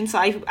 so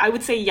I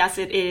would say yes,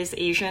 it is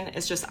Asian.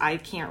 It's just I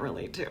can't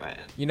relate to it.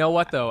 You know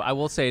what though? I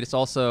will say it is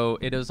also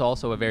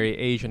a very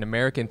Asian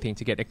American thing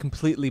to get it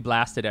completely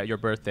blasted at your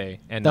birthday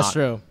and That's not,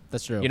 true.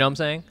 That's true. You know what I'm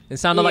saying? It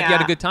sounded like you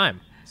had a Yeah. good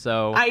time.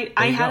 So I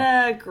there you go.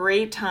 had a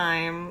great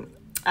time.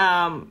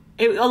 A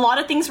lot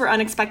of things were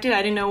unexpected.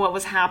 I didn't know what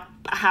was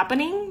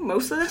happening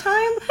most of the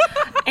time.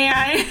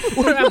 And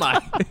Where am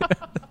I?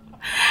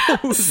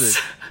 Who's this?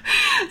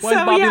 Why is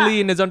So, Bobby yeah.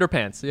 Lee in his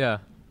underpants? Yeah.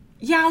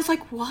 Yeah, I was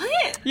like,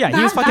 what? Yeah,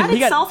 he was fucking. That He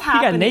got itself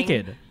happening.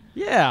 naked.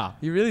 Yeah.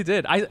 You really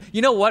did.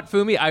 You know what,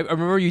 Fumi? I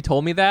remember you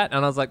told me that,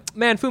 and I was like,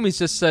 man, Fumi's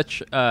just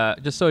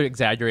just so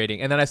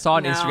exaggerating. And then I saw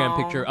an Instagram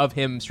No. picture of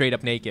him straight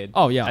up naked.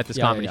 Oh, yeah. At this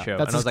Yeah, comedy yeah. show,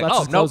 That's and I was his- like, that's oh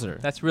his no, closer.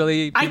 that's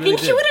really. I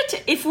think he did. would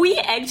have, if we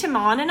egged him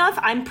on enough,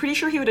 I'm pretty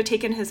sure he would have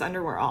taken his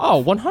underwear off.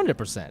 Oh,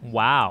 100%.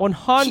 Wow.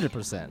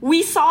 100%.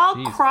 We saw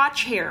Jeez.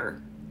 crotch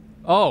hair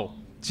Oh,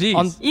 jeez.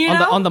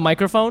 On the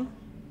microphone.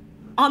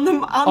 on the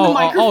oh,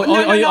 microphone. oh,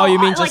 no, oh, no, oh, you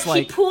no. mean just he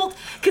like- pulled,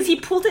 because he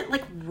pulled it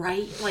like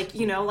right, like,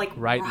 you know, like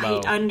Right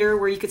low. under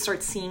where you could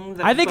start seeing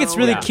the I think it's bone.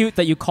 really Yeah. cute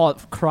that you call it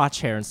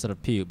crotch hair instead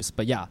of pubes.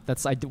 But yeah, we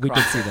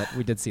did see that.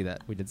 We did see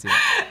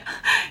that.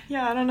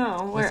 Yeah, I don't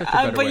know. Where, such a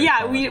better but way to yeah,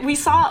 call it. we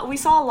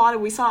saw a lot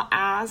of, we saw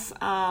ass.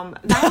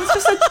 That was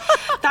just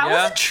that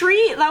Yeah. was a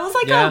treat. That was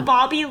like Yeah. a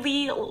Bobby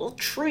Lee little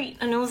treat,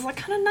 and it was like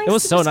kind of nice. It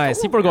was to so just nice.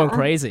 go People were going there.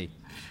 crazy.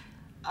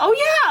 Oh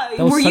yeah,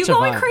 That was were you such a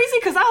going vibe. crazy?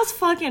 Because I was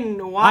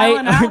fucking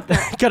wilding out there.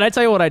 Can I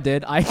tell you what I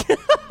did?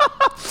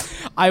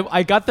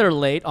 I got there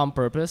late on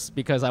purpose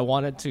because I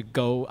wanted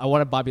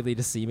Bobby Lee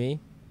to see me,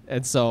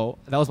 and so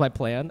that was my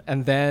plan.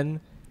 And then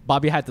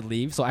Bobby had to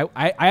leave, so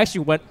I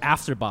actually went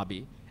after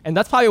Bobby, and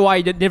that's probably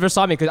why he never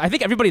saw me, because I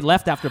think everybody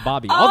left after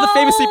Bobby. All the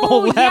famous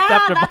people left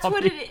after that's Bobby.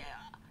 what it is.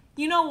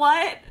 You know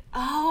what?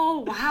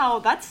 Oh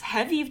wow, that's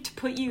heavy to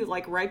put you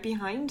like right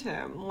behind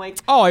him. Like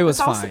Oh, it was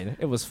that's also- fine.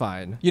 It was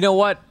fine. You know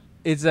what?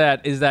 Is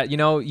that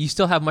you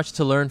still have much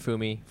to learn,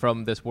 Fumi,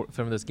 from this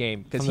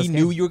game, because From he this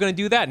knew game. you were gonna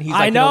do that, and he's I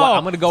like, you know what? know.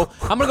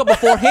 I'm gonna go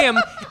before him,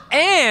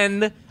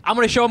 and I'm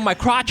gonna show him my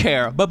crotch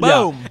hair. But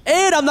boom. Yeah.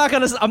 And I'm not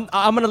gonna. I'm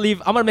gonna leave.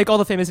 I'm gonna make all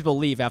the famous people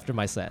leave after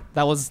my set.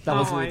 That was.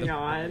 Oh my really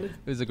god. It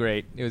was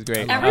great.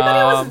 Everybody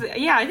was,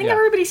 yeah, I think yeah.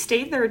 everybody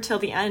stayed there till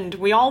the end.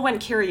 We all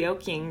went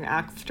karaokeing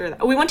after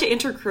that. We went to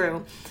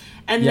Intercrew,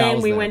 and Yeah, I then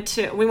was we there.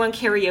 went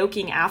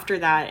karaokeing after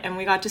that, and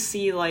we got to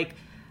see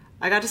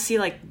I got to see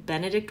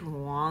Benedict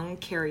Wong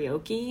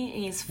karaoke,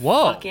 and he's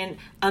Whoa. fucking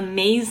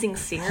amazing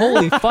singer.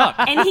 Holy fuck.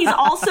 And he's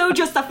also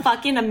just a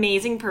fucking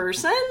amazing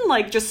person,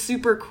 like just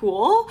super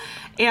cool,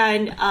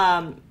 and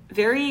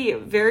very,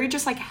 very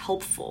just like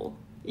helpful.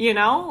 You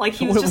know, like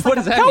he was just What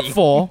like does a that mean?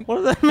 helpful. What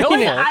does that mean?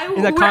 Helpful?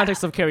 In the we're-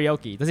 context of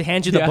karaoke, does he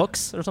hand you the Yeah.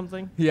 books or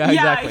something? Yeah,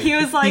 exactly. he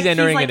was like, he's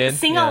entering like, it in.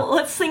 Sing Yeah.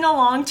 let's sing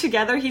along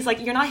together. He's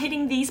like, you're not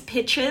hitting these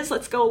pitches.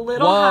 Let's go a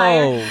little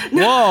higher.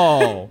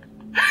 Whoa.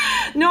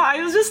 No,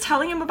 I was just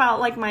telling him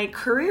about like my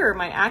career,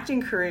 my acting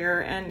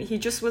career, and he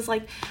just was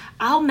like,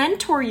 "I'll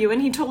mentor you."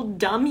 And he told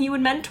Dumb he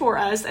would mentor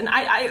us, and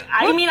I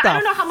mean, the I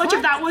don't know how much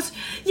of that was.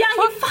 Yeah, he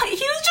was just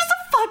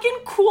a fucking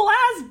cool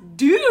ass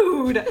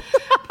dude.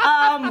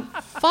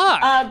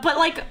 Fuck. But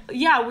like,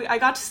 yeah, I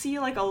got to see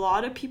like a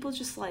lot of people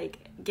just like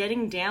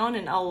getting down,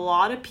 and a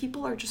lot of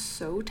people are just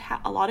so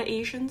a lot of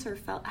Asians are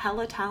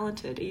hella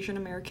talented, Asian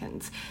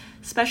Americans,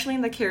 especially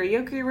in the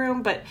karaoke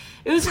room. But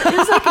it was like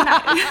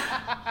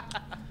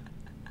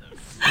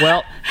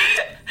Well,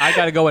 I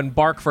gotta go and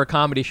bark for a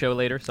comedy show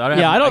later. So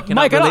I don't.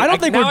 Mike, I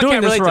don't think we're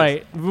doing this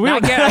right.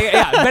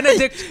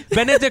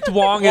 Benedict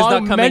Wong is Wong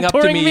not coming up to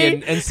mentoring me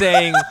me? and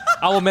saying,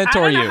 "I will I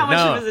mentor don't know you." how much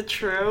No. of it is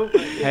true.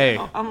 But, Hey,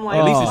 I'm like,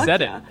 at least he fuck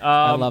said it. yeah.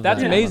 I love That's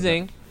that.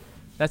 amazing.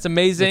 That's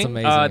amazing. It's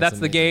amazing. That's It's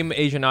the amazing. game,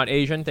 Asian Not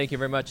Asian. Thank you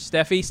very much,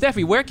 Steffi.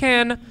 Steffi, where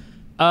can?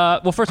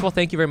 Well, first of all,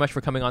 thank you very much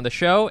for coming on the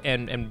show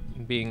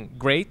and being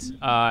great.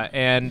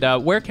 And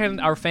where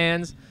can our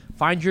fans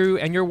find you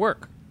and your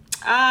work?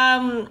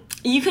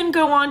 You can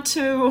go on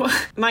to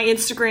my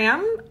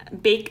Instagram,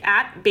 Baik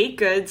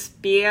Goods,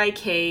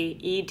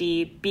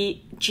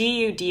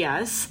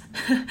 BAIKEDGUDS.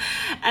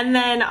 And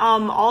then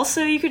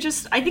also you could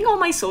just, I think all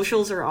my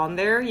socials are on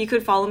there. You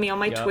could follow me on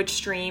my Yep. Twitch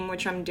stream,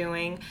 which I'm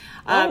doing.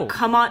 Oh.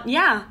 Come on,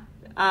 yeah.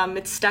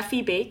 It's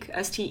Steffie Baik,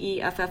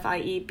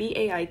 STEFFIE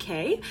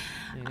BAIK.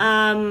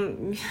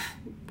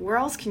 Where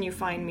else can you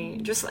find me?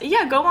 Just,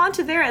 yeah, go on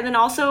to there, and then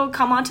also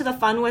come on to the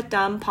Fun with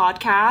Dumb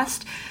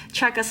podcast.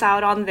 Check us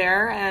out on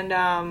there,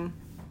 and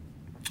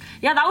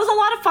Yeah, that was a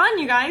lot of fun,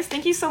 you guys.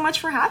 Thank you so much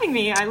for having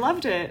me. I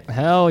loved it.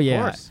 Hell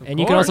yeah. Of And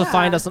you can also course.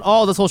 find us on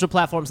all the social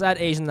platforms at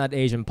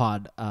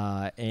Asian.AsianPod.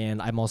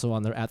 And I'm also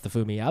on there at the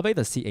Fumi Abe,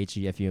 the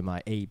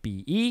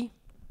CHEFUMIABE.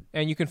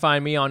 And you can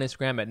find me on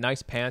Instagram at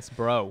Nice Pants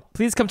Bro.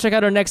 Please come check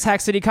out our next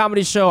Hack City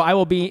Comedy Show. I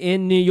will be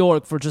in New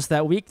York for just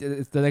that week.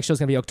 The next show is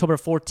going to be October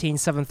 14,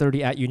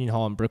 7:30 at Union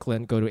Hall in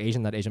Brooklyn. Go to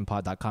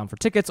asian.asianpod.com for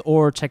tickets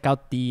or check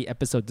out the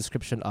episode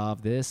description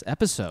of this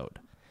episode.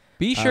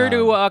 Be sure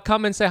to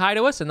come and say hi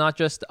to us and not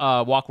just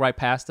walk right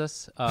past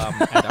us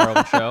at our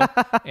own show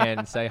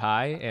and say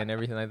hi and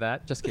everything like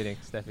that. Just kidding,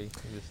 Steffi.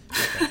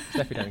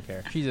 Steffi doesn't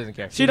care. She doesn't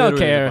care. She don't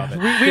literally care. above it.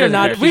 We are doesn't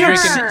not. care. We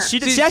are.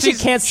 She's She actually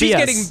can't see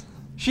us.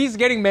 She's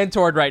getting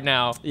mentored right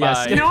now.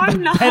 Yes. by- No,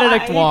 I'm not.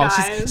 Benedict you Wong.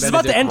 guys. She's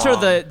about to Benedict enter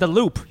Wong. the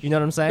loop. You know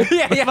what I'm saying?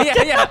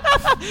 yeah.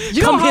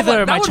 You Come know how hither,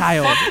 that my would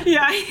child. fuck-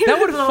 Yeah, that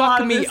would there's a lot fuck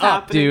of me this up,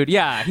 happening. dude.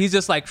 Yeah, he's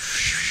just like,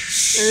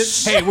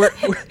 was- hey, we're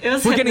it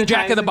was getting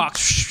Jack in the hypnotizing.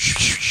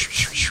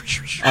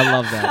 Box. I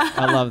love that.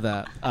 I love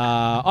that.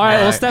 All right.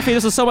 Well, Steffi,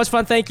 this was so much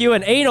fun. Thank you.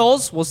 And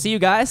Anals, we'll see you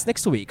guys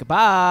next week.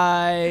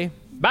 Bye.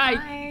 Bye.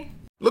 Bye.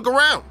 Look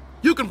around.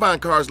 You can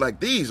find cars like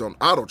these on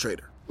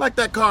AutoTrader, like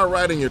that car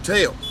riding your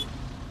tail.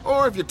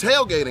 Or if you're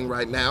tailgating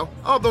right now,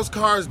 all those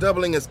cars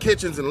doubling as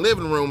kitchens and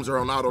living rooms are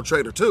on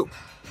AutoTrader too.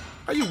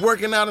 Are you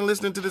working out and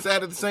listening to this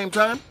ad at the same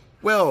time?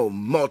 Well,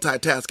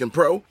 multitasking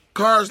pro,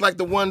 cars like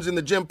the ones in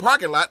the gym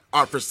parking lot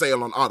are for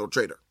sale on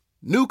AutoTrader.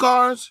 New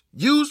cars,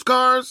 used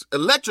cars,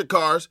 electric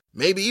cars,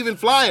 maybe even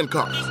flying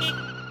cars.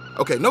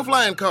 Okay, no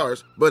flying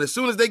cars, but as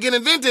soon as they get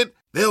invented,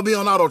 they'll be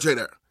on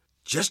AutoTrader.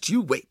 Just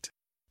you wait.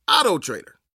 AutoTrader.